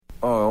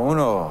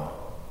Uno,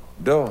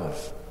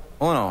 dos.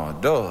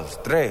 1, 2,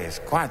 3,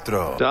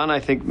 4. Don, I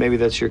think maybe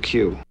that's your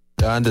cue.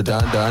 What we're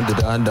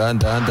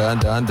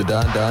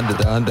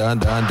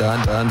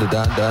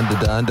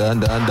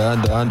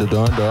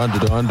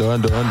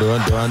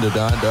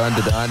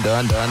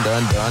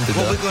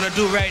gonna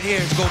do right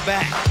here is go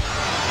back.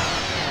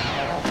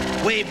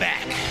 Way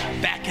back.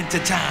 Back into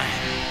time.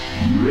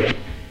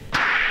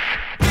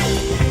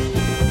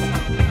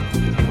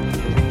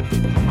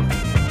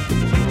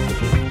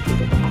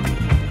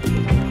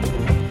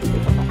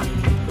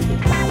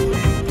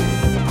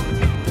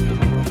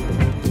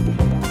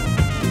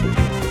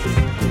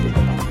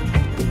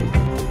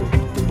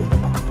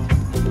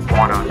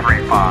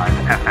 103.5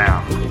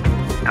 FM,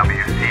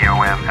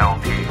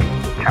 WCOM-LP,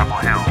 Chapel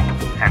Hill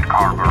and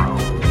Carrboro.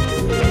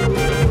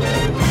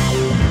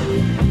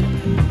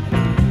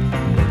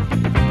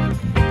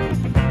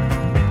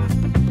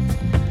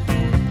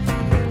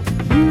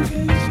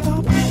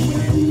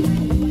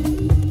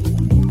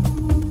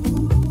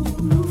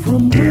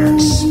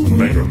 It's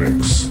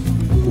Megamix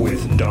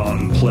with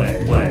Don Play.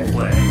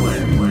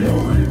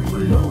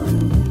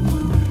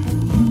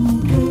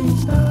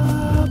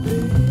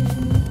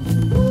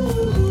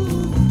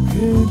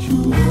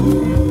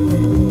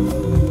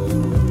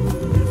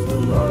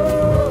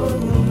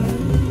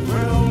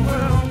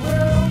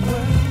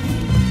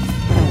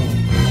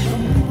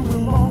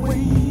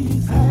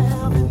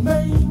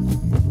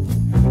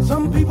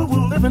 Some people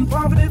will live in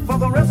poverty for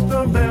the rest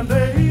of their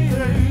days.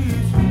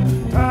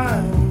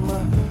 Time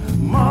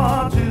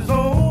marches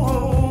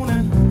on,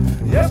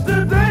 and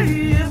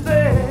yesterday is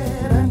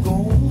dead and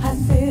gone. I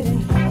said,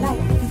 and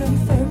life is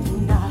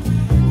uncertain now.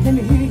 Let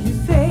me hear you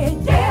say,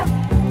 yeah.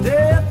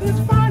 Death is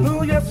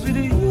final, yes it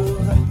is.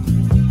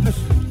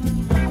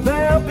 Listen,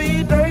 there'll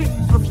be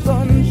days of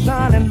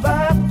sunshine and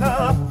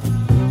laughter,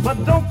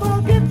 but don't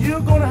forget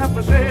you're gonna have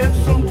to shed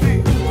some tears.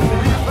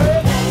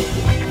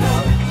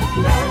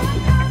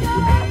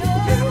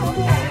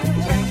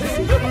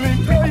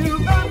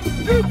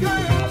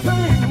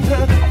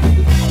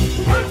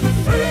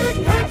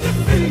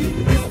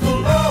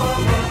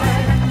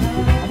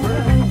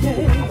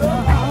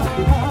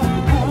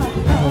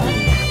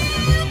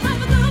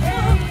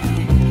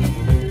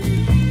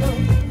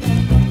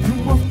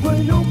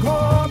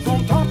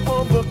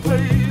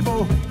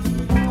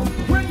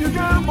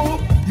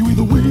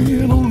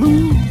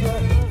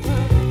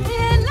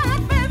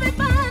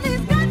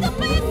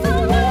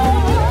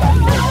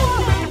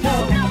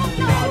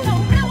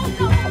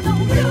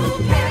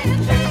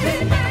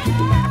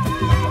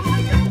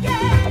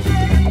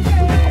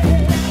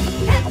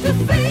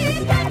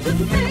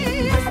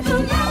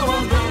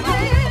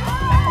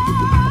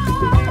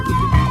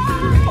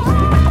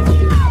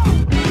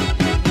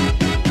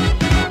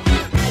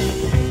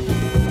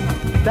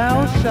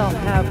 Thou shalt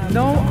have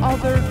no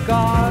other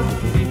gods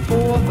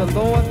before the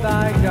Lord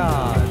thy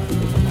God.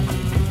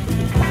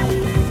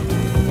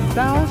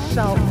 Thou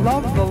shalt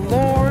love the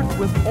Lord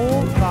with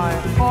all thy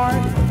heart,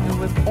 and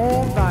with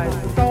all thy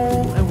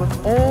soul, and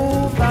with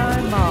all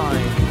thy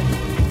mind.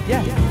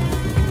 Yes,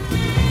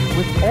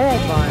 with all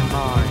thy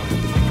mind.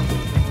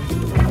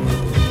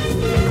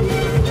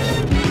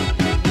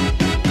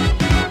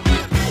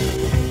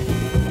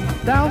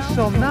 Thou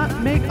shalt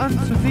not make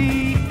unto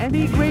thee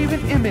any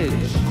graven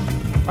image,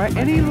 or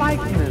any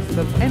likeness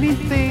of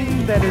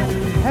anything that is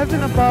in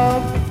heaven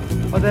above,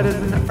 or that is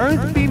in the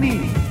earth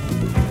beneath,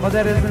 or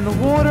that is in the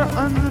water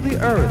under the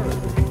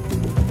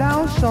earth.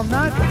 Thou shalt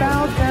not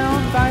bow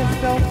down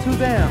thyself to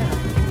them,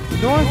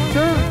 nor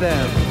serve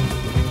them.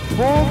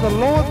 For the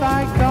Lord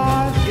thy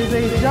God is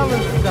a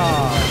jealous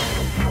God,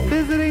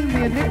 visiting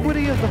the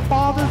iniquity of the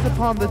fathers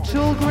upon the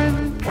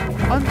children,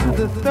 unto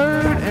the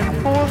third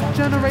and fourth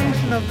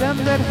generation of them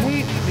that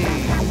hate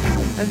me,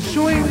 and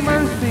showing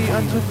mercy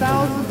unto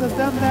thousands of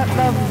them that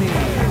love me,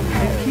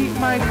 and keep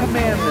my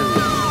commandments.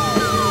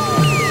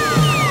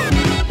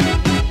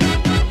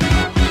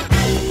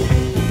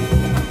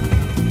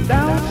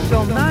 Thou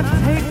shalt not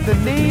take the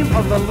name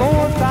of the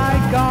Lord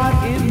thy God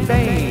in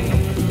vain,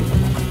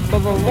 for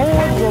the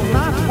Lord will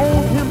not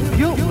hold him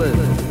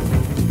guiltless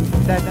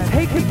that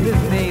taketh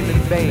his name in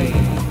vain.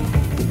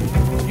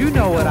 You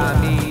know what I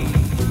mean.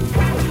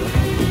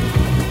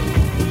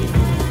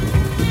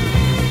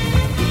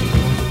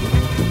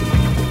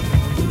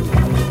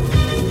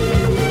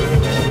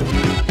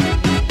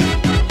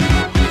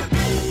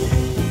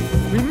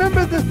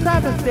 Remember the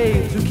Sabbath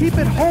day to keep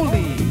it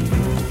holy.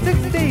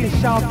 6 days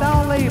shalt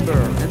thou labor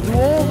and do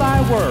all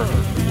thy work.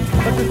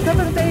 But the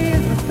seventh day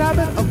is the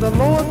Sabbath of the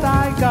Lord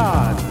thy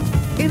God.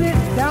 In it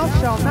thou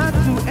shalt not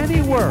do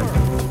any work,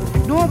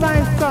 nor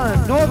thy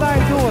son, nor thy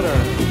daughter,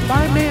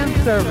 thy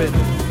manservant,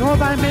 nor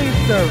thy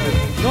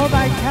maidservant, nor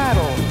thy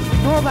cattle,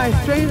 nor thy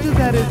stranger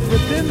that is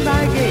within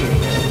thy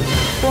gates.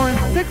 For in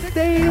 6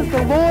 days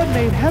the Lord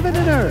made heaven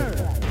and earth,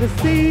 the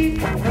sea,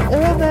 and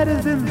all that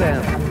is in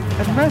them,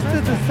 and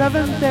rested the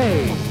seventh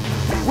day.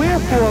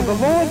 Wherefore the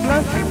Lord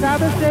blessed the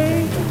Sabbath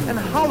day and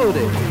hallowed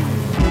it.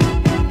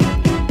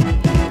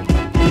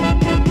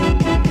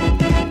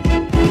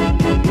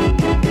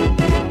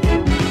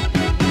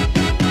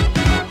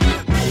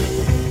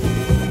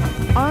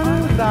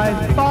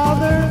 thy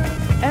father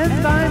and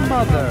thy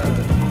mother,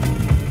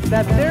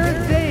 that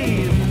their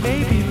days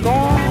may be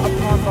long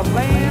upon the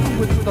land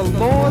which the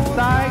Lord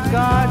thy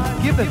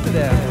God giveth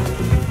them.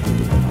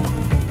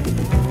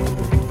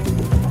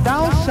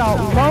 Thou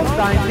shalt love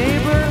thy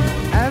neighbor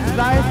as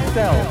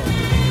thyself.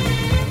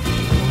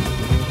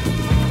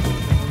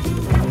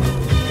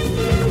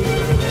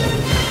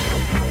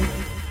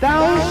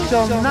 Thou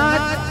shalt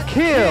not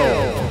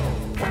kill.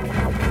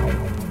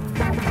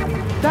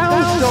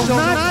 Thou shalt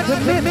not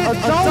commit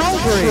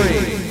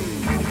adultery.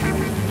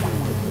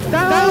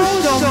 Thou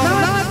shalt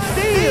not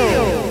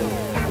steal.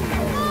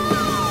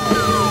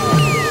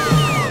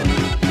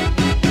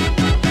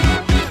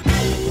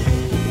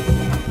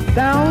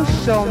 Thou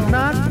shalt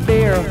not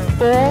bear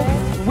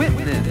false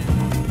witness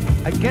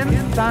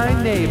against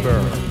thy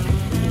neighbor.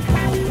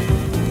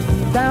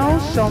 Thou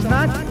shalt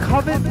not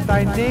covet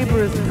thy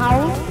neighbor's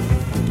house.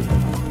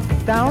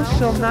 Thou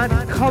shalt not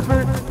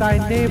covet thy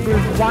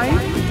neighbor's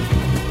wife,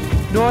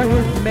 nor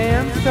his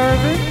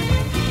manservant,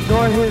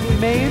 nor his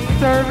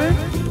maidservant,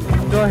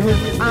 nor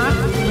his ox,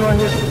 nor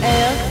his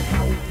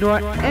ass, nor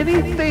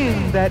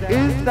anything that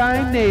is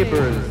thy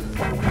neighbor's.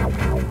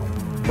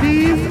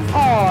 These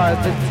are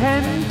the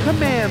 10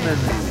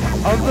 commandments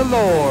of the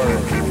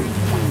Lord.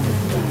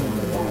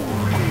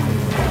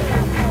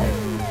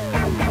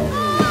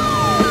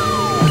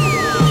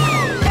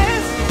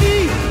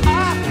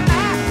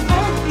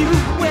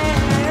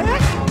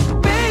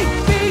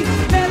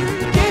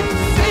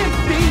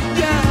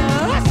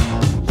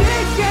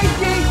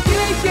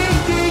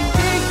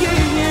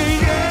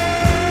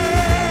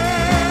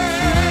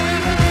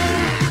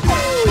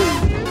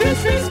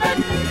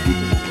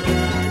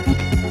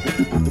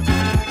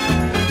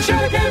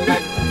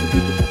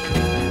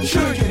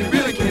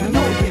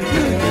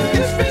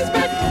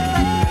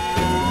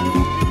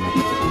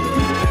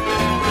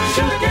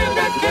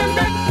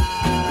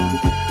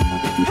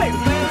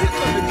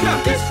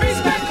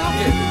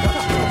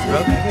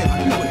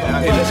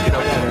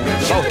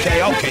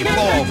 Okay,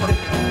 pull over.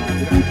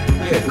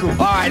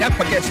 All right, up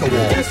against the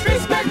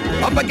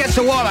wall. Up against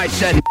the wall, I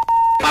said.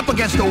 Up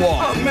against the wall.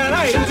 Oh, man,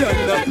 I ain't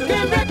done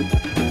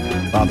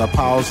nothing. By the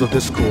powers of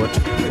this court,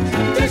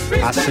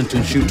 I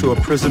sentence you to a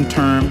prison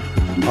term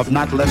of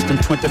not less than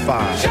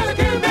 25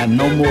 and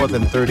no more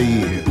than 30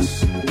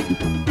 years.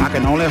 I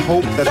can only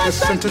hope that this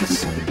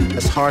sentence,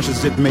 as harsh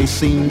as it may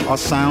seem or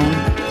sound,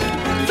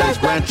 will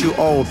grant you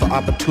all the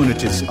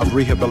opportunities of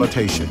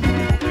rehabilitation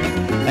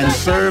and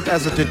serve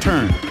as a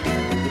deterrent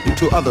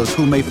to others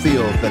who may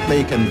feel that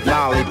they can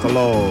violate the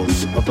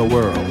laws of the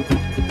world.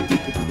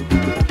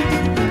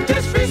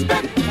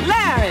 Disrespect.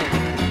 Larry,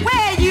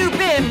 where you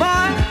been,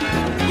 boy?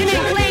 You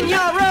didn't clean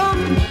your room,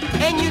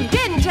 and you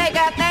didn't take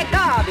out that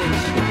garbage.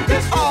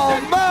 Oh,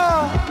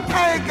 Ma,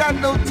 I ain't got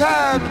no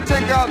time to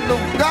take out no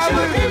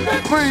garbage,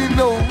 clean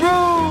no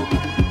room.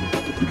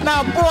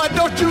 Now, boy,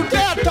 don't you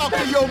dare talk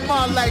to your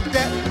mom like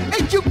that.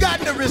 Ain't you got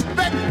the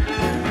respect?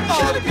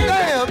 Oh,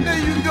 damn, there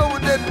you go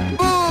with that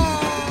bull.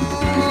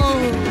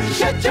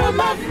 Shut your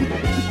mouth.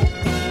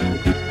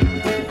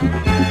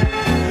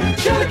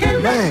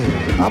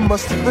 Man, I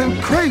must have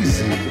been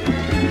crazy.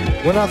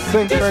 When I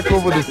think back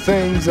over the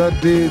things I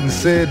did and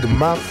said to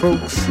my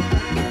folks,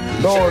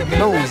 Lord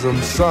knows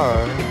I'm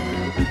sorry,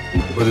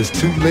 but it's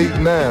too late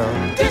now.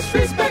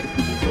 Disrespect.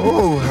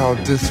 Oh, how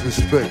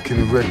disrespect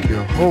can wreck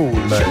your whole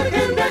life.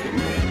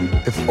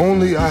 If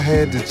only I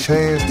had the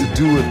chance to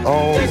do it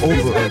all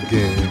over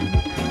again.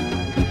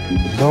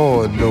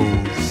 Lord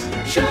knows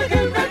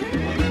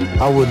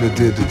I wouldn't have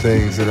did the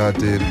things that I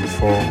did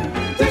before.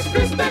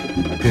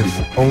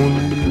 If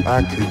only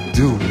I could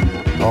do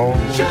it all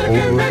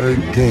over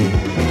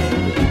again.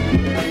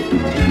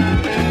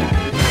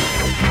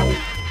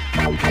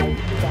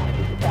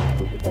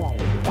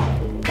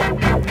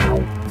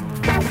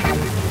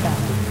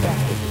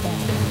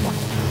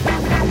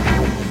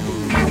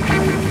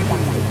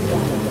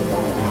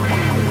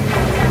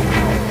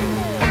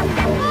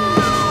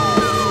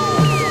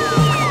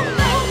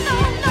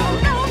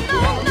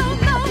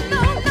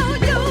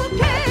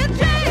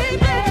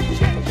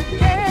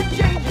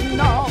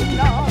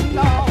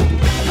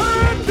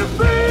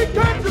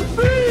 Come to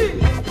see,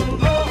 the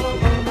Lord.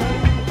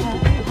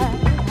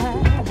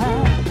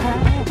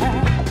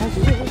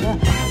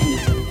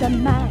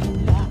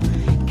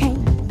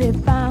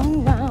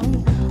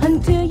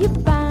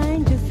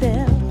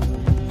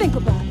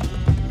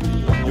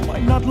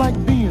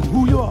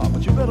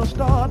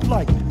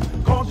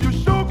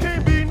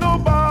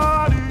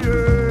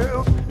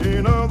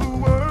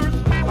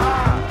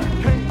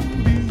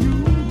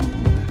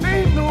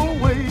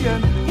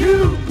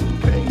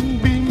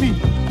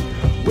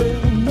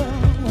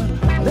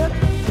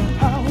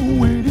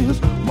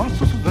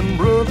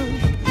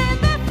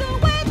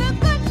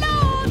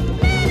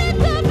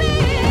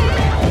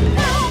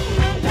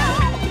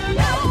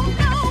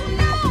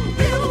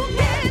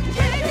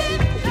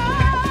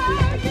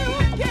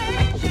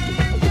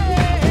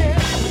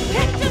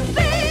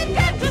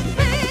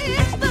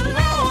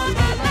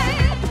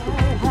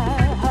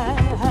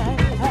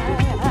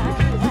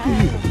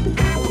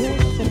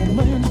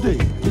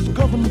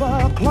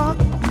 clock.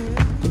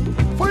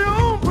 For your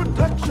own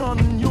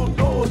protection, your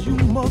doors you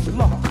must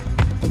lock.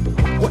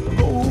 What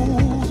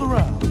goes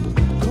around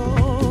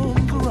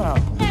comes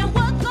around. And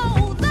what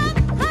goes up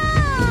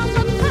comes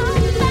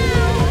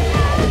down.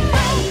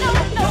 No, no,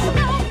 no,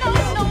 no,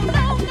 no,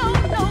 no, no,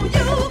 no,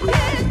 you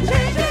can't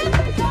change it.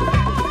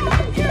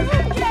 You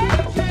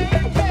can't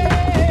change it.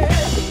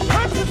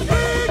 Can't you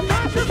see,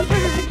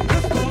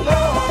 it's the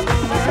law of the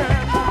land.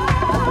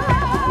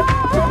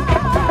 No,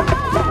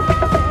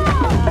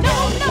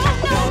 no,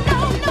 no,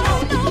 no, no,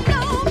 no,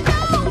 no,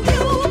 no,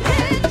 you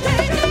can't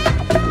change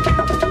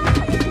it.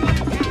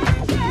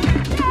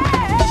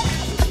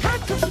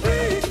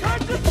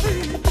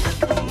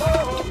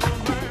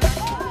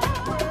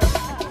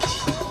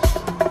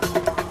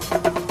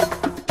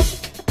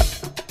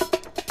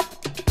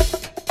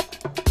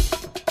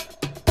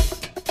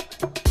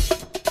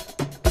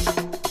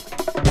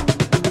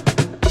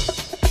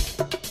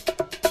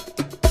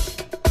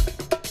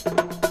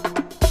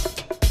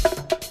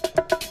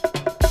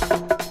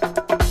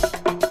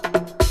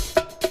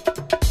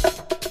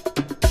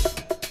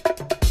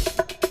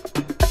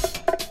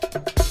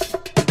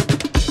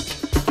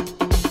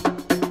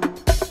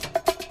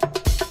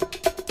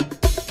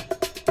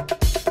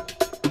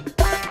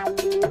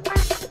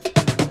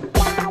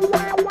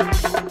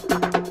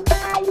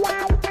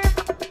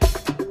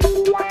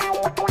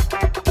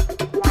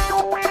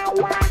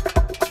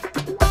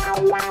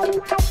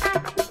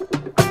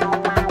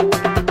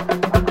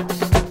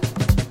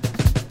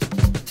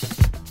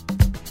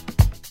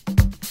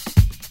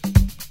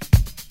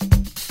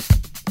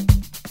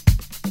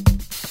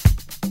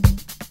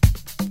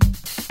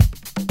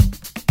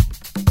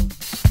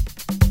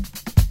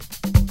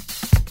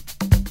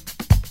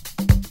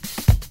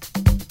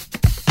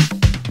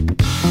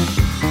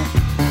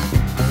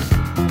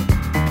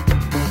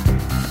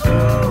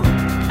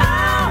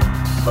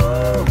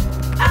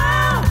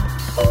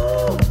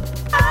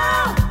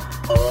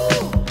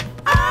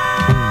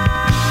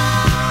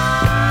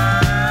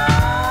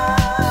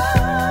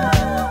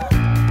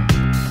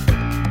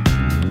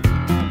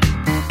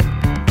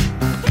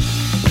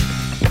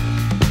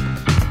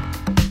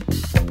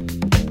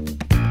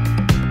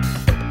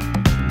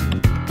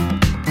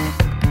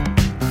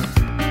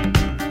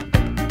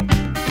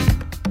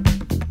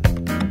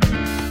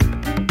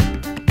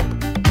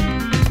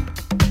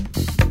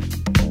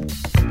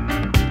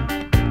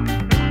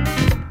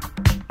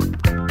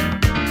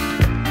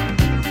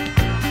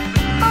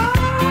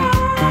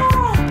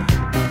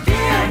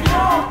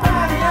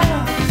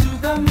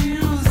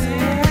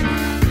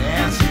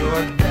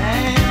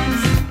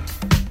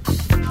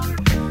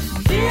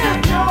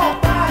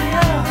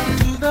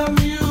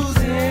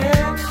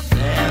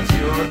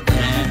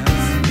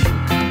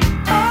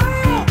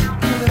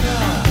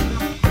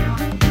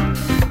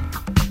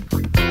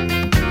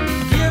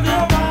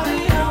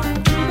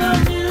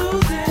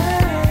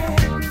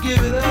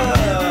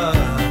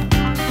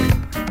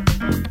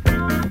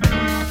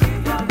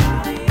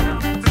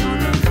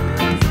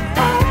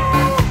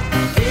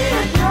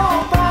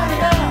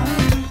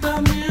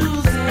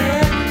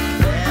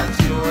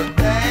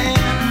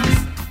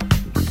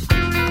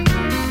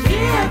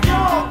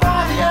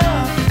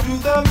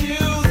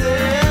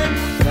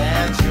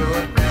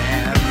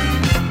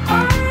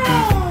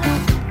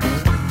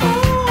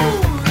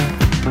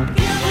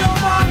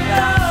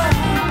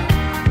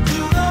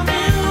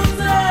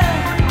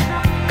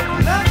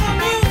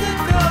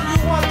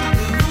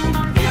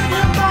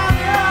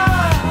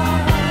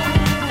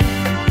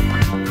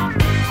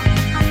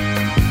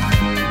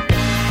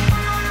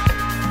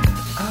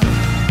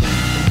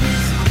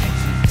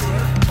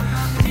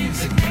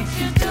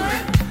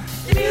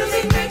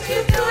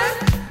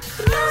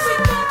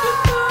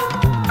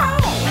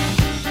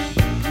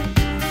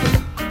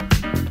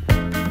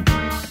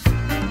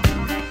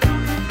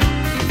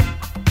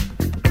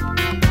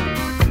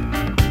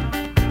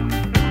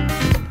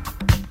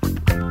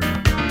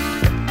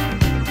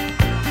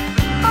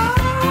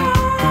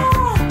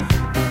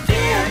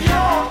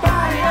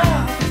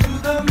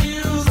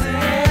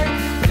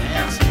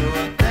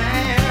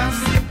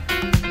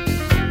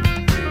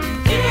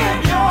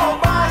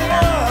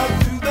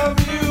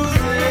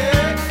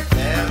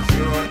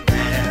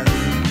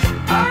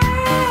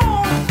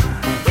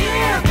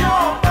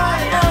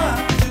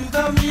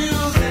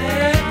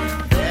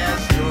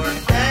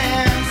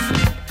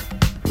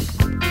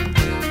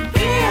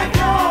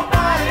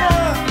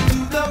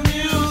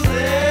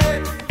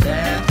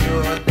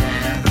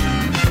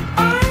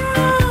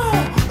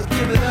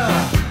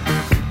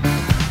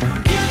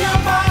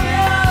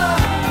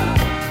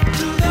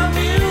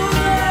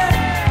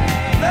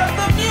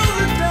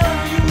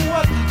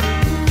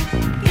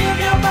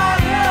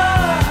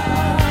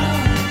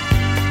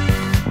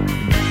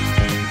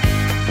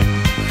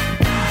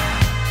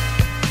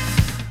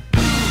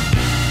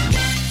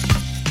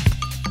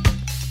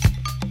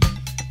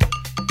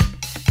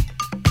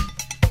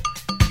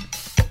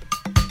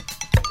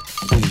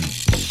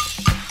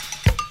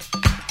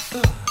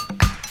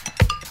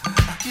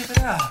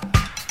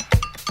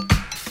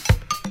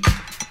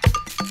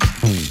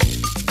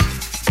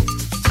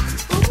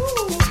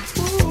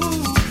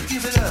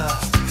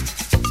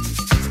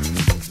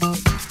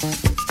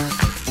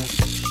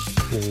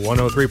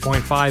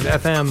 103.5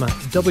 FM,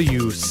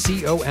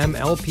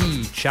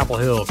 WCOMLP, Chapel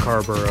Hill,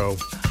 Carborough.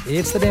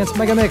 It's the Dance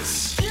Mega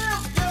Mix.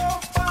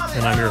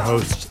 And I'm your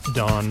host,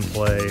 Don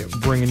Play,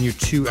 bringing you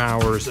 2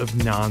 hours of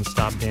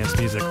non-stop dance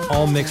music,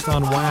 all mixed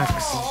on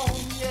wax.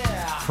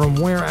 From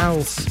where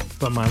else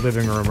but my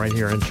living room right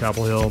here in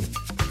Chapel Hill.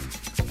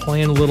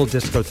 Playing a little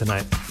disco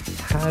tonight.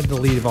 Had to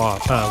lead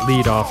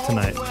off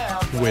tonight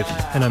with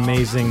an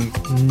amazing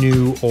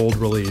new old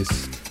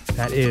release.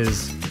 That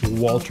is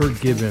Walter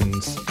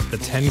Gibbons, The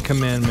 10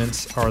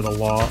 Commandments Are the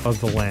Law of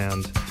the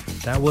Land.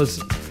 That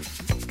was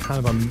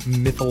kind of a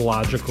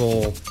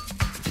mythological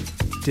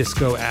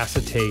disco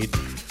acetate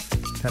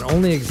that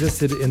only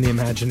existed in the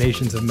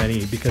imaginations of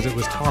many because it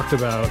was talked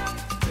about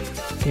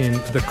in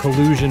the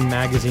Collusion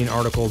magazine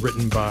article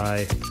written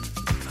by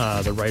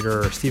the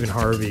writer Stephen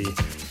Harvey,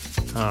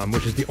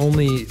 which is the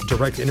only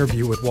direct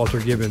interview with Walter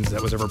Gibbons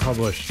that was ever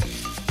published.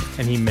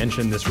 And he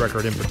mentioned this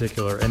record in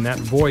particular. And that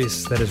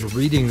voice that is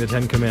reading the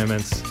 10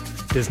 Commandments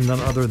is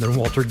none other than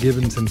Walter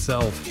Gibbons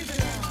himself.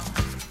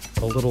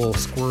 A little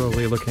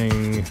squirrely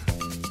looking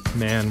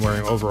man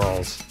wearing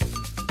overalls.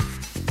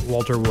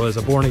 Walter was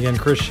a born-again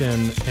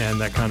Christian, and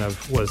that kind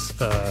of was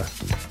a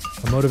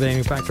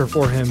motivating factor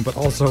for him, but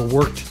also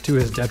worked to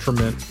his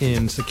detriment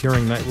in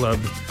securing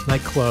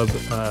nightclub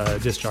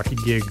disc jockey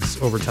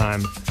gigs over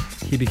time.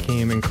 He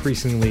became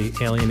increasingly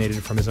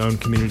alienated from his own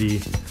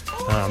community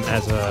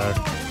as a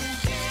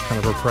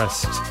kind of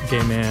repressed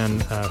gay man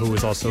who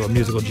was also a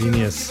musical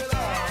genius.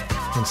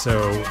 And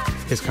so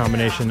his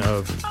combination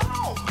of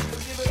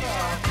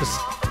just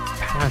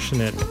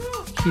passionate,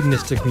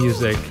 hedonistic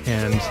music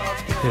and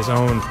his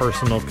own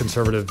personal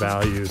conservative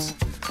values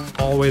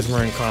always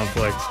were in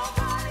conflict.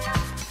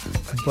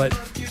 But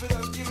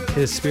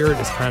his spirit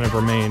has kind of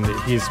remained.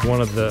 He's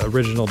one of the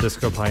original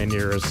disco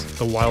pioneers,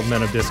 the wild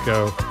men of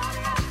disco,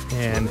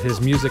 and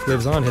his music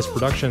lives on. His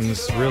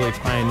productions really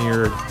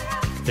pioneered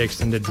the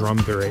extended drum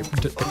break,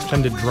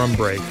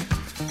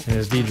 and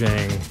his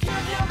DJing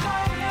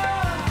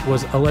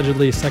was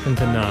allegedly second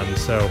to none.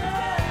 So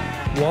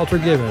Walter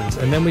Gibbons,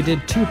 and then we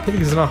did 2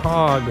 Pigs and a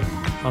Hog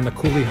on the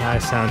Cooley High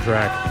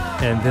soundtrack,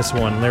 and this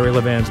one, Larry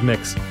Levan's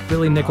mix,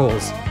 Billy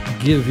Nichols,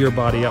 Give Your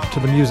Body Up to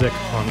the Music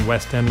on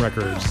West End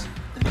Records.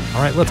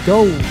 All right, let's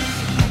go.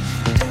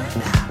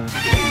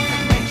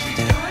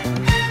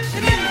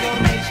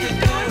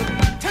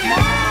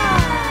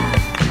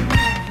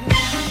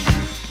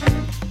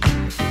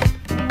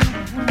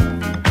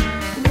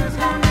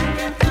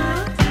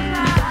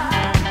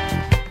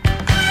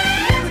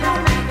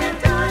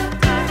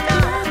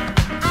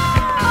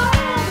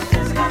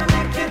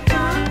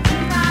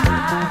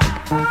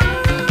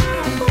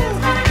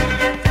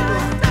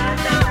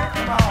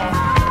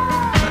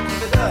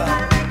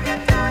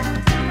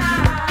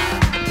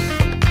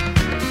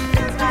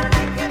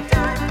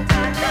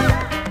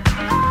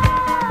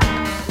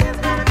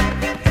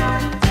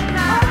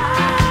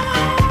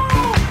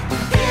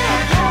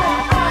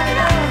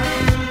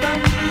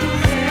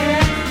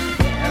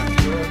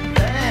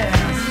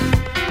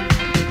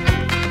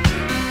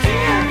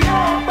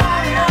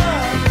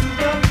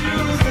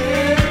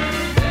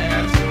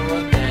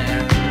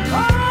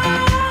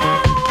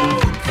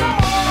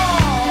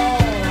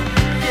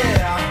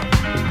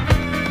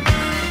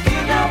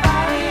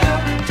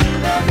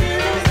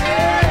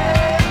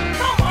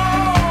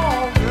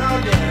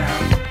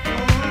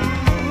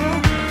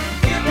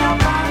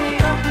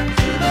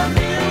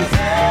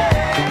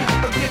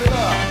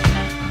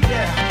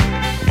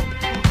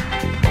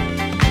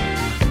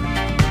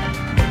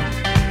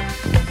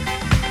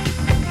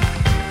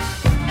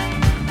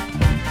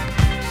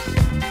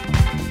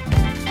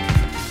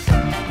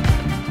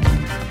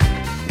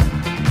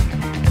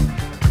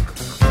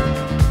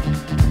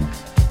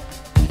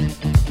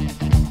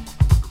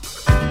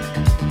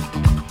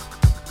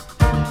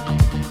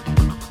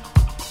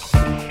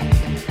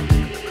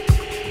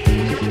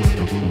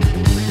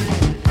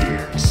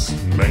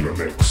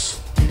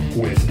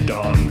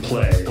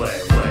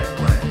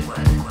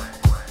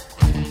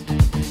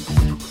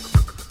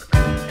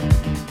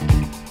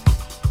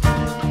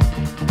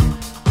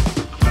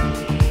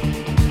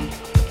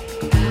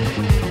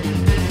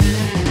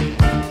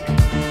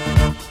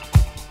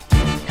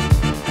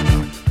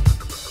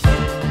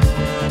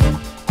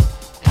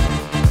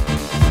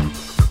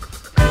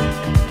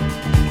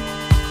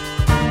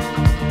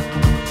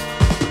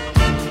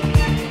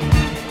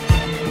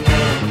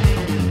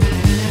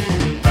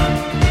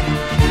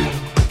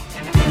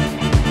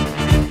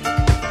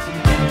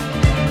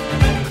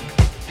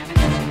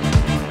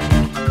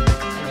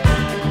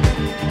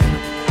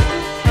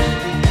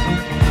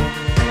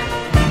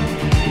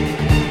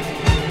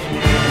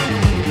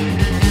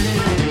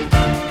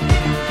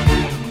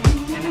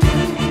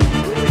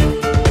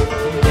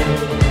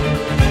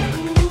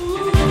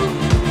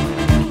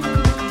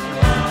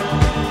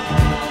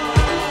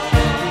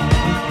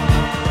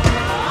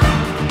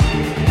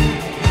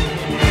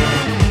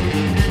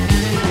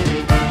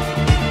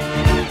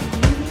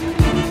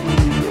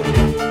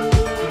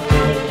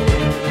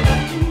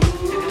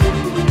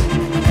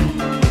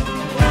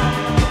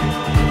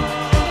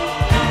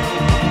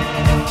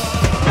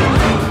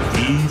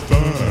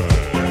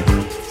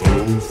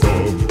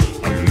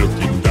 I'm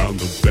looking down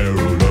the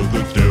barrel of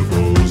the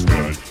devil's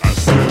gun. I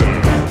said,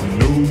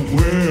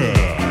 nowhere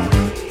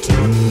to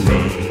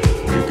run.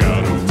 We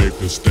gotta make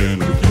a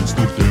stand against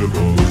the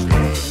devil's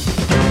gun.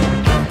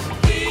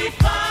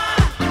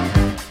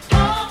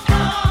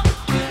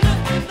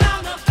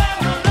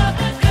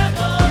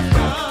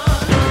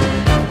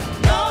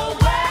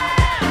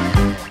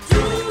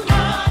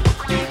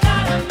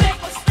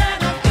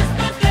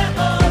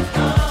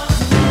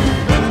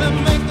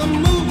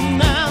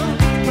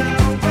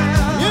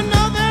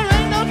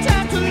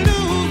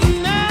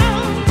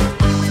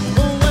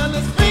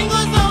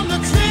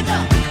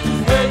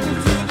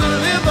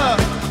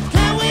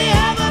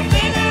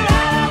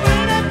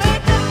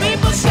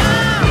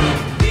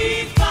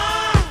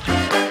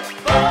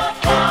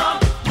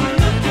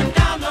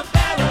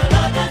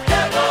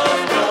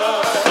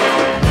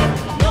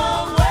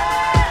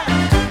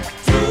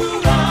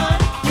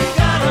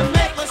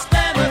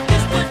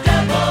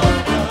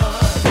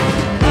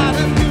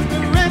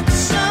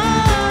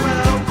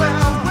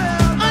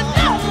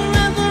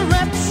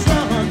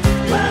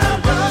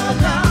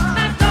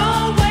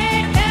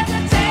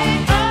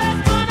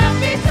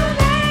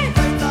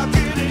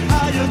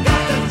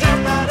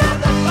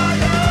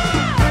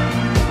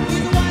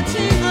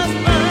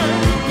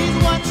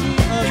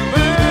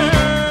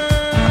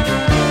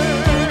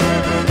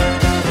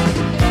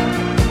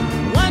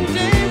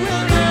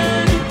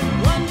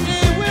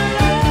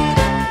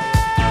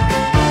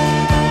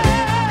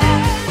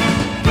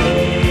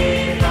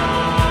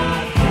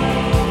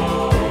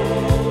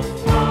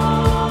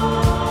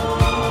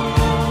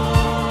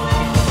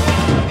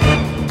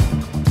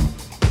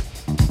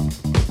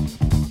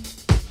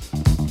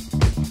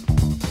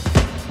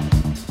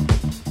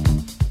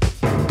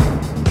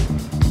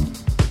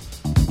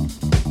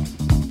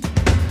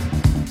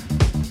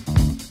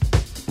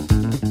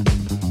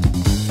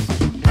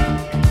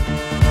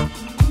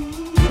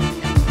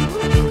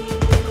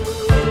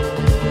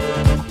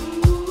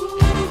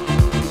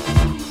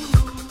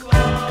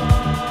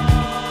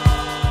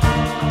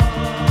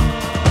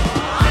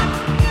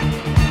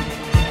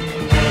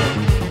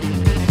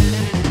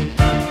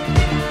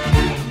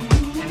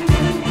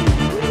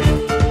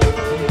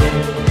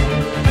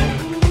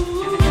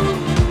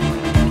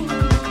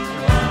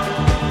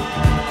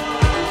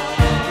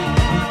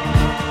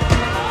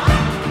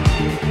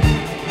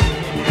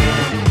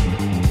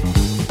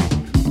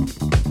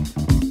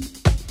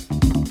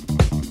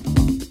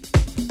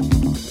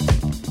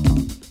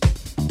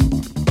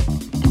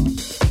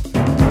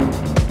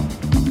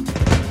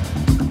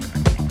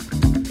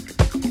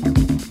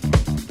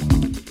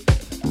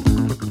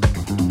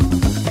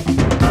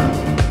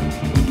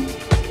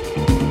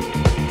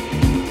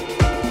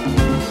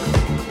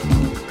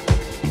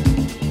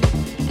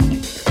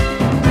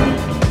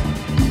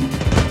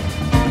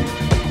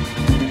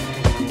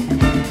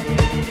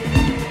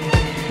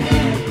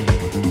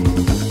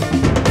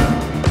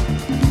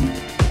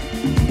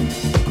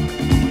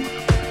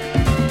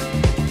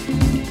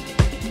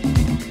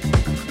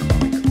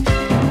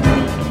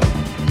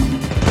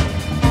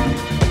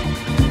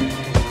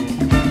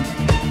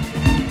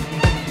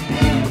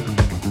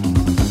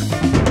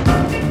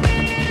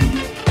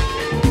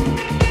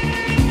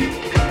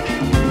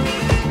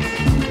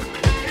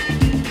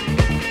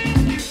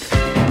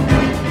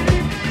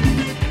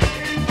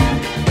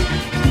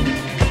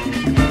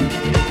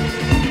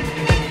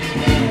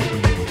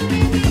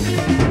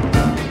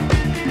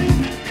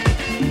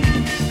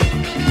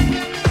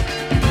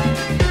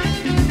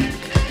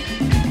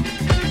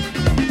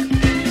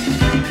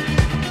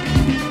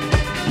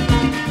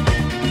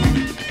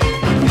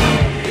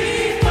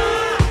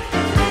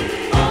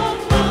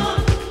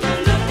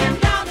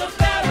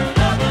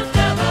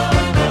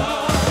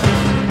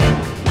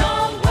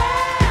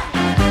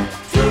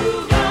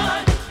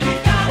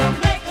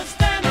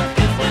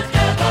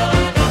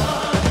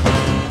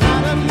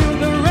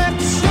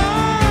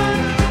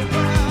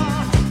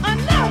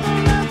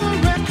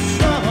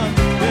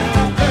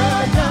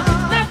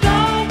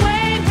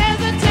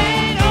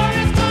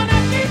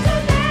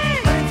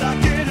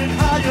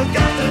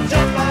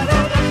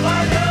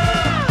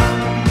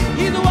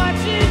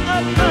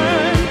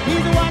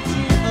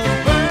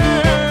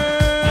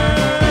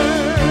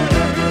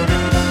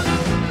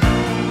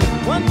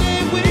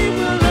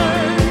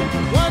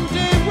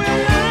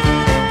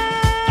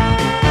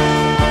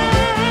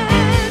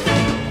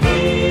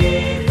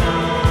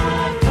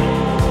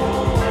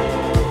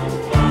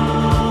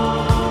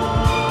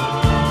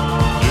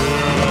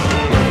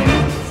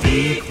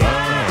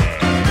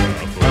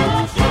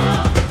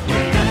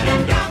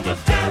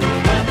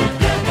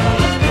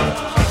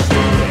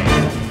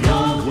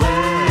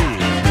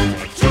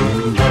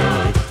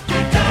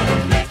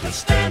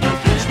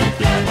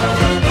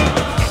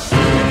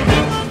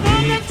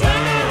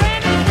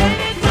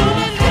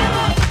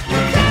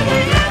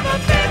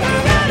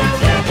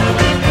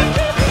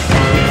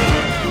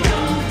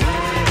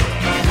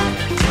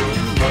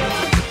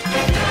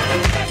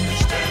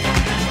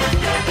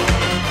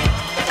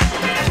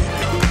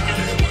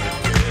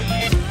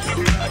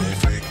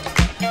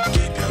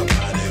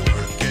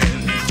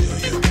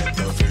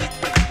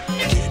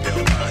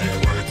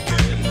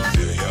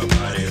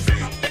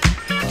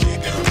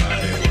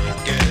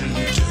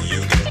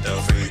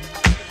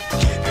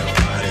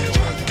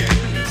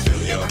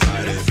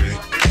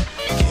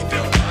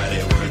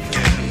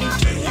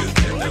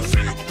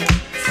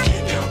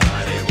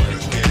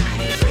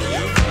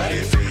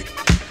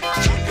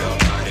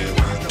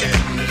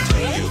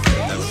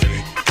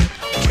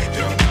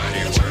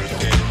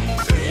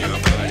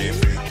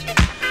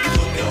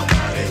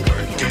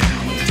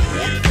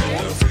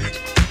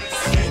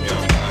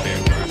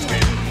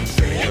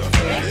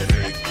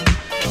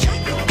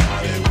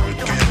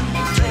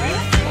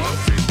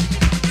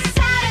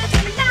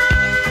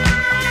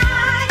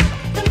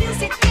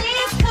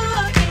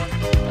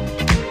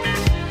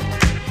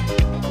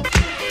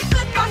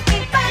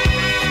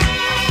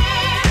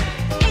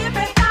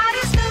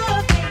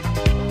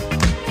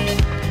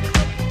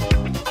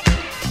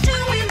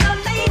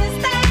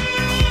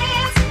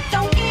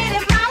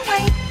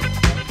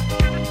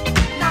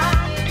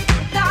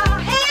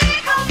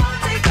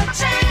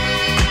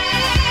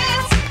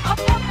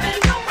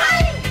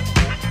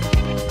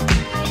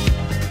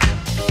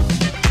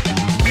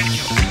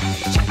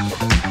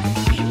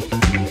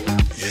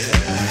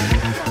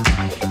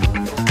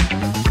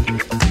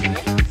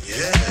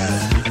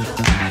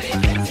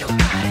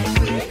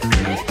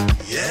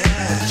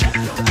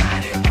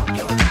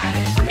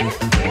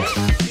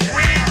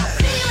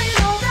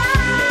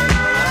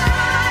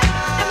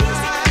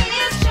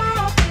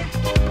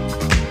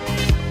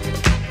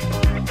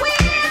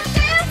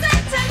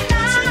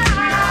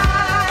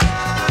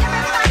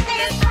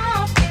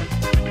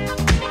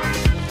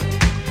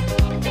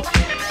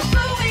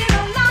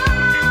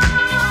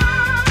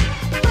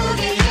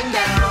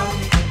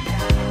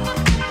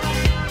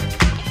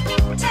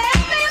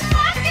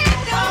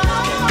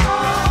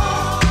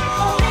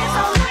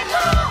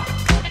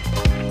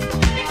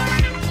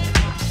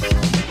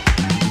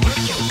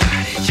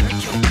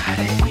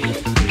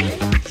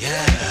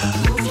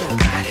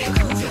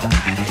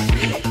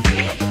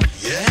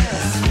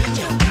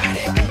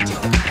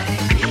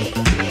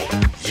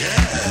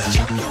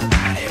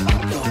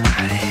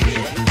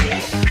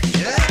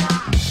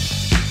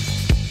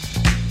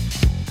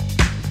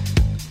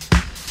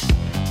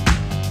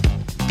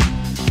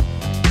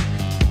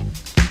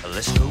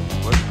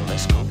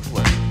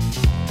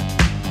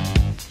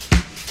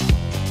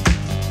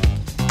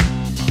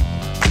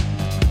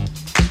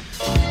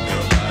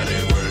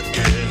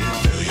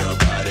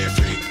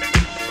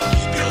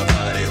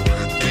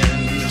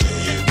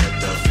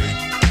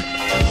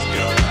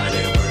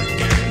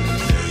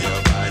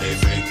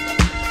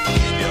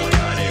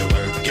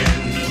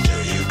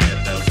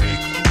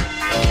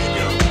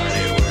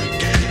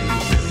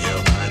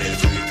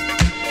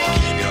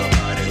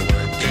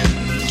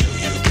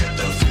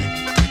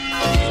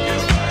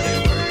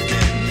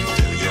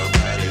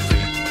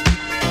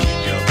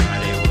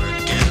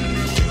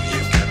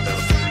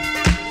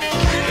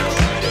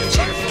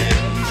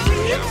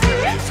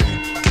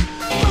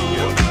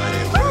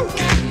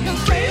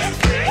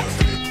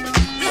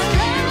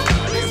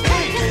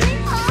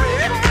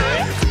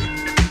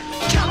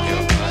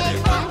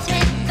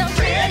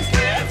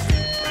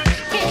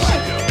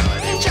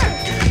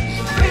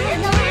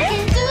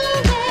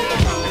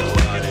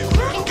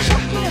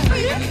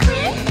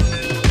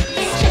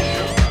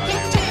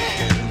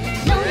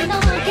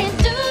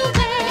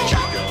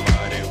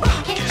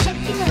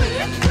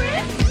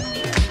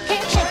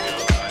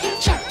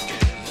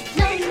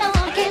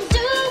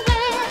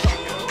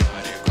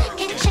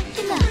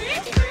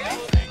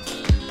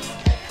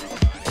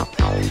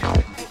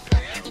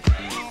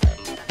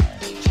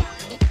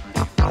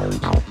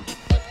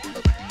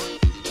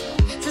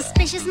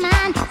 Suspicious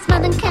mind,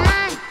 smothering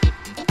kind.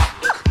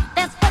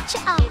 That's what you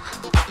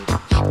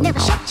are. Never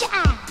shut your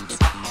eyes.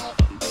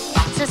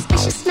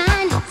 Suspicious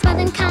mind,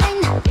 smothering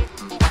kind.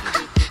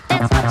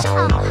 That's what you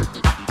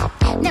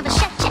are. Never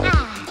shut your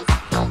eyes.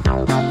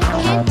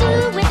 Can't do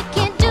it,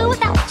 can't do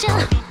without you.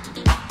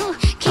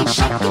 Can't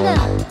shake your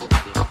love.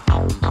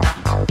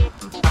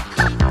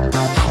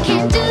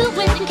 Can't do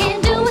it,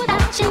 can't do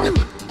without you.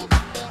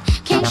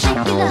 Can't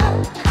shake your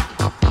love.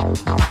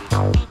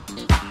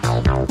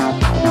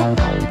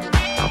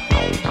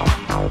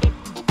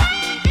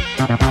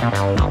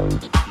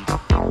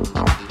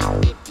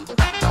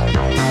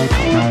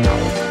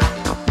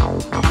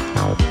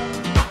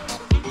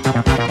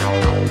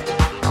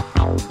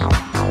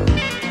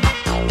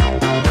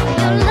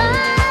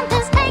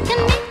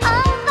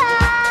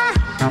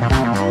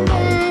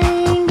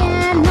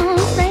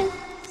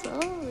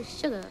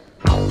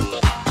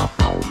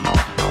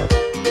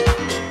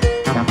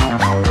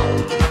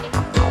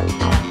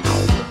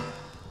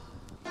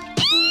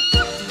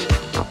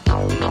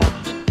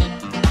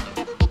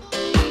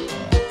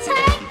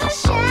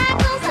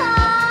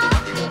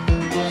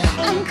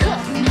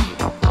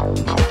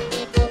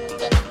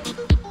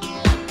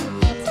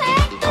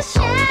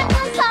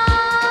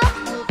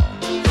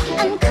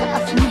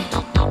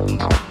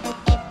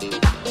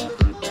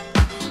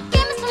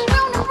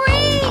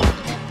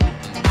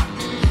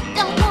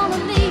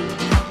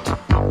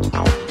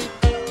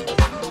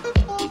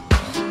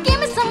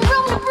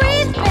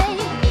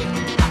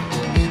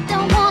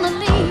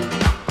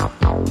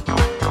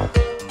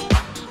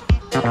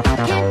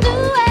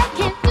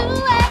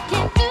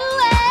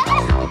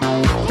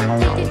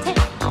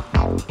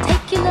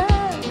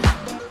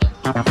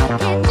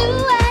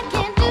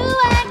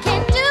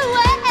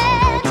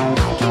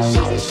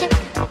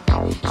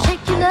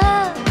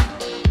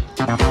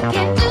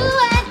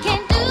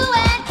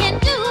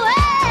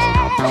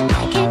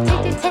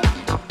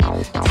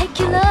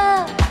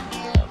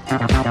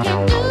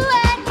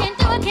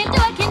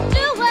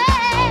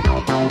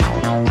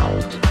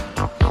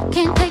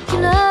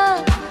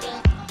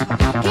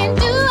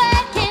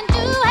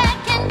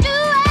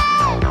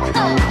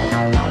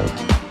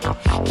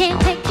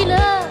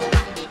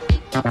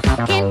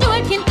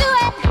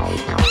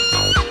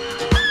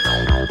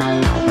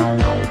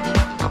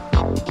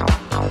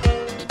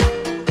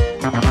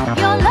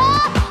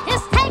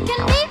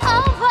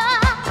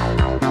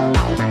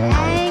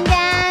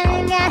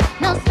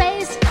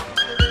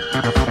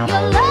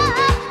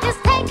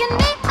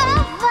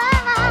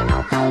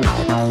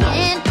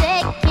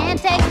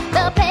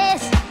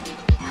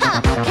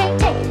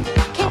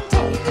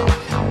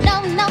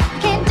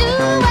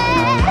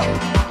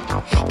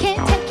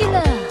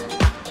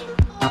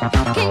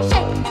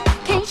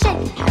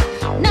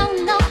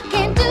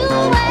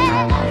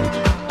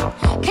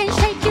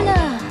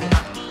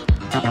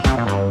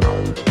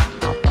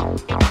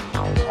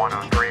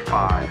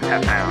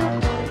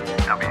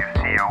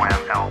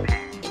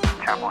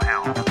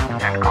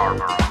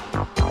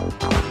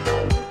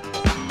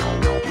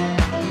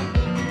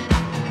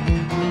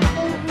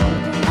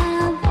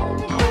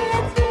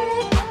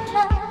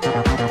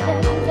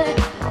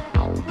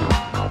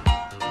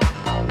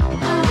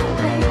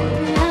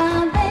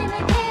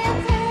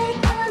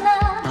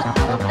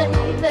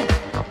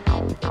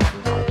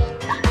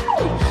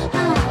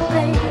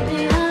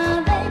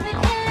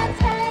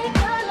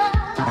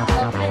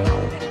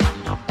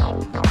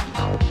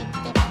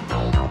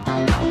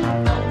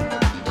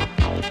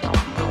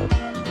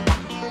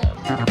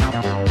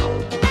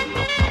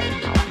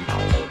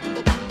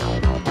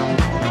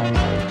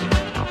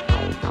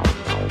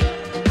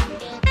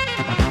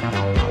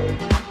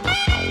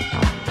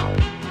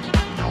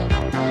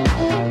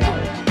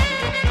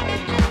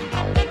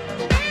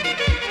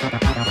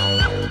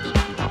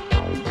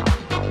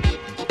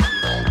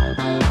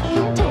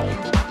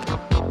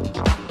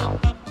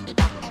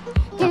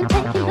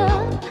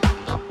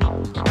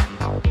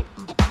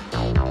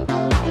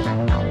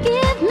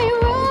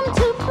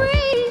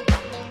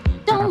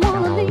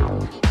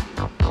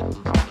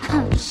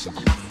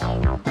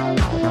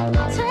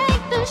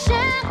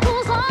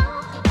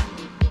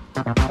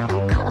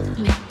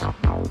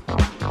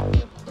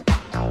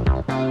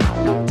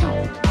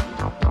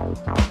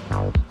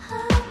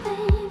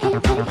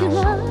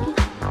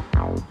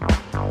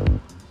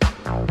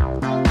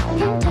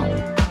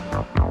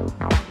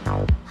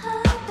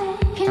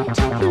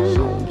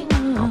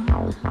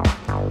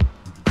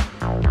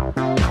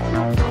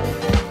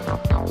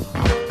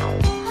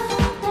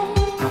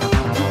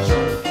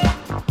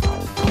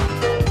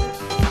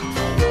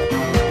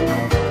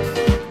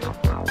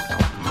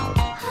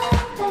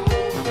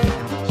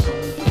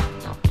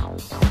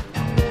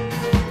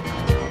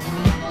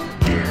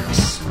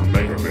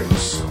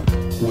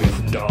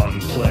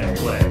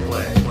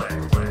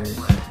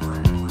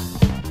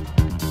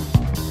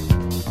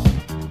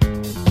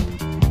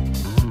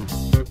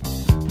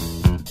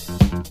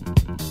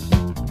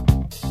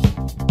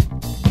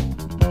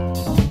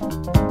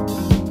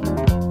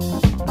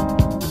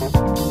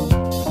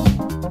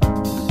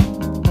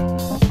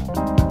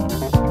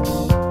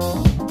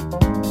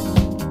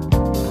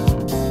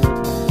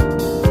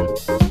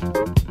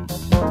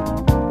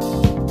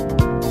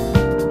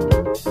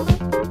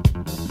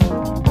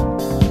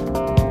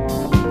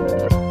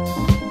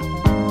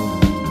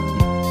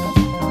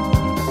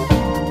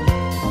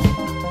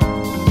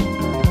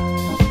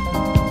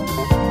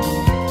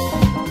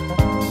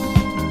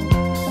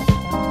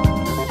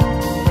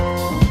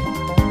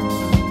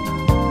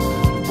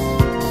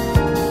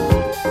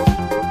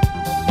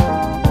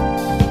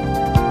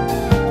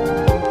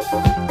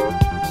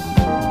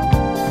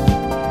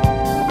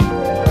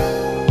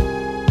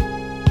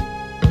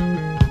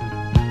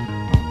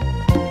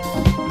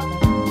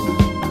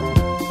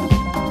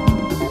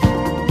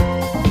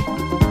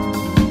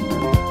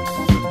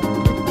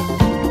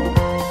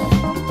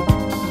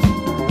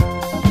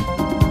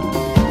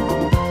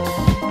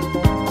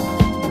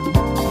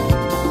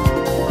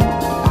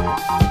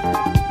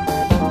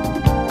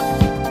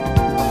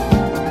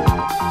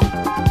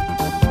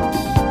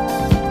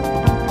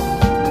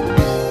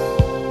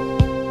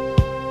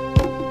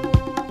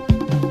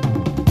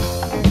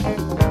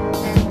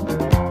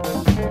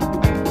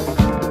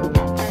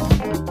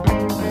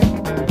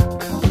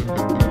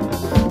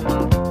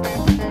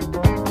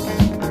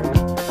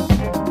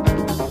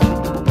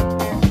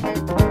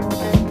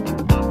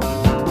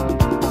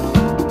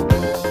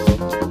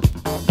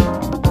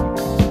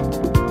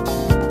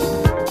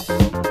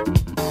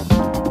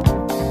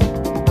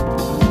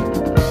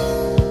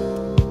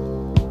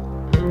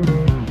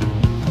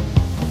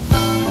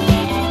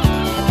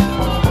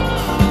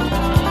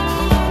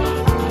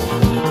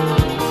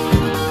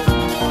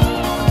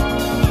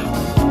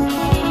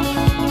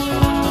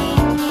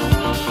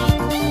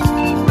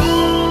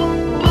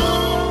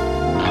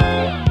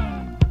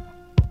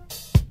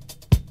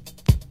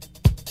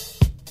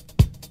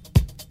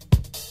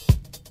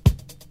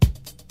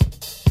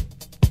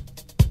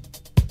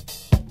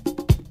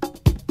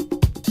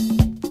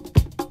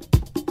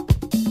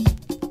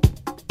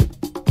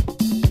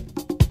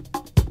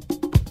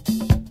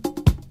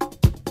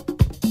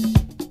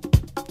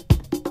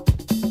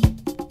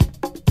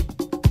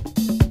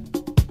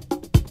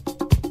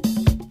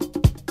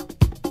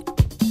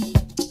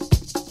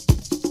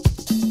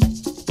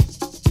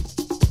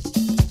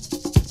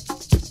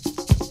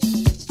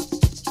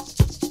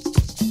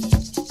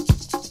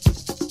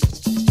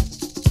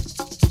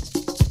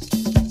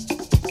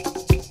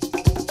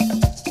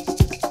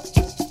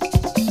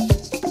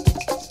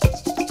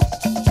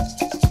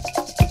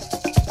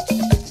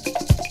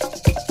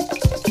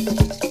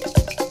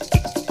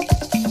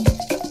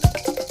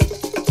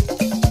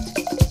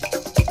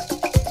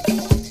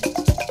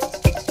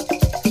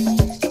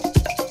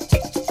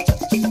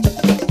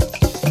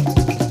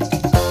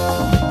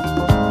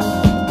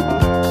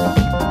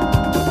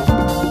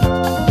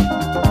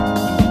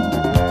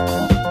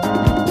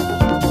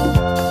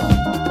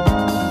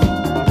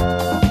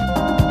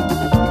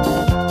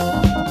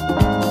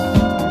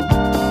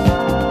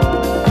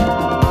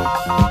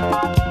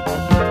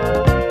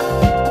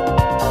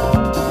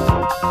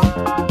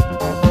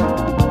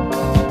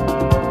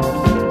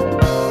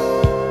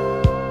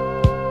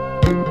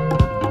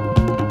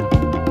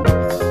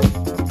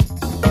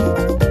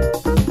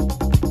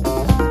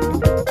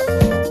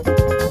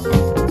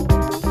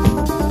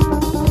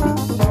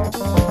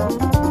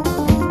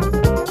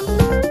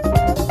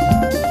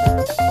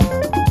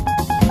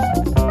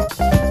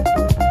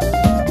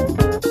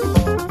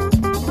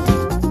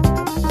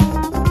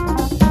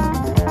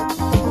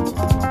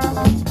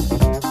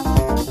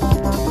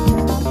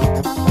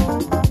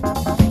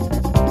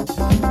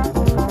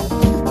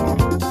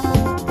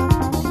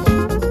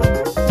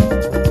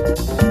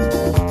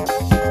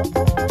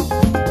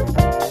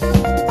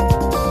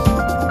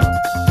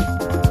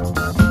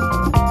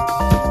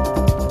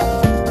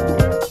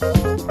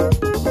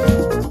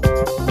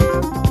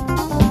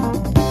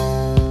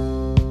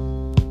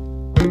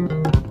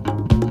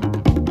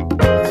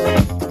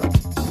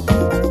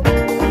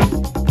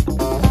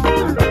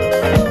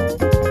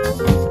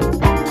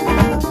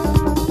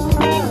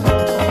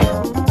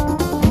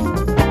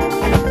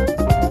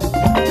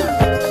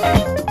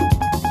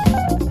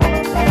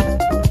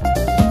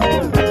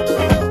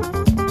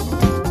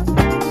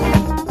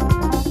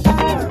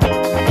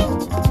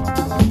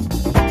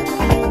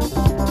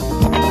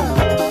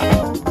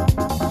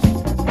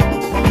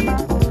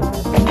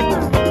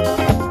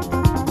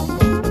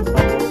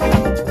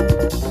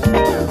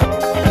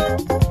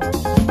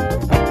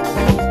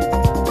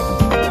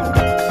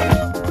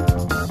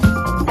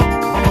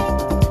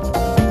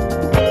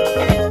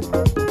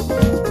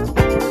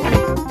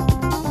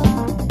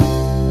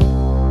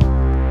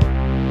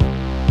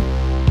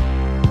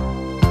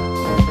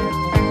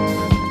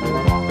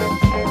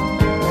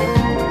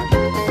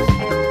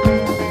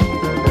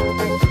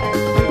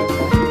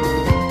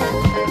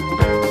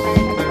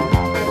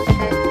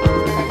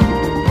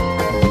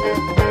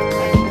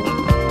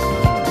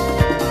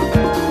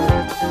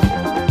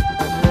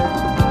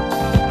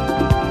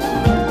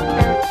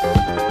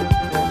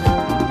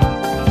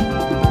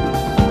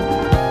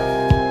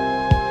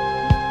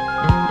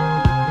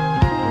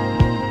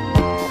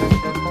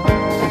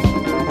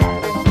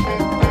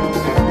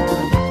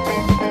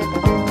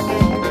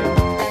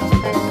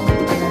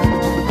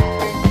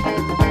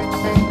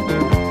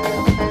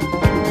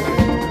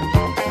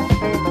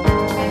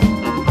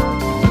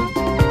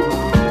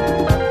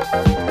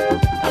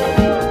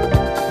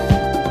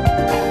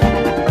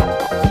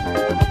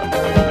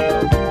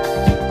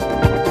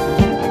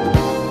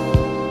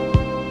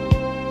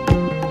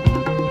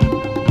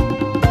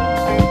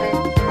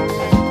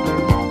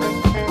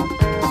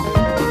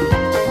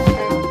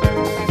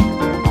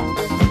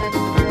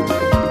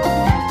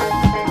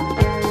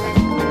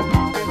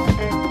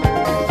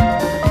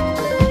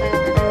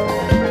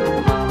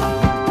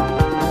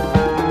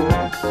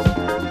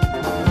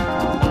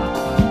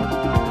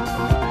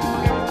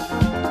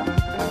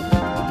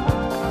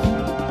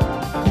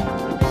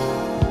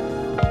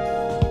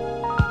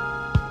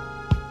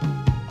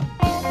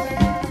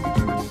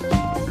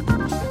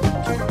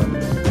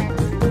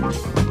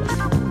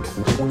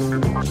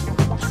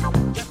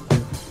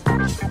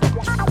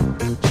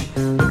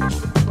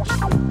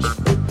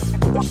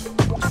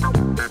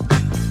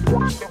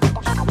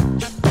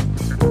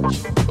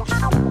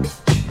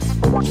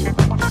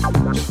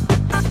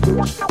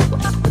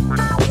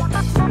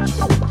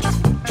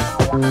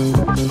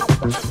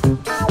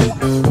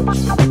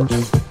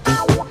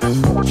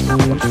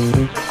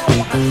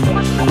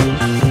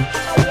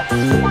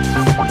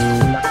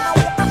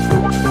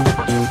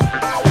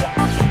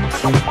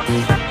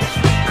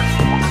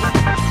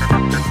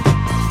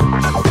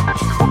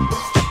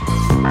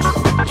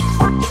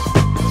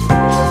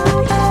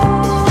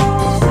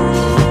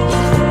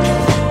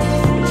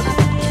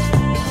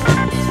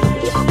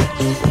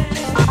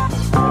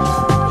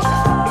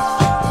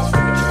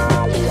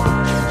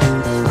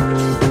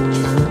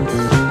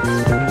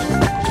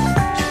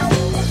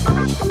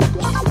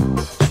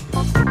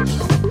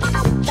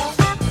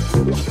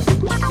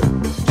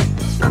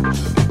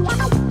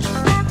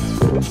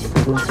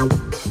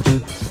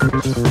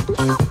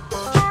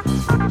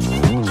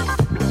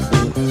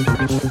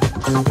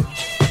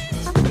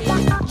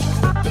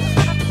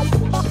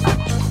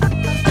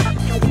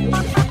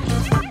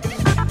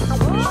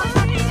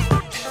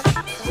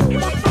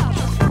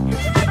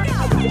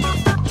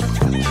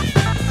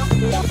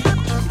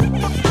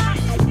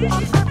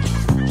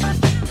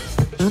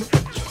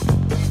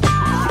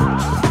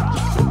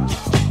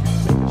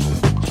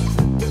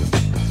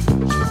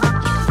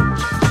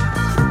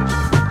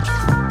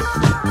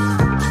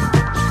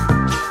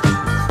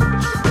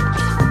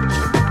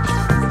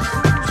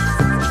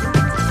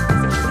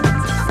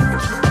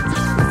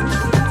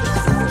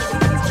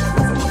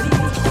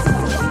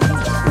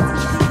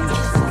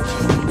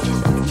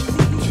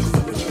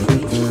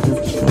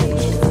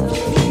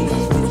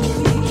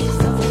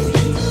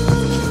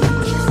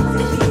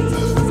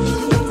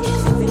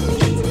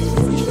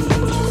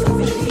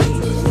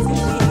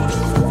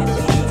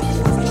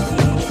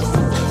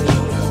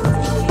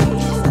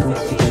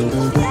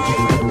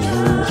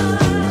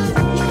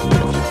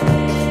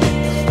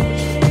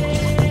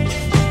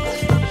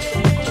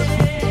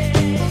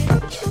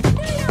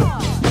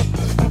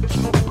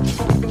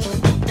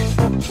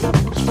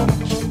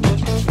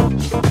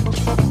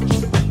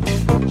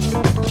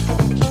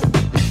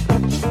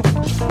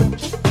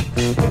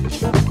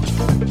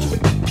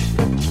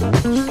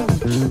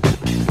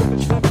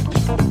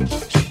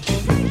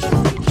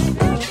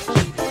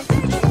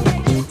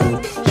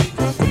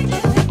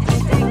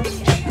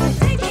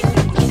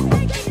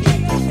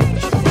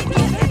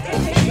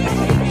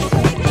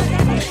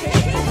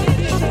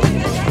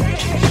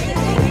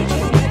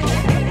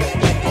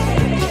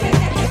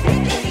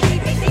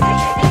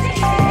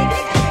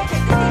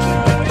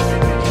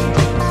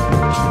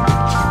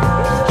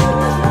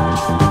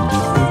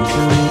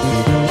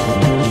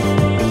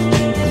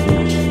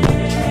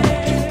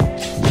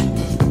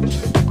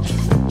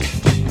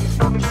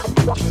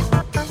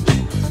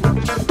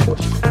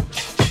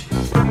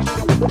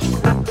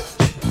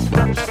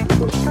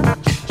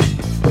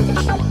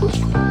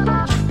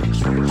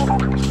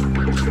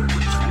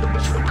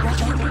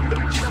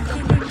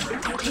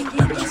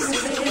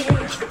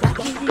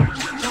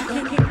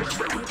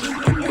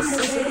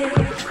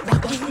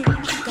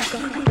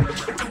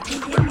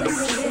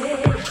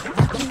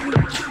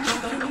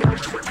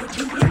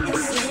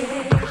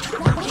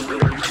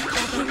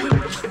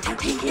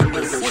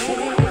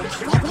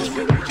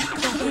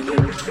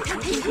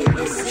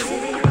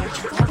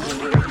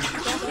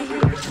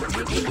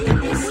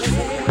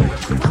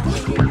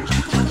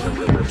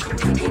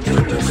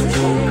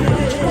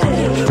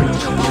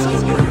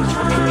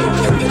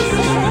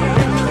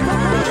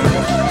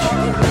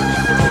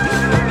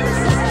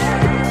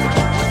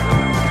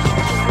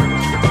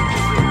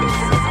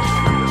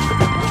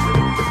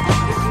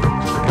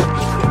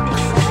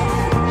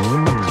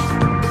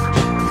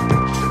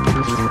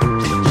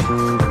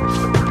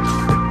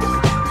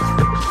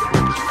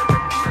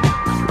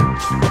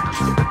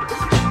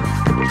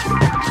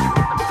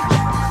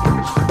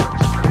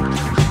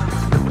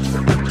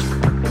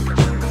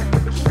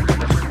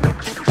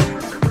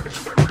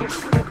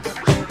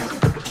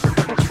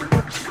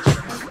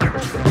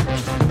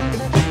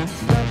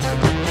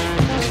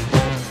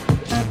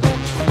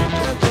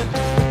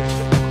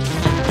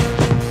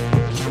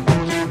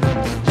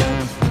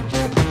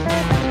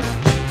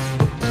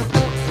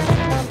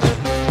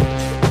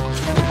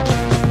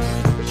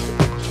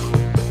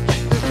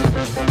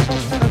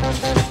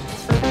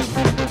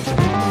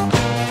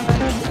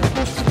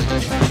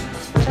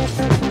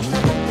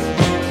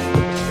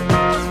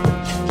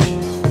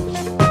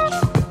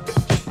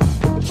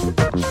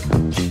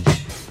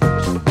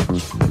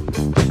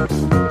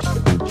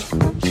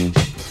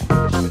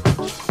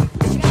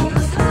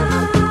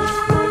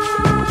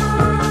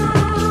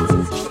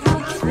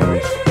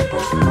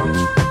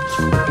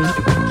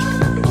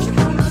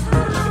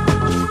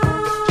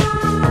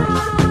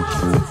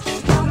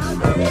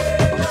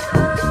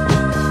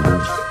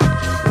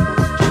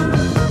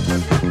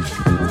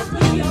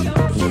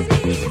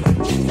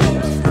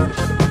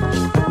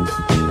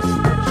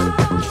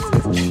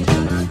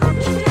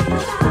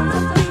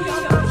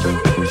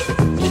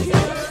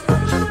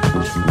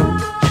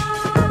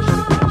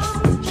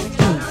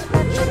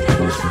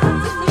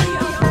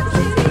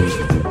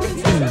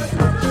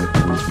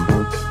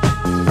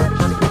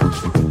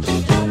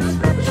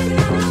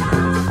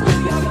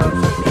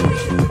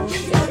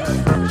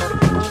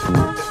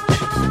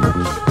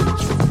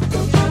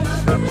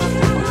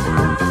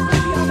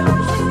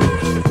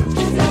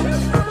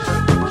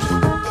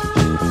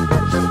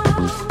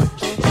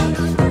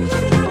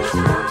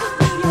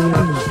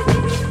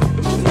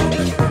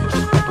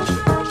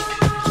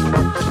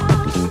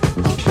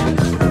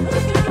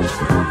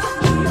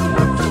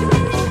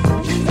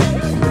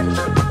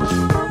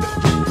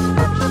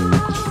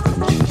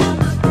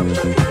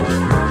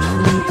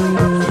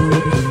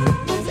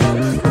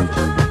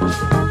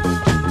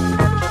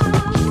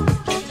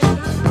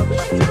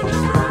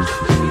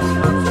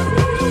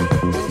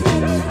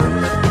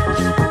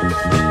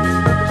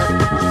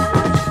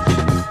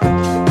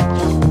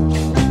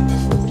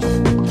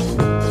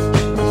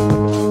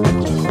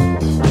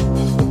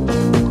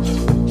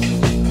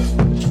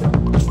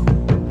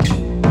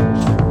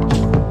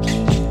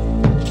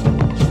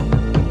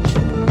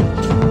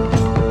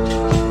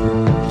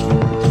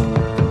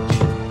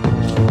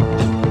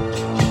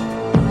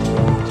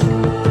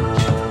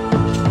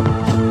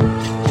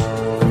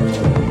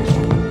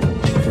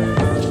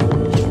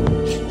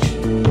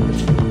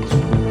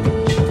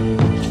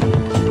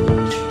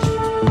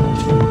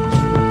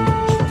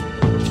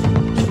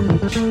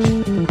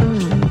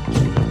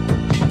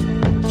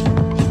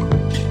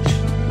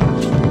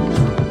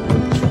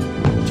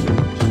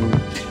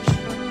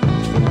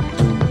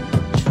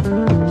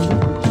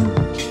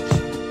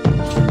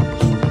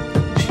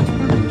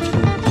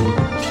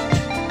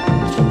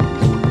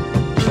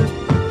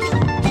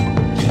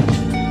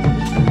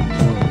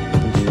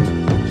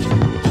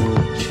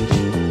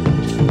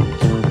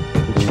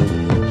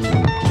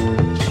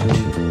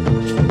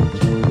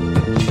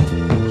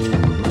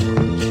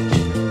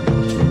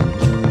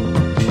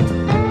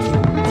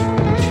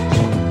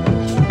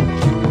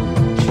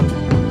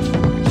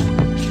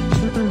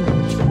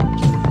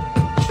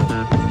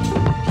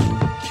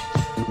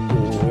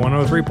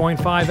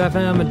 103.5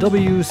 FM,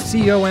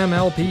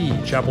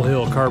 WCOMLP, Chapel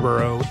Hill,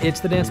 Carborough. It's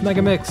the Dance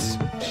Mega Mix.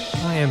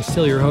 I am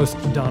still your host,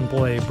 Don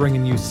Play,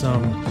 bringing you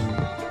some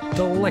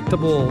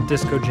delectable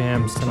disco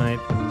jams tonight.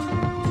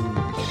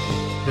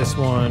 This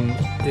one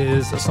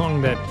is a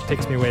song that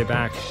takes me way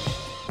back.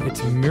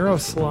 It's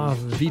Miroslav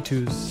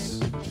Vitu's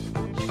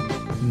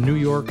New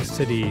York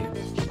City.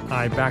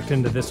 I backed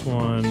into this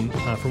one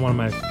from one of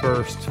my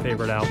first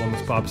favorite albums,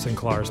 Bob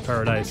Sinclair's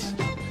Paradise.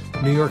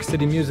 New York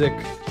City Music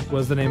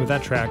was the name of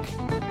that track.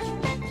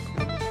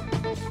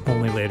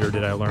 Only later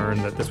did I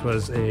learn that this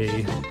was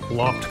a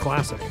loft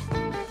classic.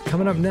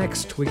 Coming up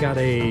next, we got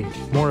a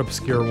more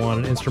obscure one,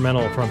 an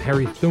instrumental from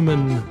Harry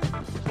Thuman,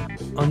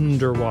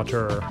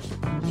 Underwater.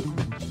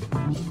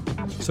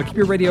 So keep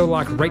your radio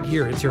locked right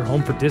here. It's your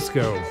home for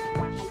disco.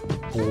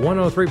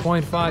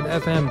 103.5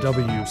 FM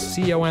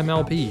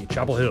WCOMLP,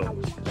 Chapel Hill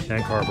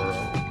and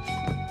Carborough.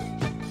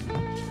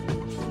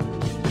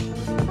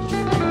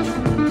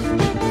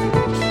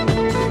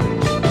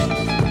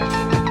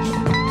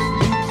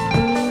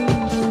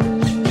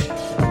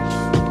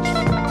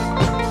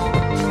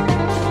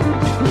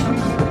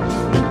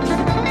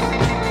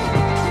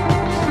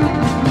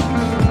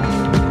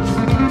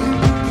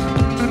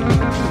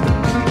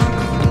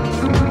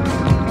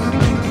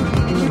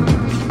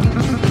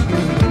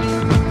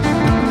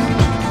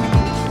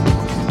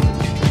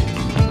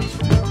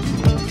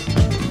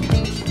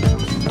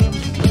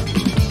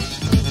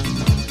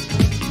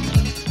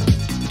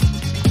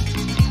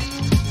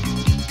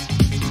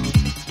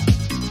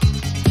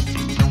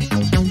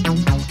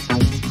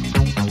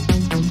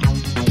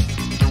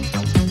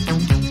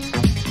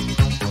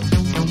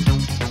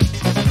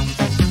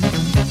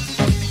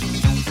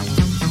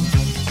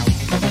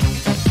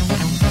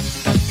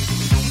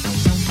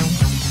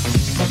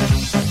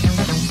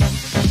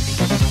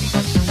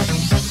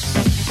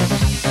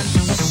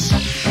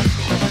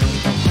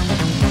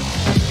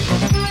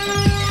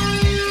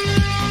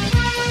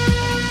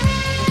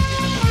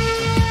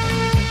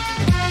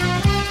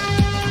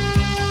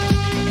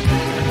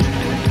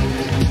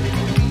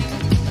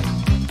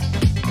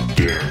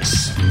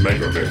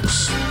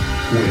 Megamix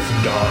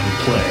with Don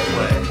Play.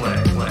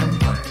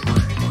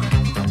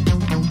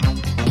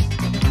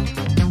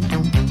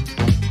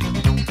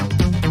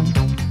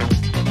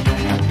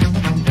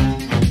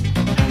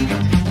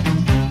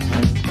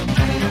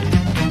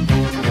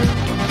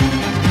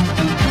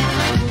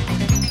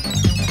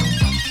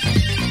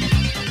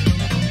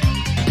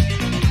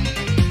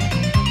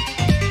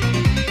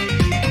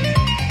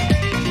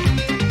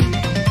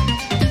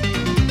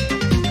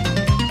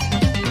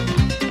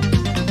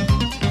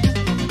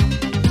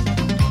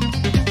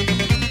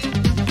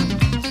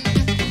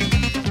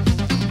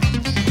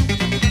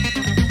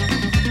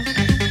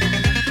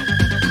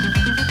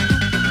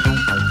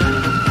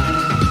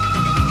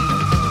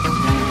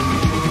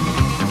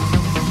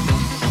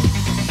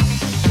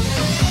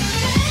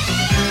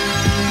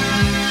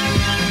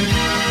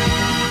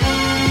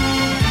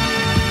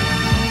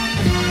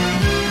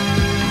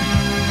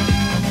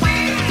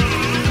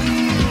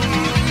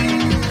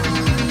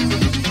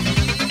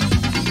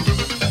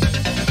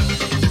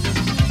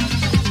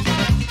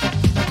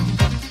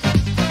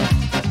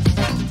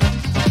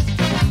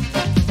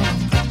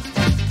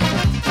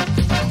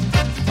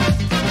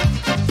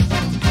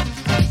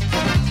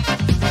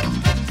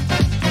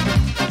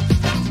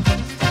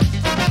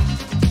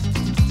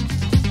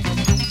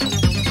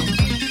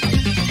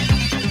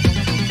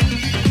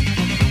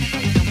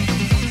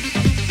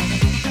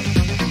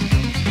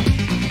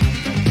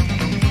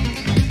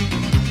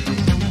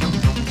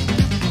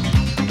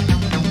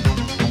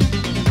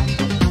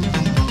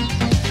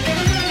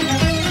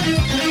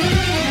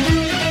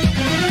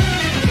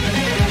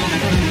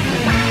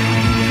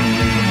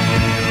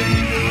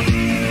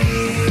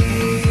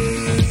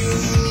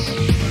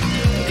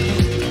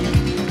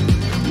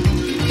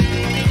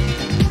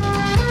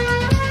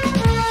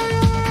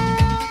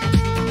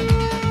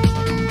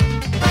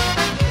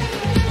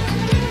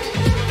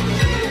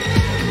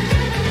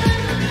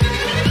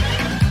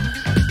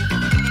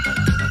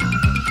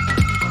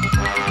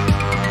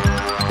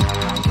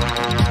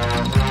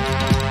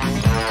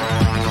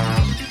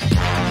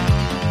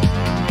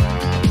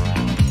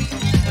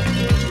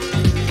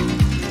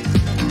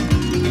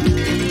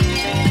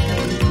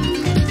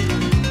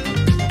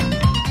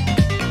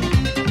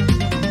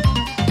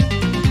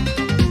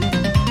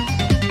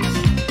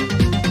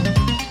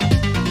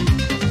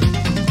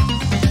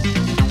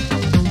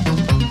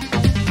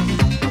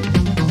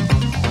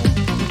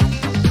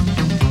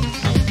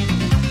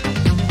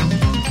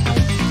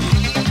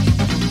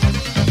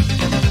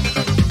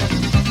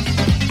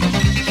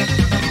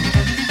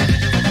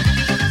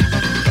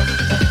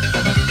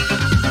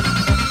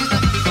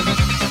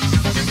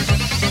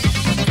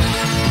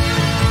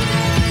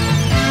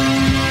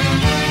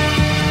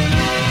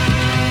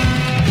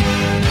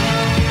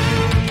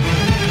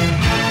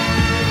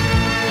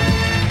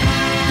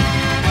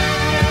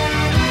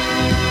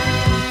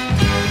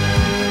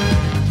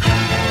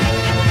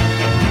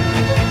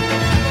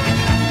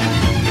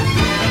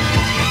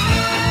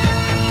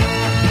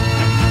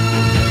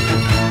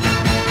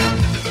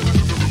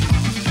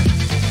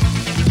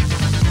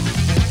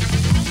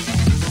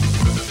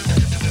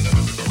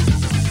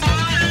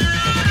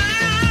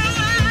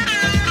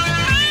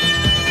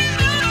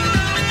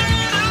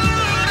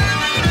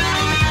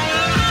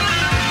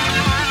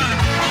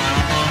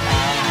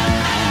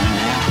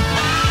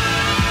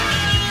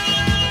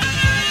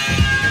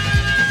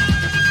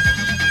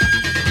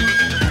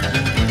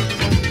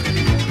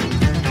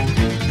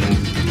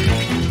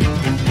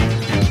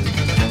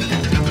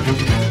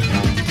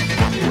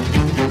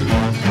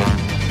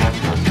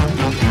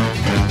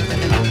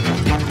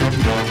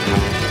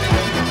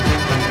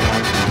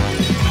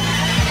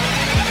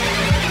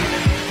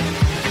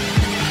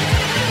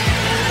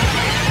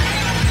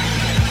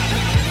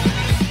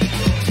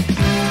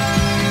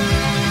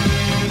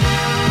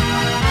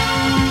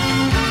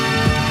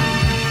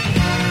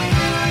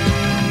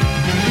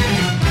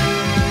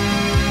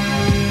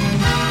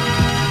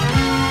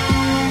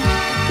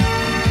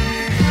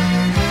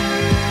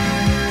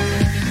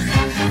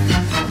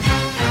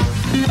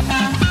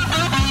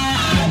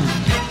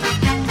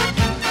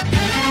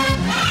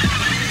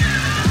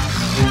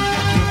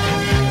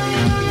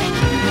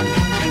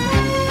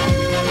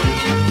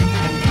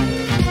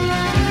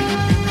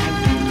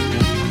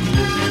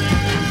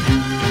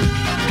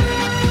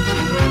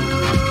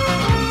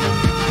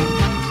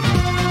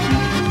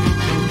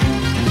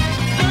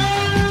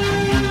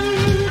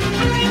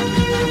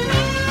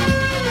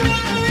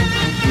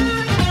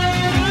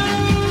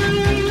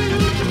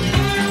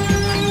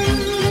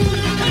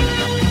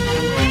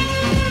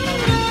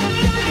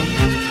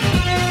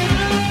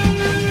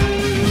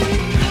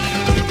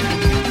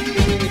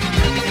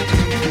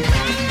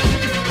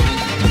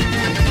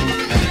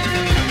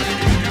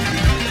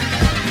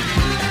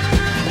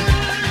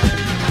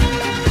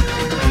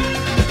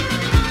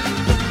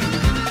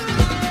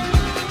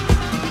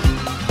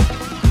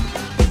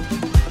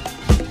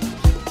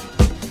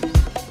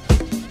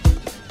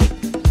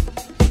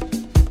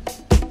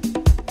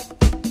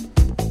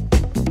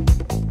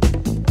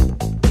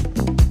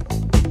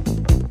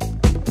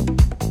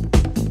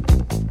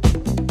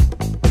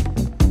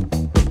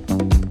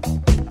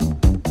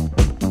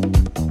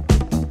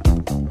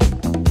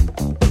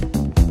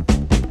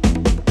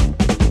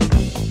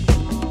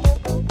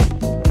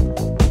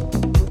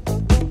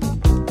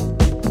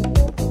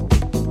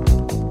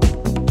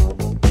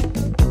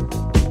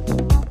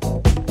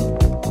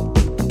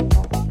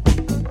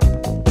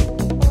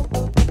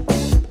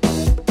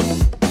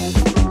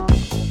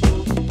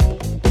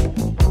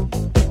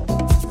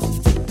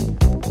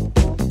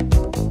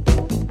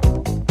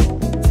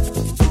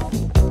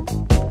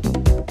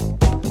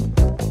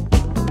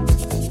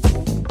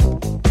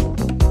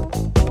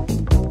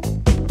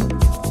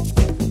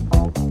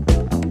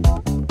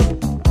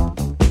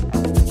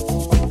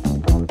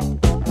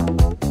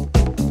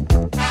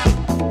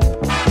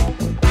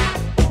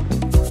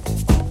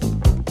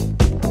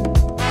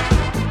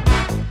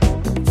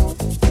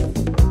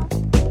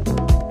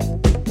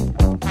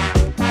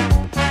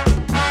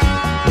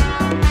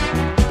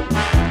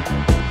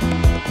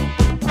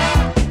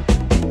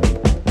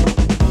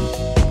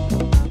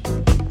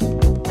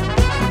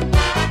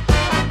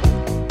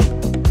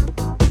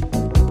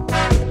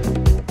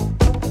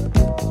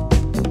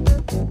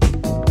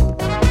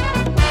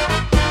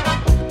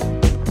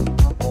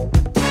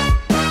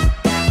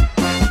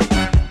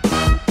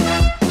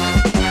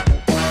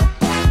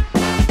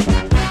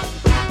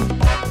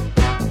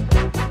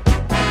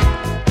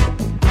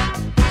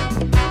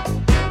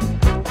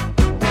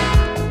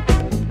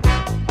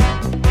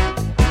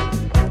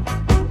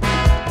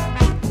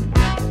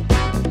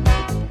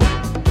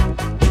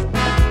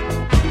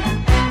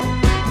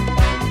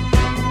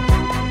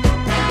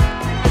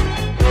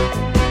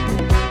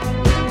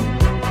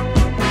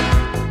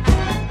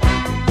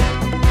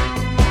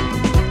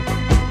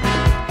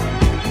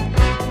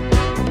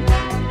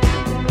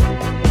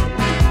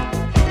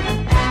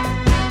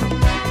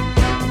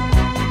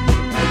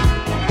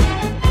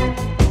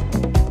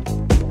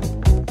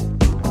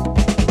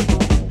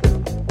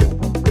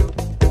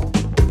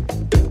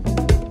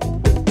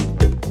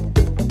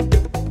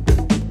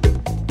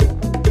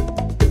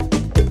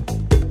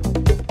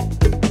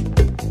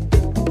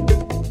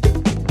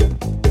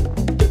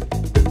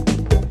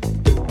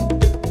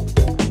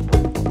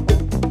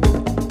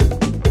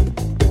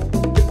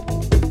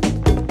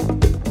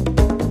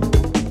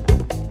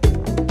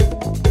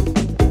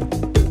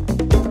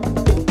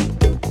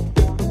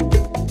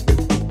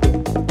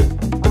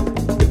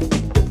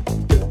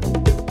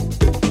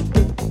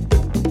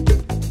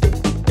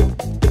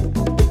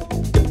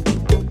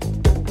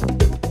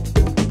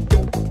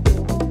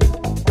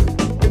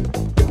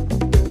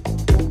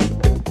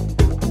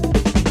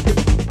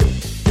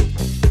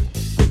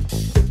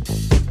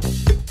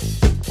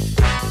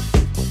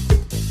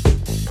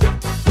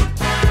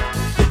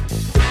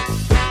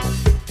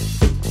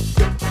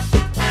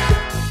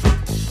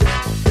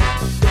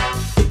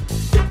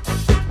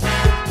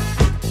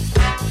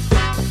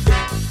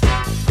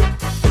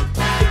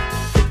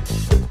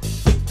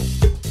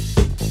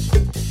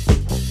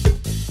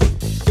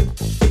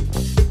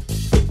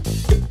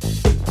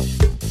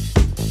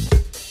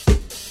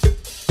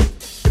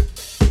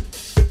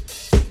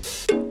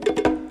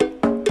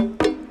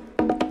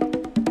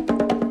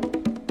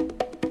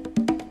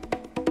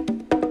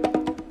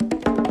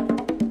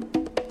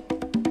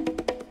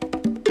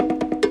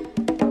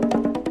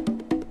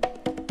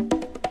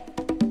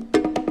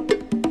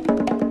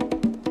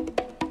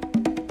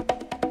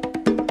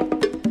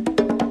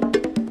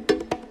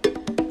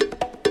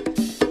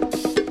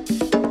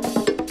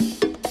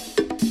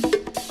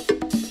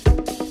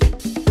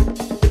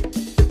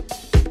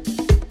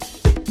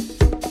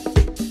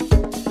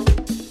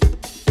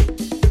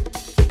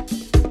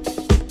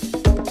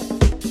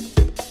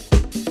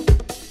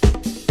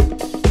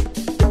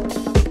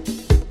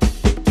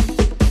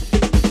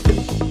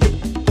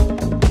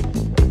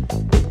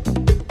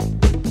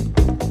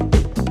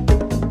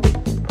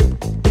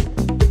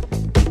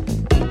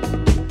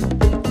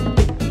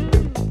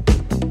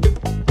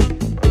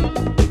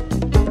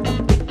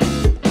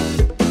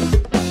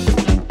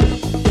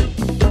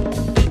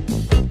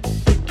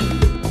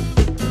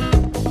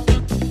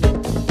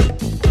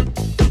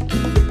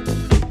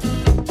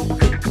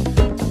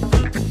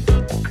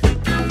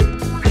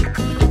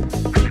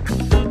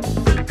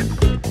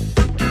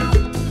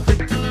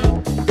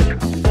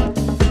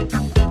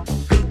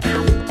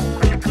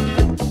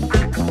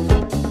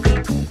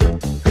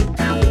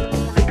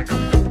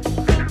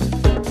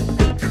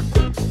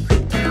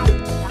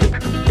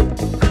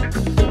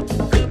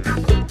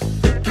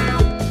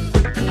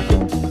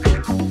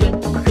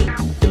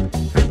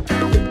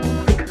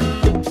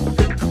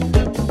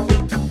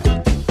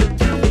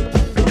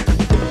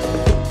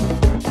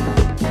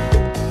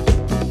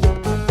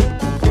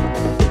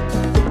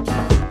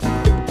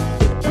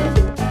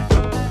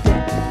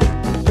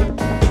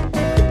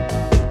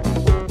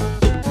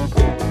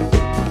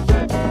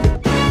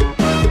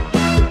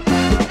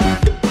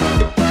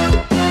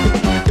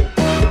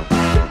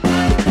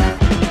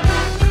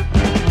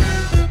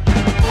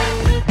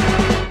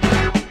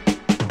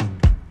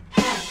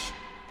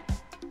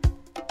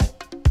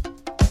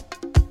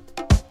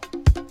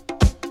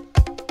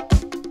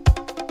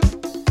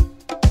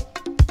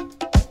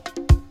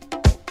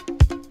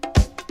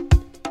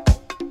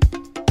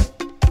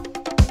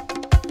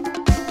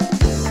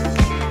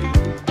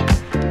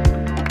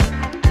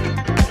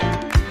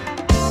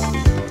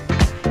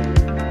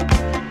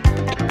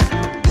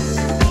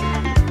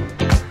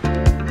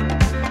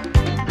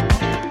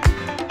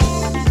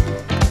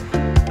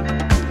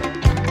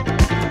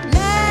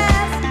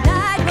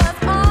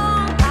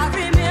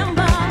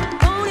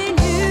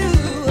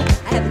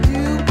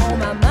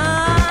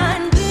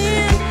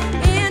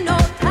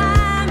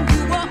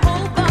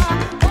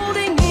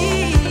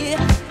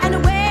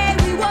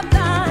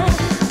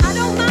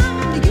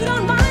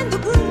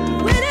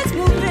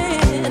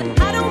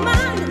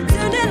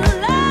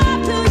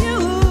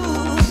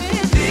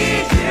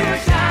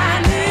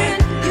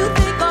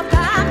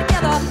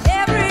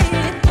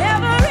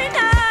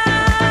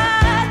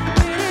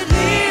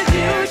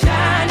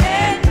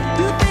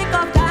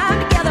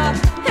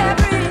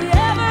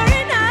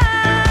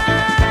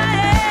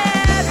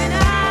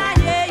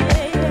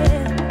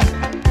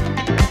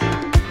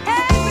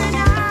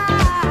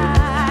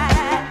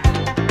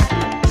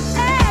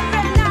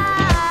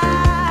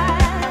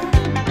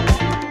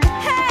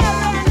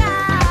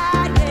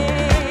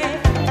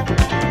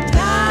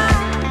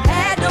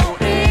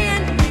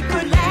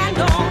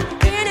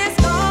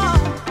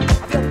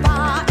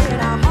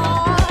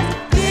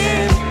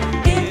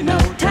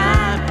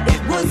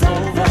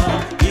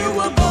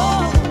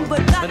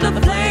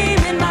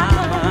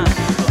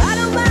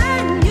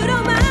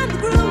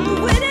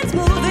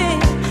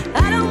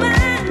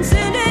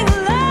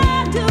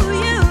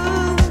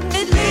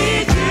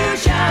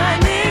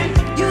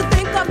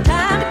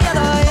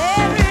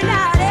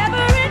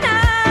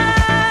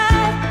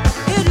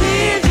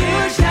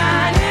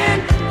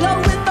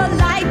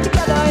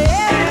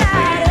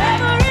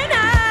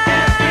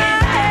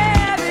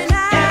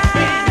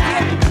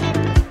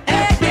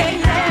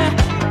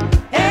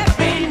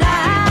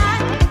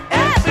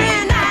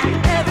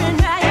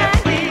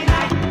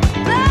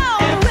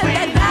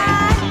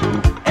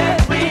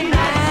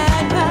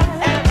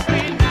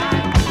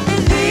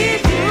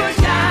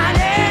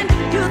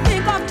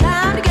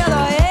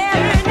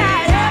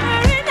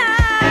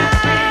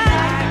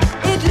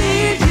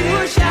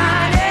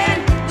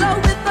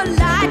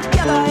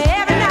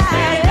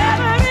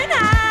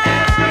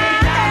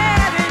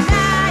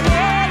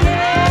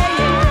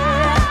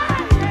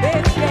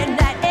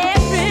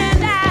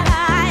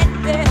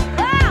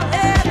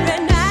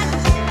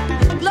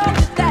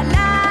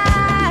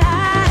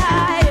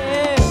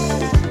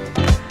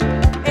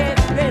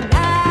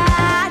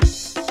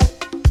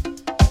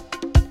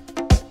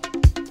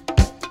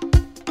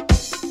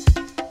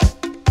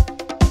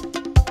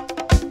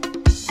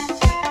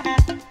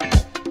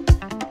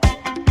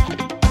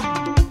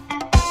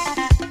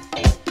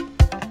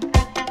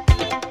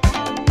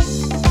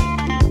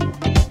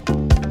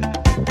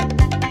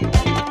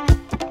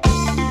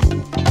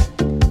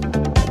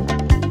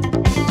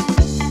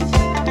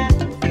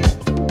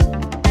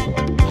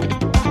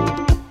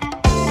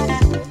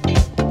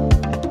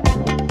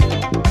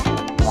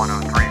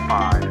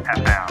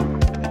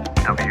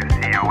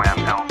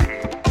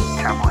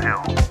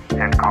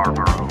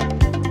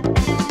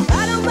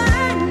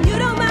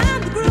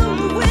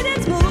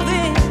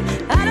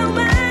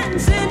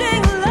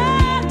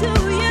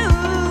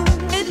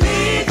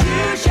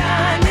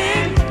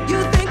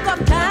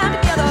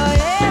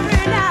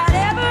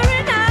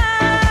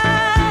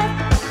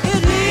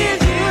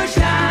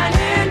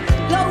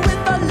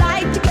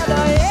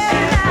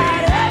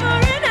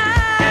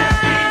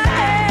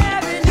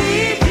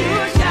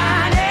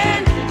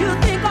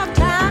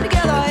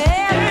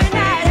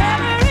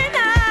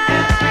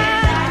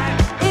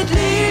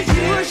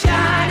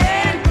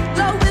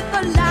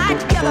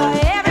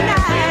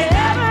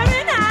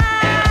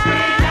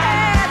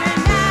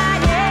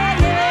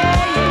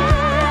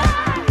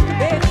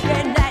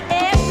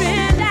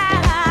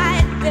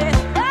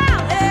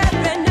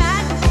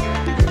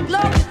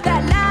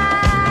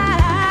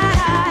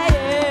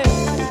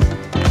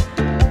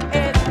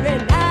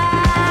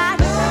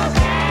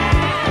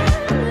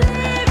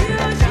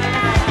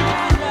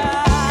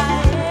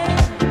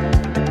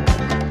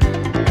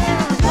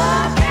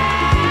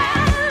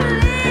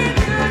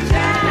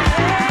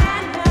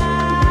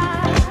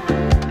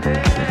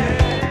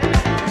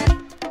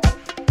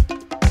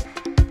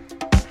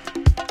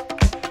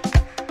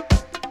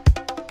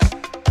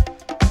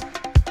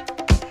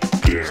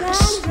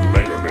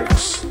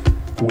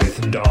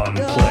 with Don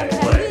Play.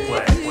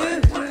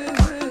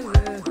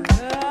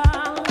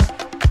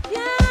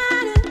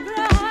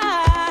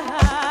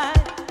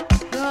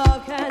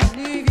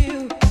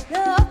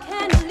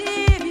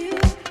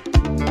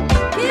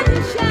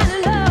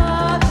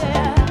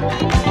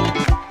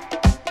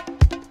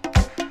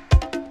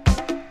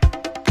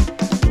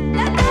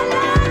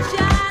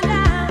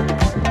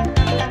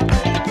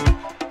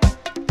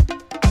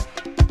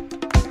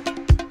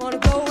 Wanna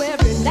go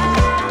every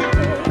night,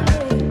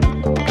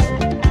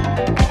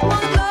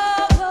 wanna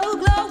go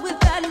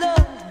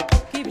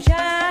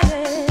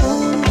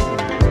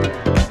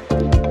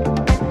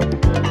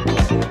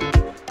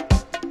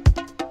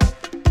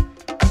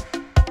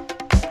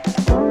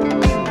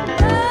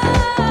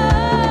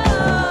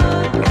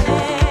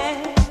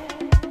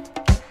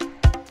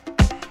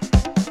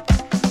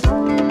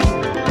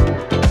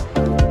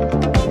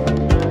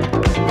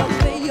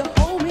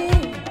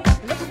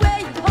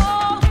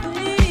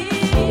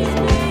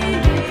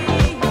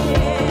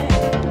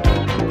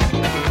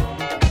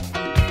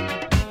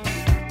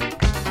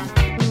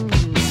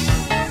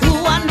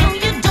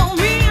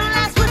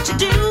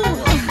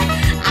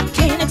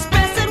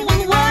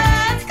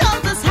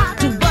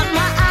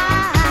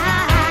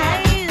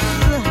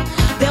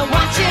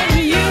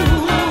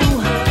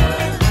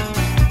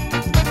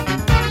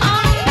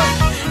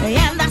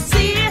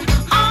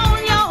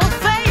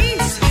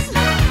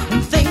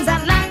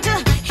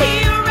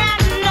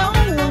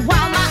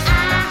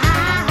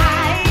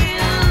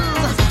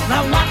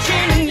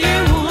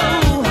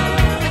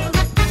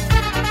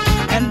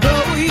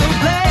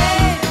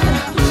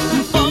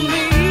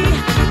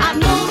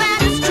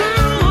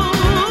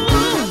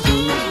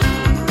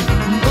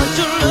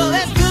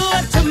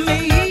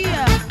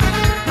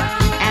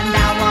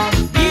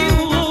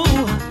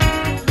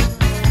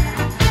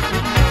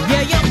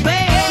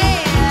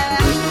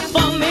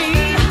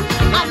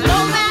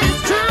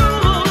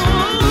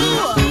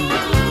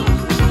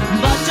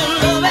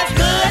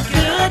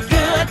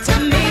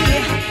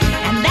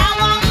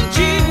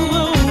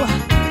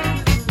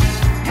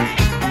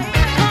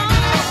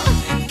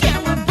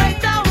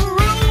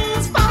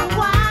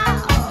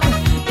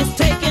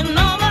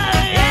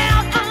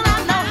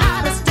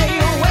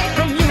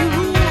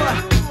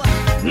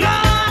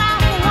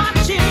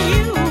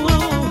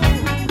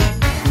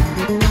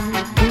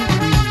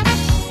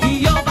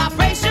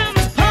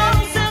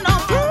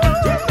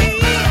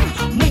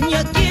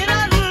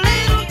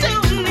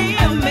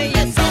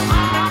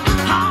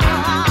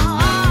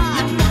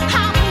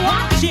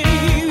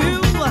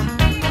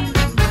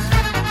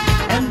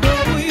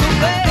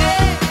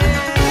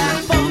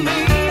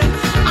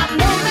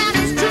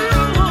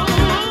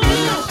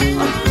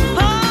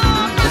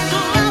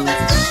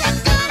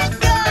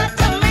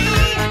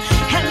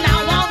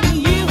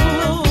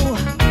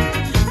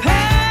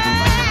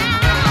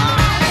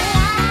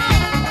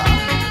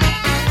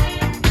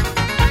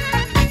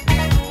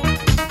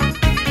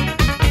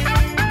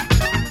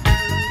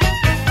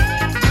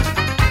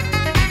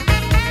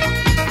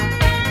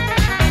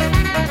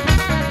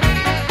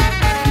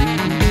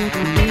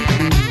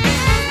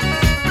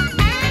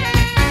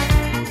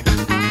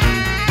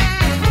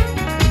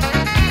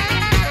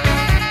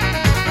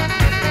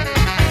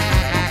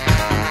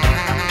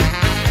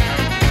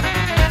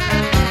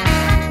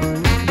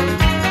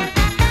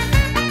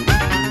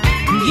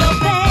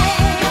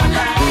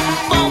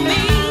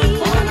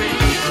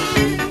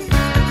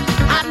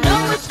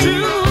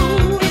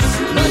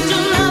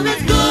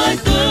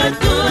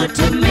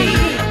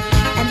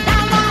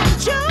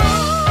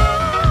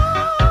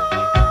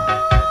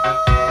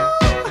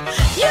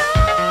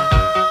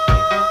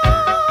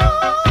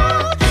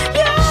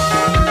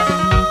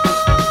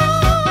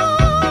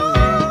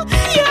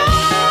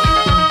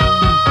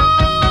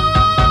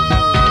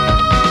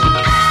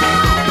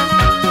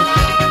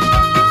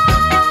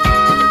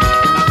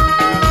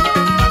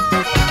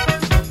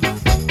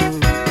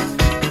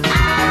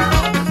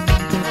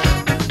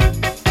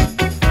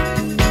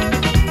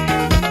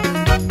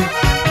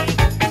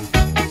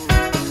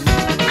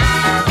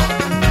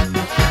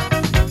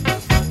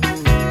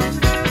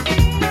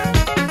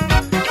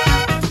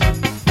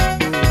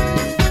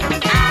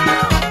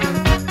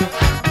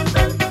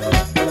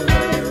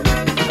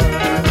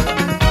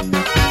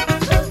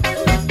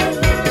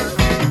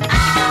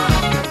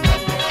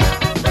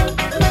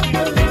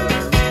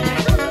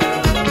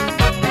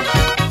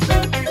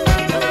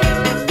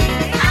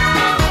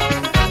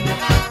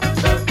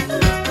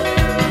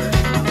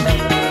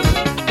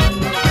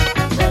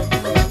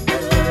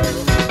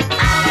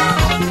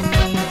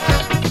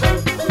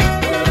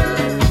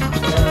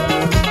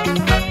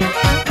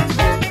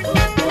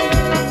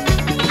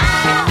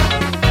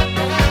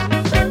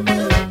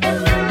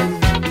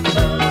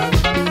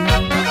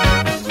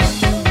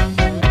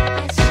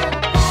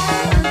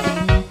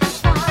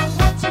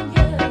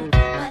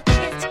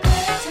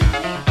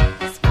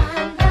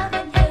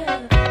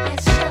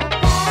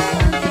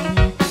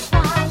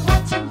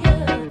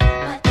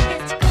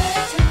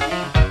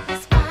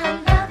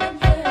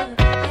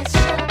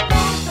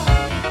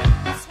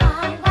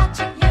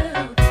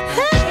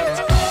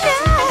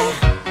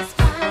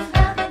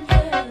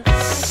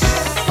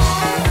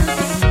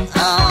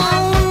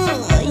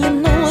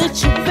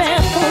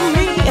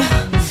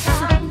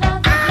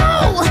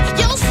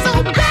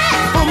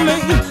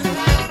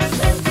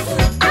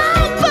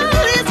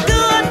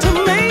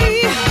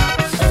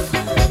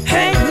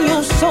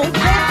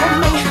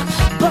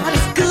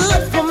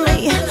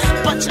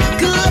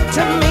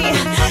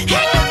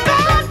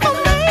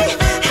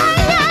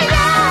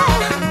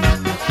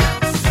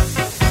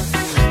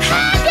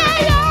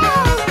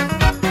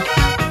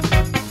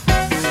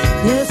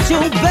It's too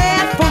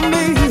bad for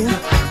me.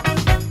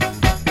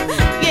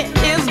 Yeah,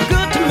 it's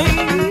good to me.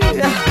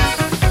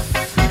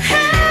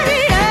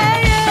 Hey, yeah,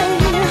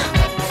 yeah.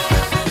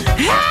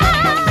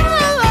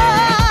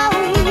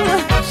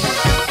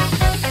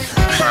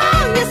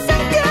 Oh, you're so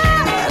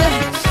good.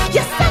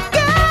 You're so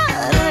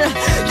good.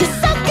 You're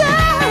so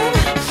good.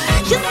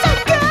 You're so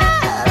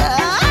good.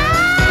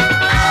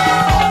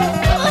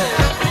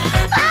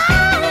 Oh,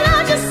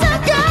 Lord, you're so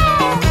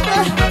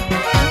good.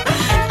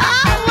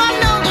 Oh, I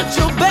know that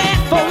you're bad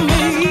for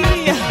me.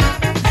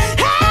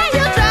 Hey,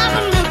 you're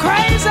driving me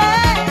crazy.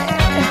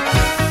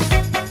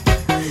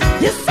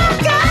 You're so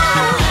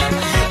good.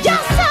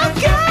 You're so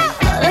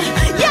good.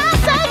 You're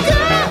so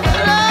good.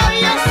 Oh,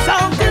 you're so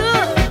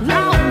good.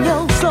 Oh,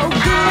 you're so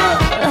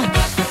good.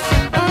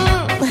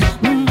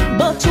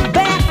 But you're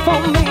bad for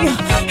me.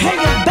 Hey,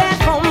 you're bad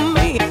for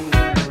me.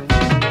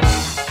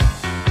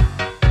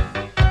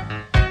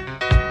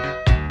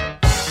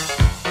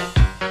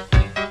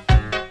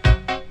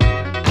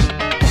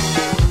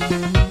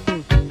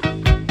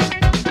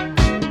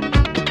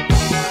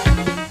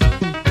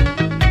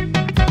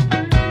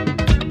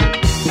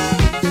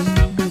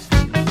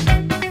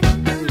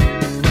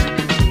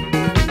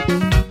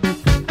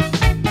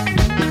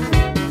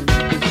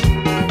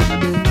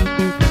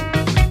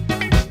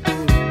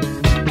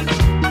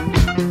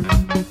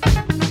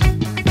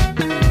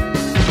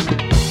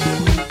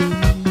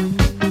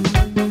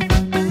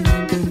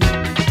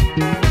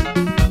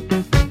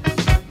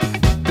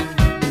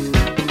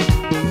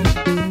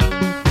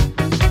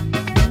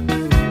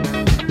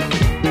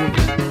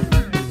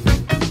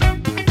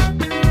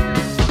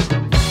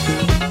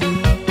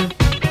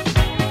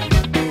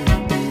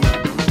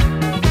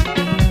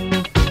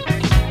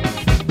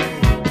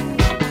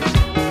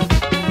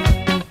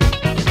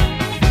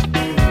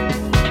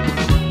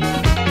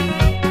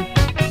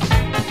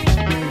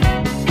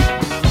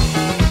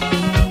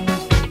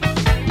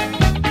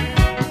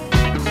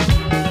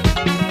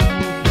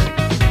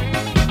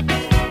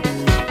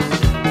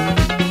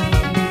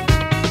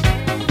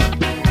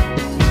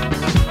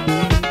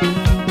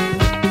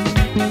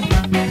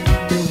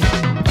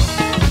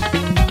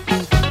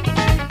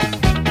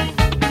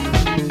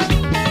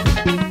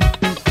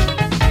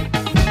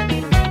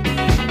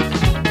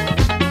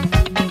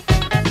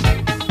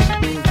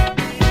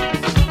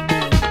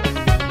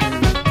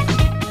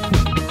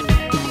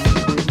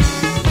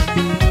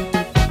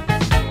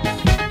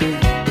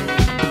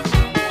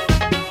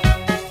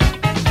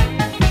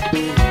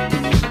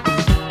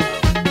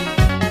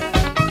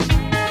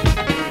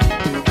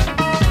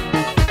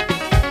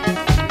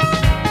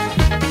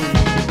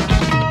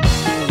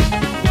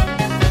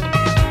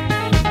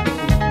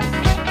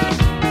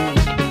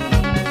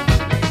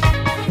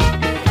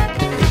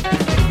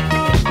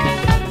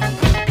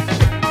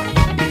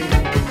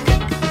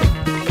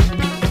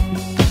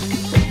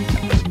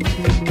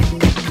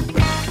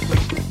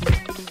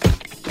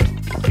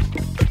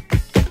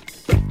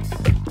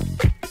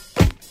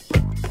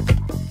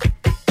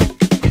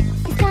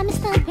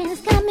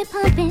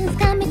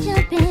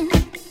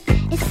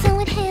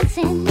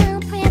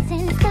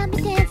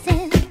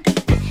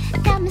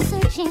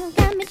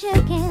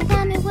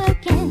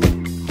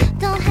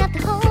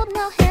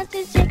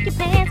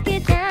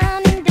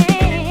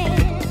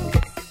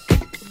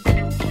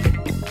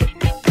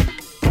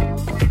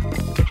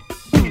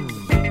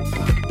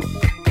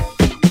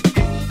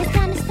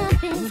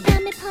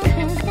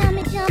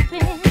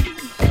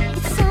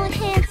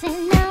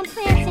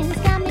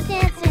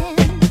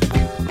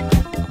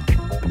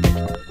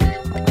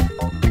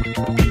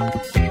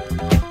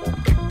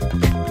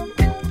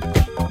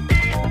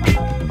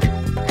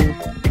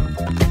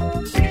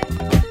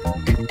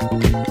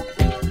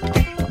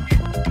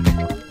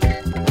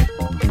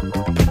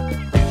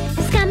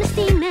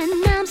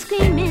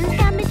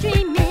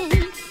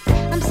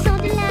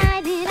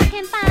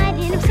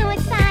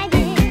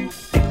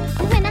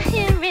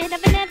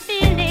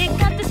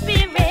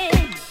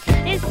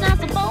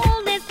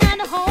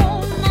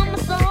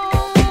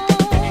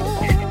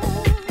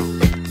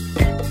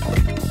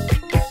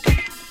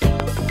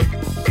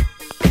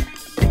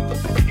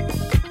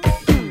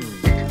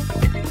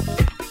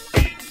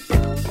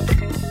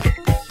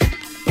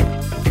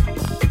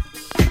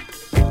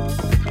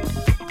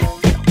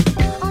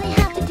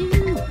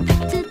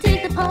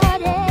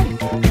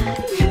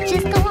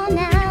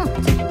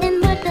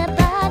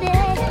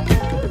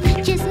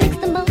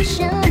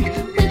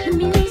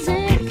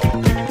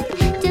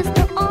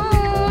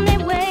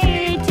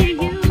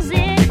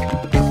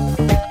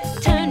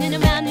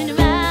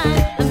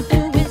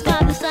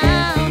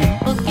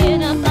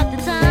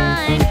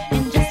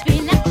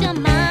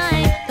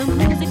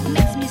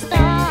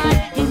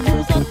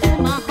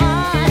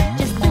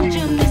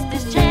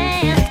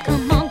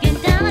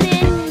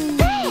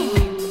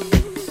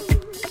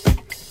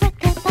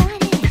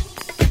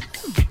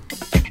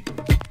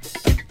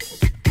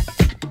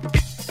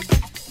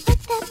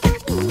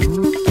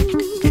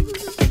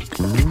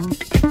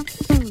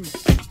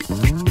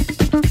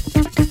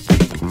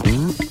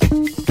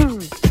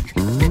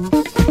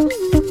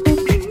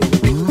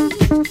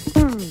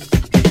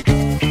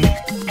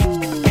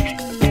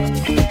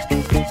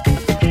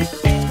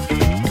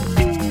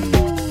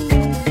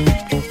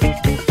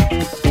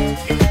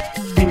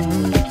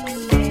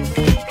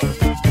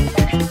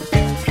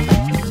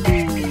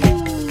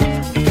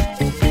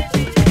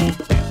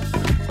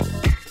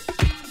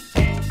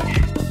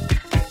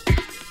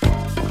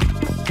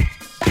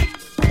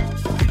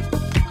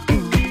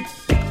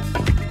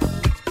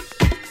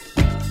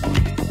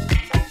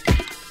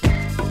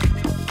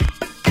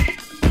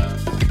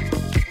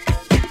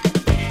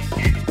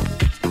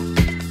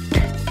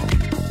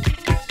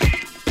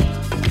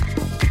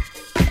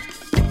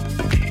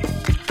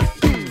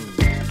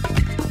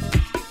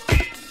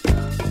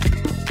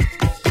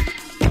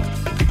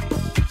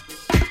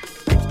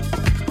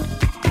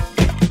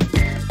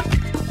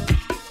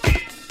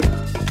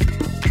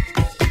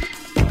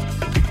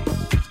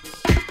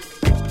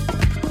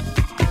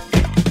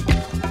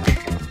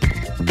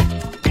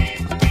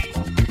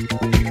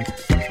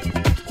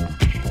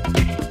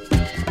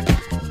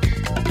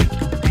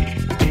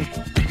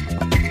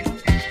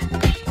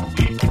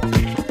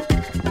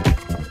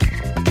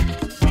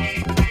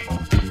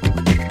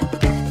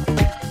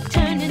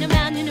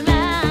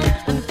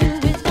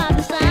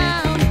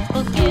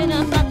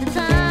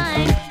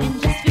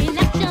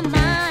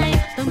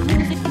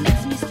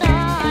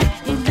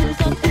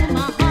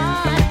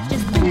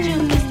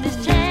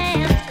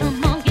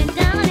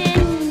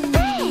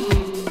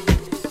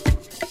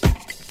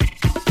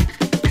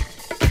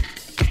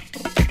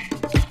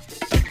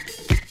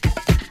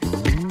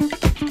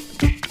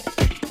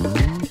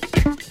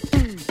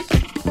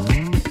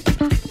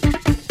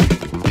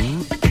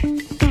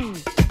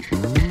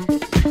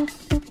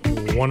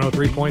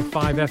 103.5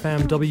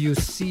 FM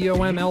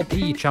WCOM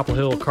LP, Chapel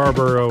Hill,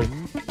 Carborough.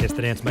 It's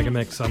the Dance Mega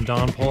Mix. I'm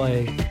Don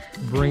Play,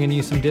 bringing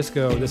you some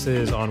disco. This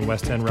is on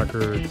West End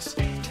Records.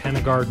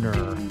 Tana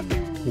Gardner,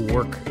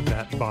 Work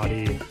That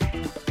Body.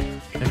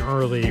 An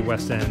early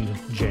West End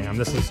jam.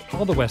 This is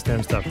all the West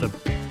End stuff.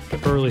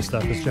 The early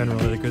stuff is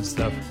generally the good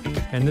stuff.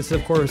 And this,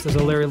 of course, is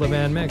a Larry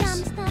Levan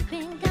mix.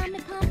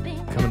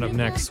 Coming up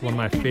next, one of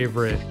my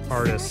favorite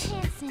artists,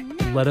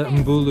 Letta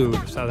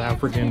Mbulu, South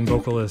African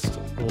vocalist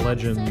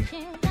legend,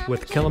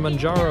 with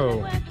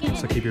Kilimanjaro.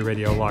 So keep your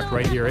radio locked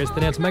right here. It's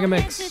the Dance Mega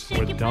Mix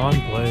with Don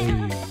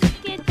Play.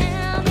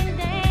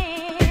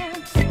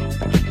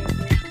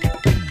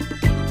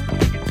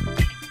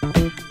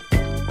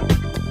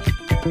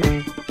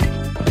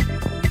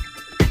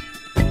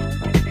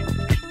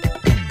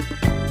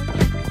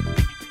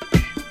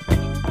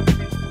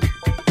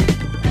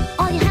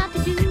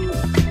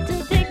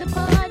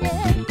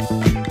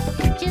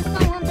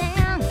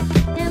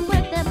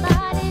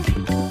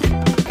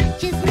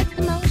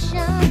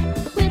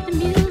 With the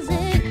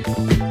music,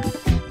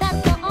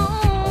 that's the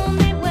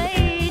only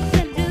way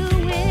to do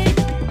it.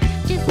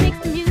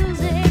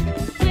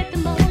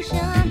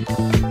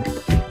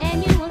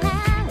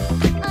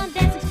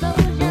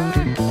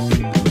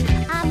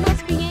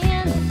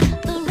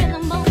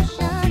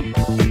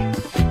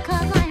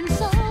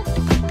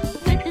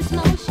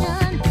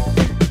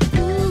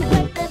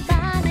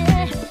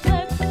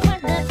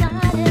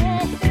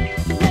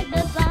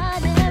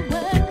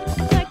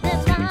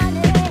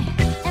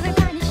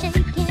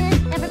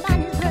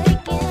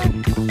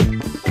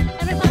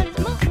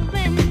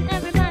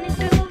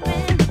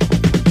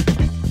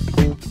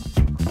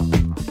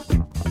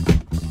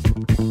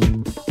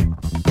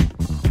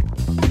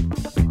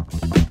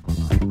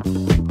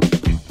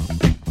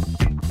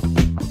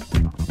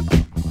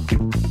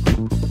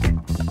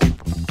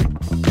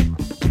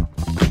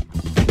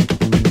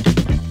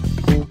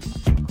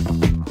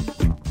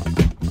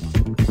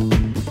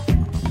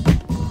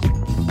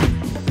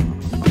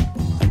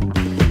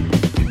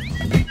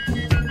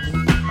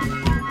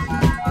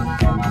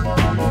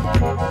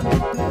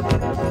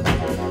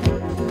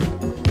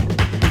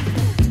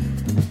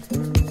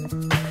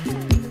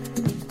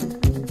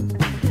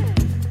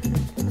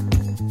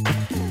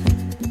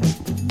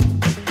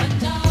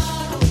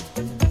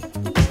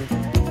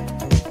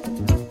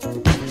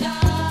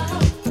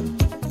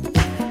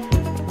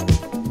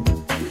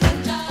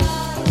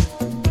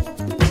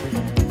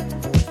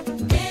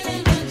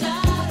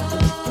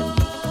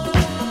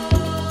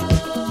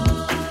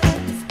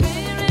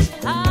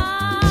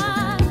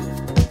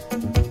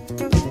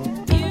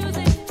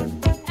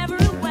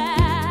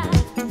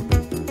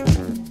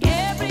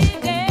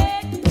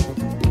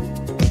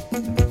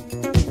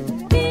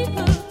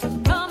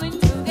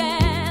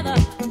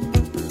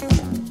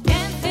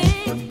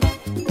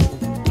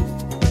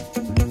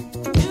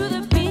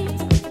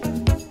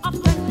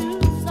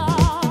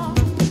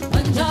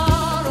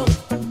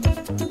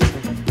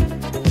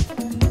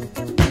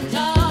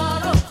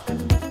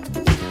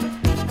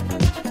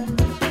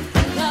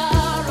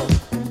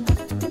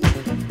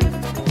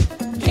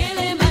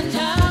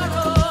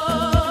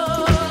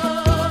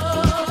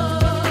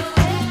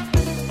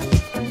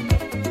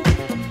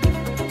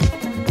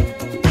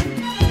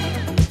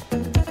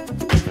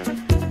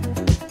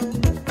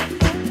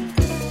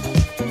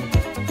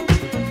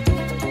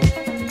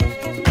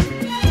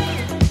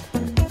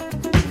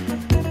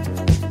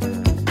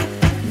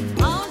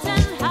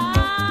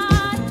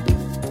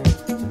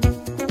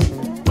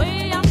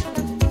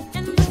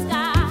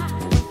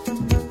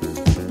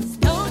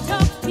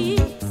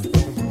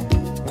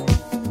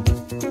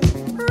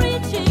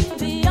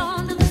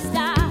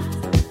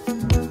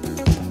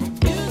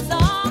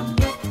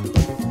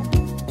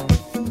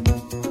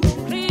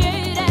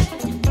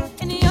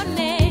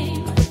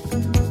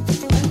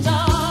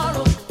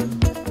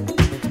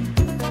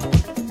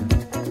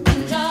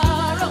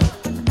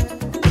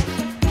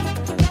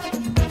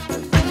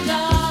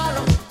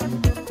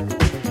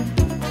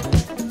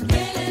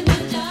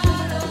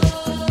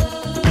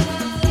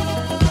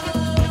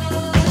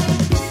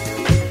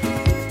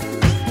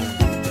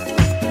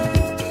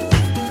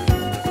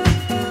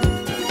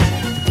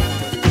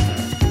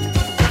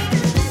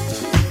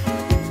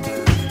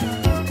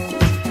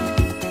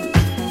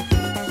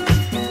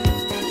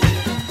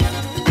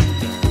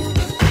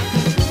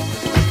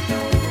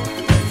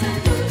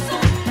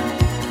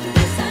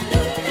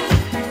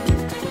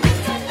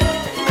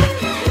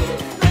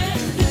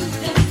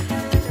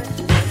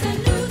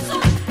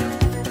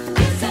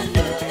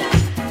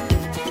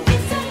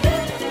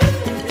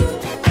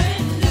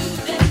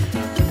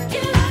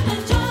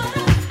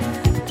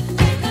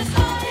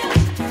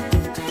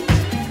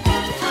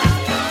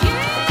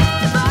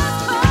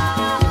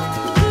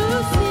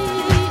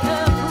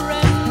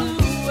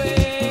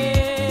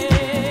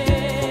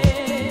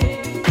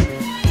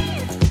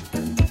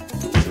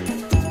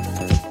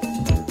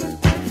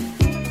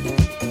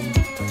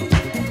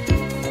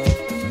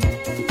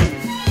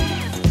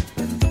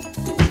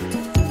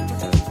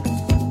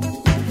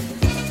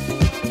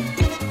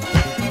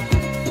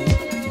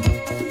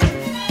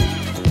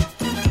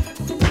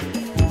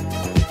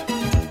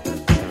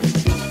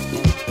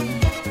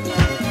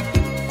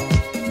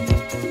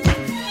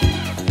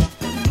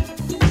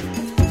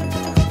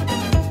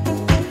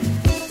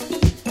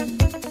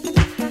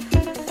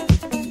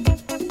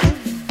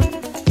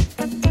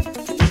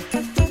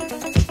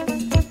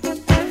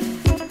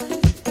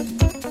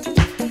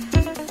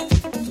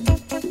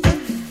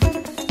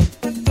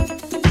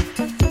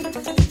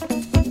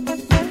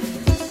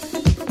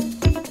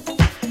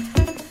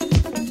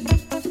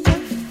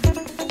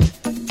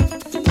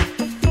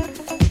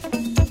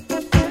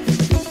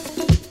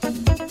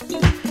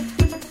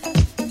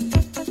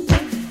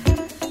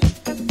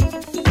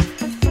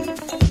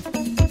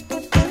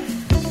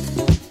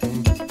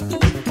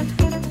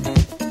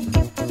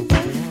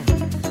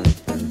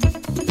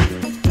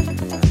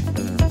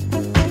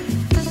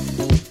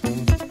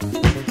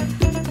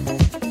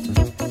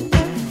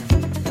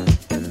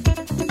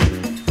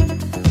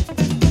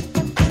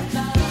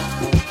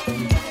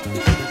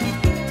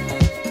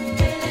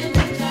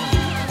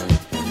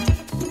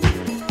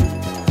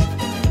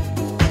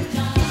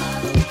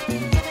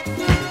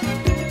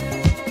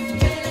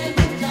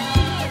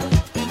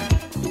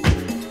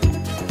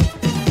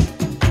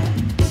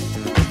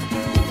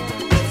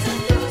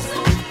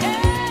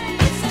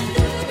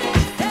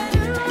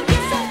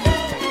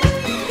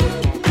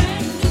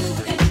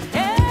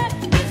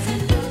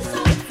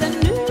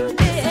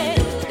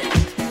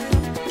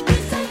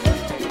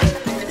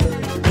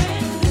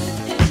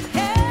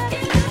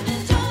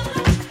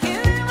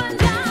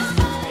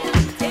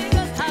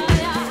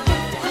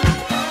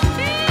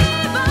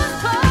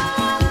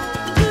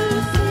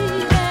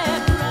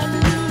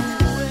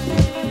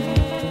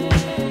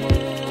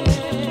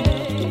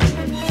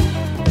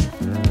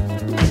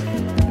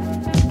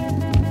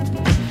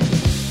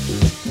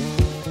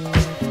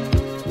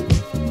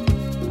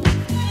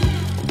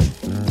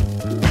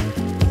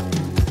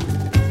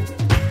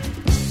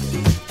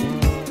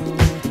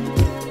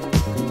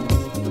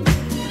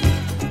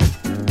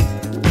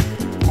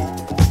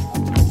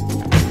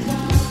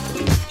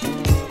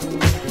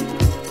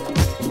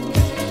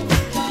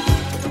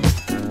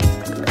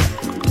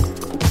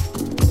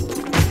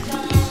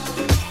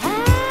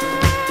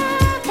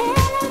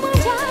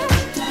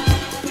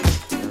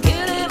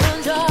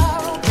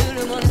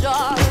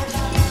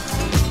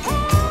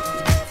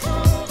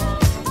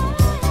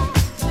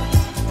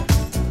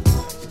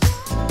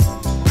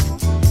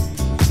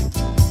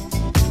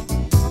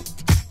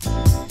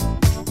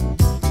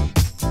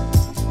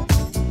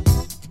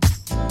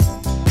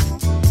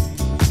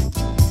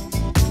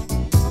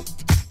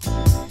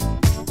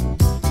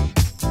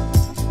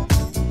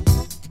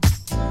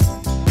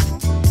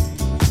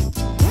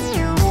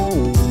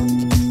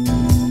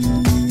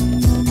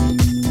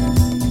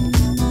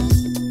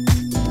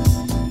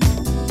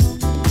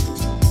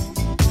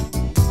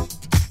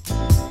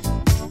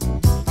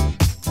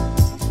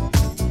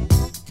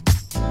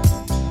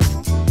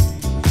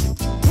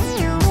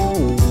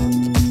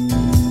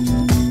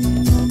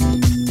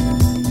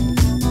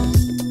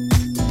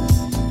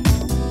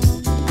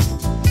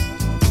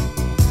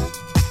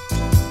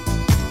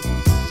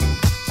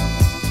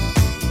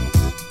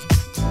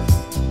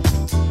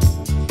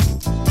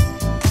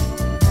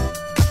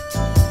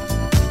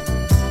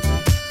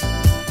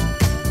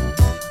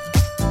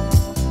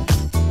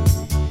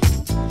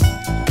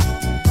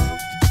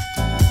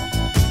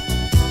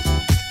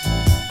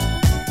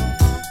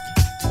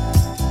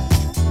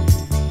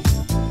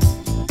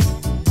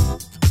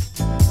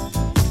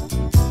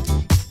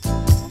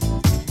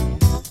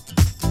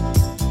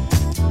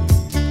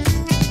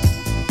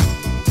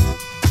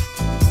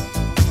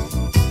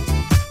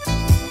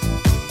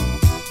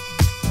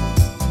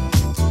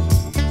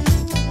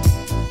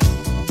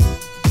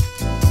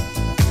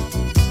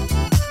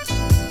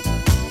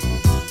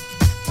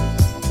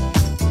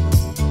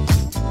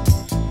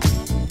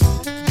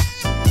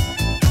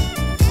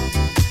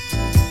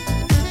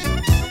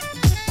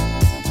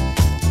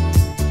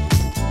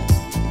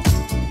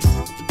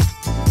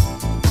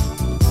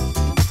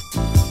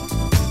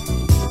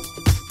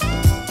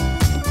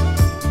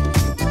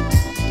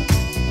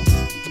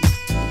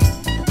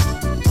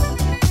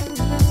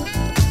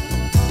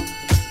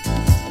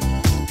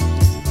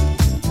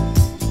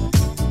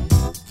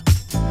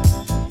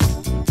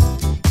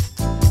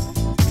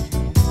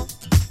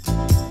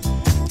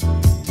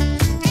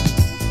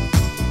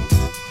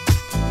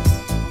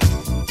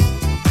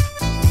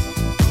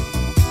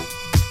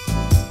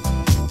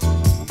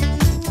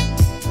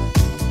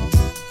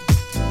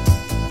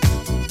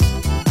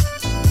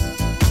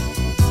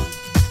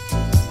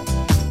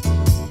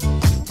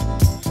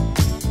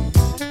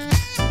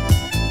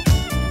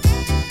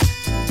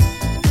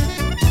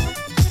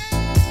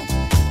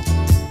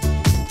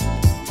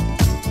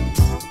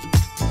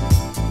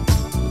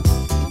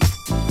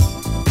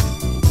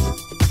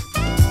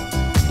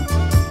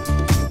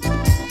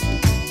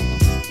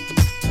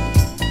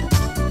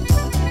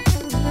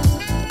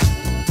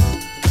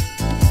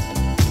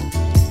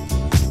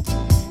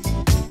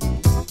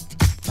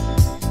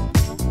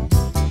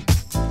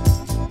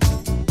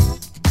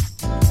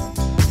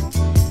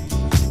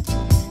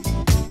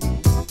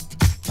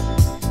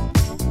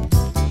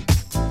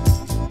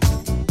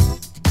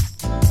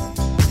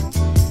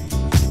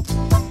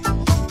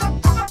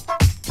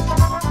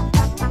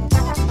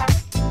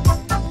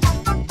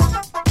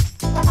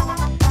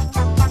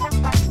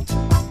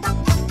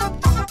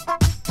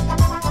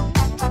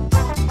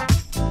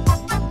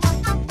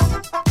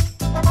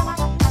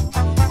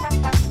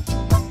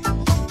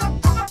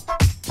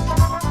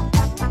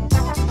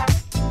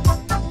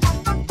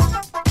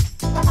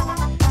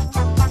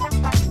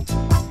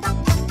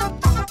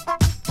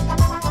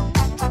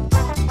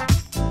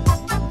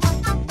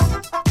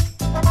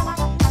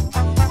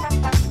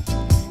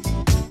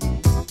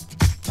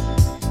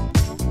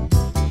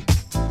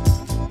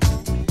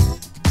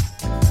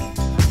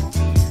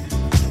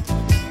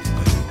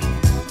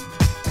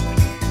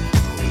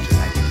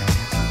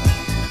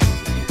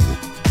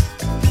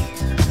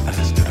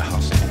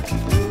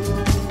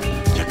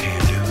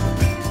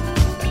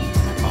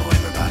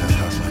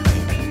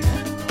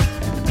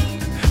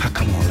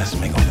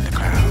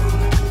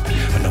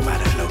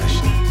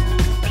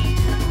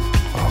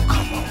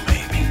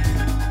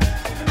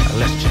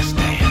 let's just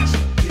dance.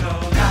 We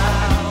don't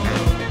allow no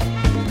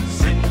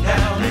sitting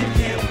down in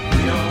here.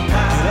 We don't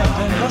allow get up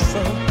and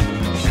hustle.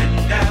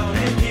 Sitting down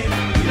in here.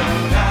 We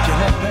don't allow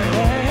get up and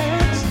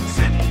dance.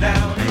 Sitting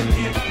down in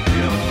here. We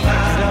don't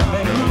allow get up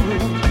and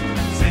groove.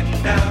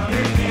 Sitting down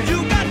in here. You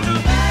got to.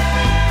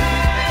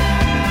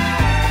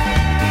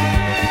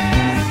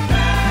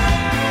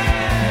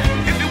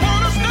 If you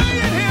wanna stay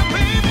in here,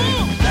 people.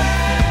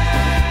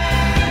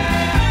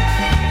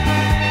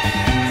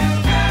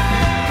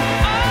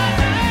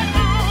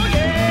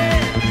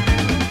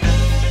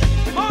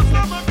 Most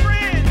of my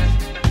friends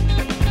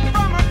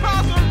from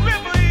across the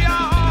river,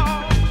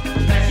 y'all.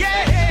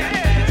 Yeah,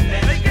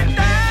 they get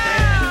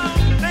down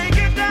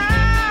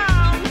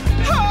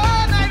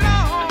all night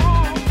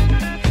long.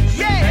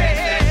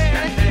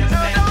 Yeah,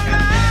 don't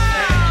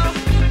allow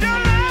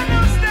no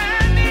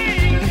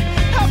standing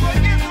up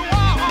against the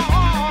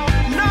wall.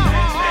 No,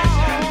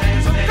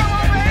 so come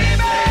on,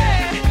 baby,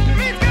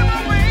 please come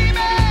on,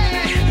 baby.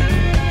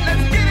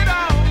 Let's get it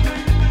on.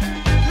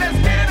 Let's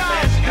get it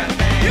on.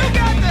 You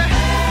got the.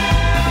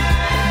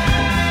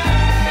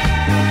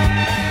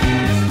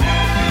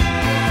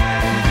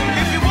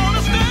 If you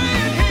wanna stay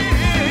in here,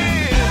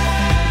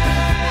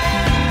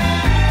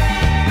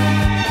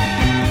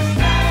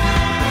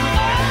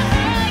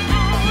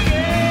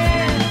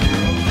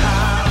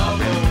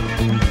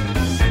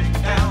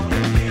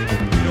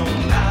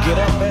 get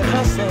up and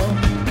hustle.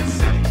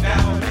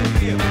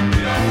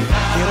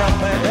 Get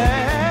up and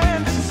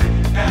dance.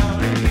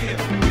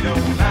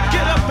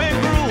 Get up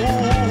and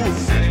groove.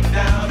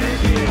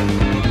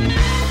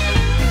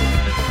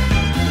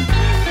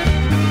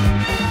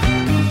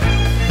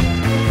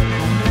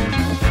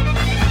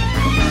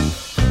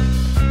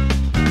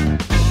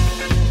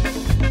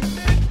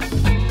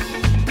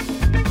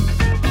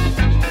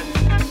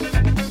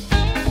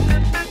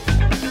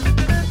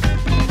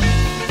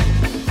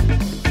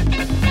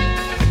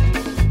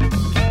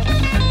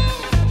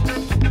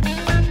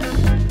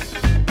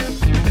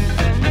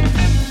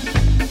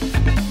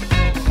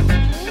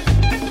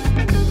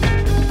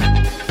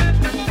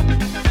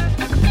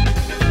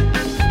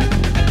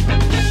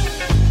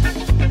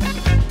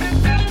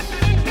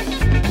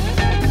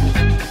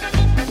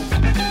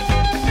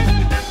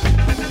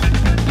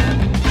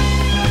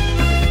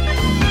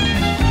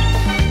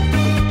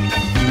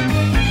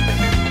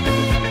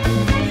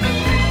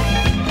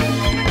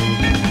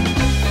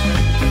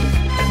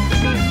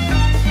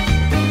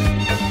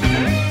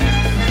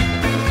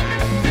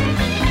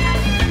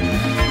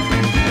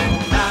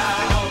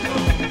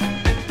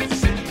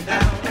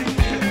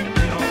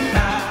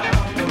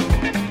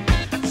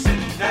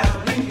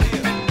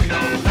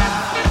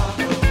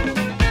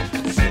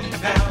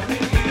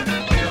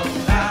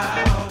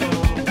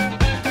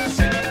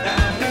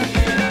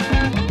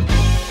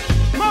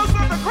 Most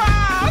of the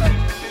crowd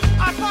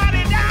are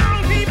party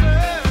down people.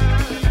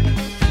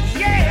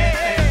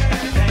 Yeah,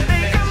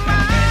 they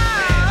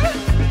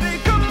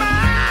come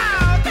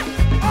out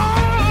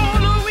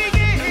on the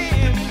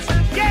weekends.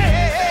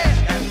 Yeah,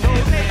 no,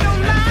 they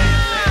don't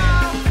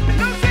allow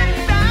no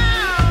sitting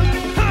down,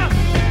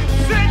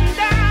 sitting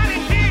down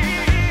in here.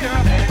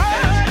 Oh,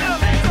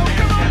 so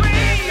come on,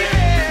 baby,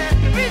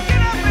 please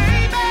get up,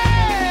 baby.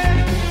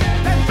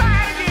 Let's try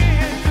it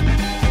again.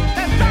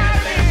 Let's try it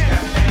again.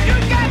 You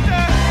got to.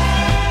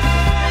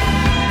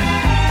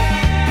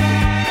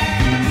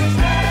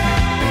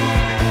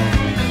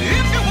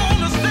 If you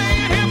wanna stay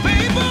in here,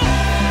 people.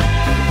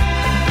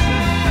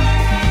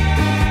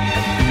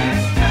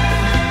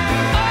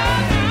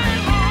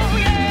 Oh,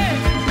 yeah.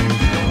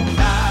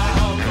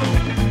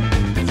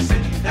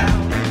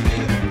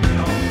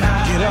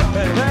 Get up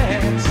and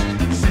dance.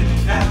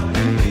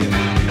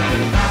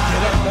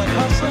 Get up and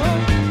hustle.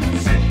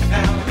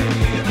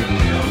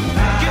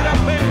 Get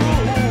up and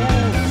groove.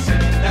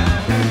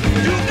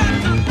 You got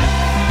to.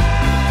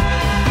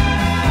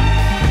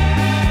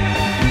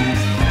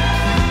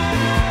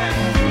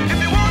 If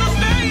you wanna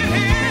stay in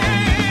here. Oh,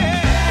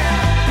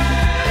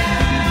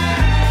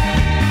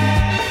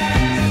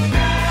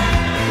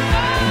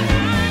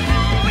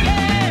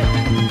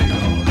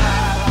 yeah.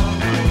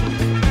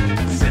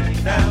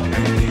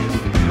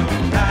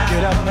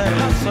 Get up and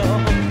hustle.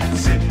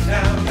 Get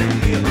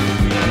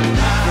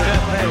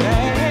up and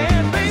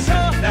dance, baby.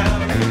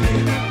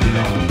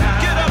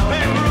 Get up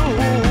and groove.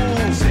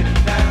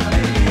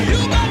 You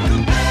got to.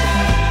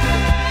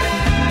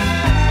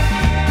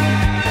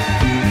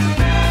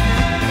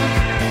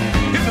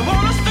 If you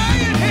wanna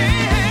stay in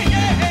here,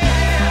 yeah.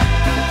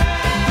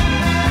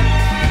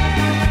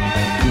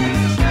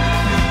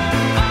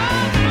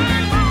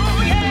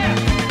 Oh, yeah.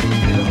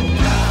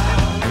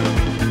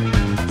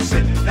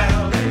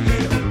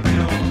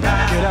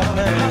 Get up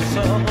and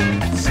hustle.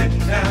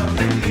 Get up and dance,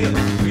 baby.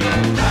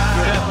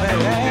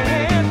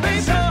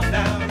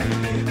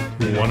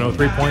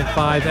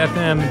 103.5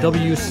 FM,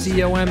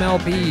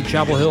 WCOMLP,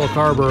 Chapel Hill,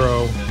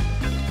 Carborough.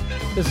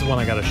 This is one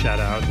I gotta shout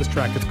out. This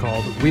track is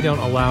called We Don't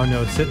Allow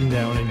No Sitting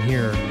Down in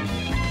Here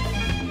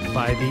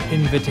by The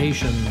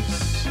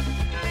Invitations.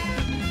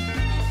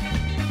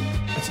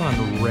 It's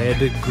on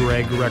Red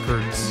Greg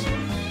Records.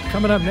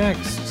 Coming up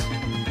next,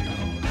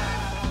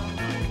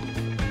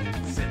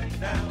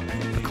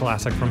 a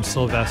classic from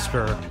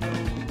Sylvester.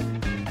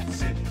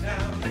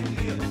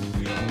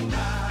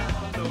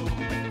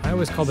 I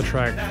always call the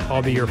track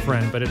I'll Be Your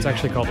Friend, but it's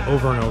actually called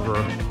Over and Over.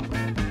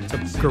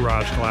 It's a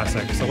garage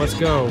classic, so let's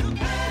go.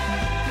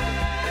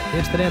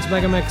 It's the Dance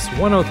Mega Mix,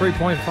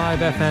 103.5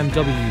 FM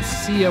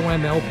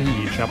WCOM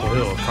LP, Chapel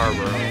Hill,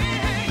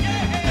 Carrboro.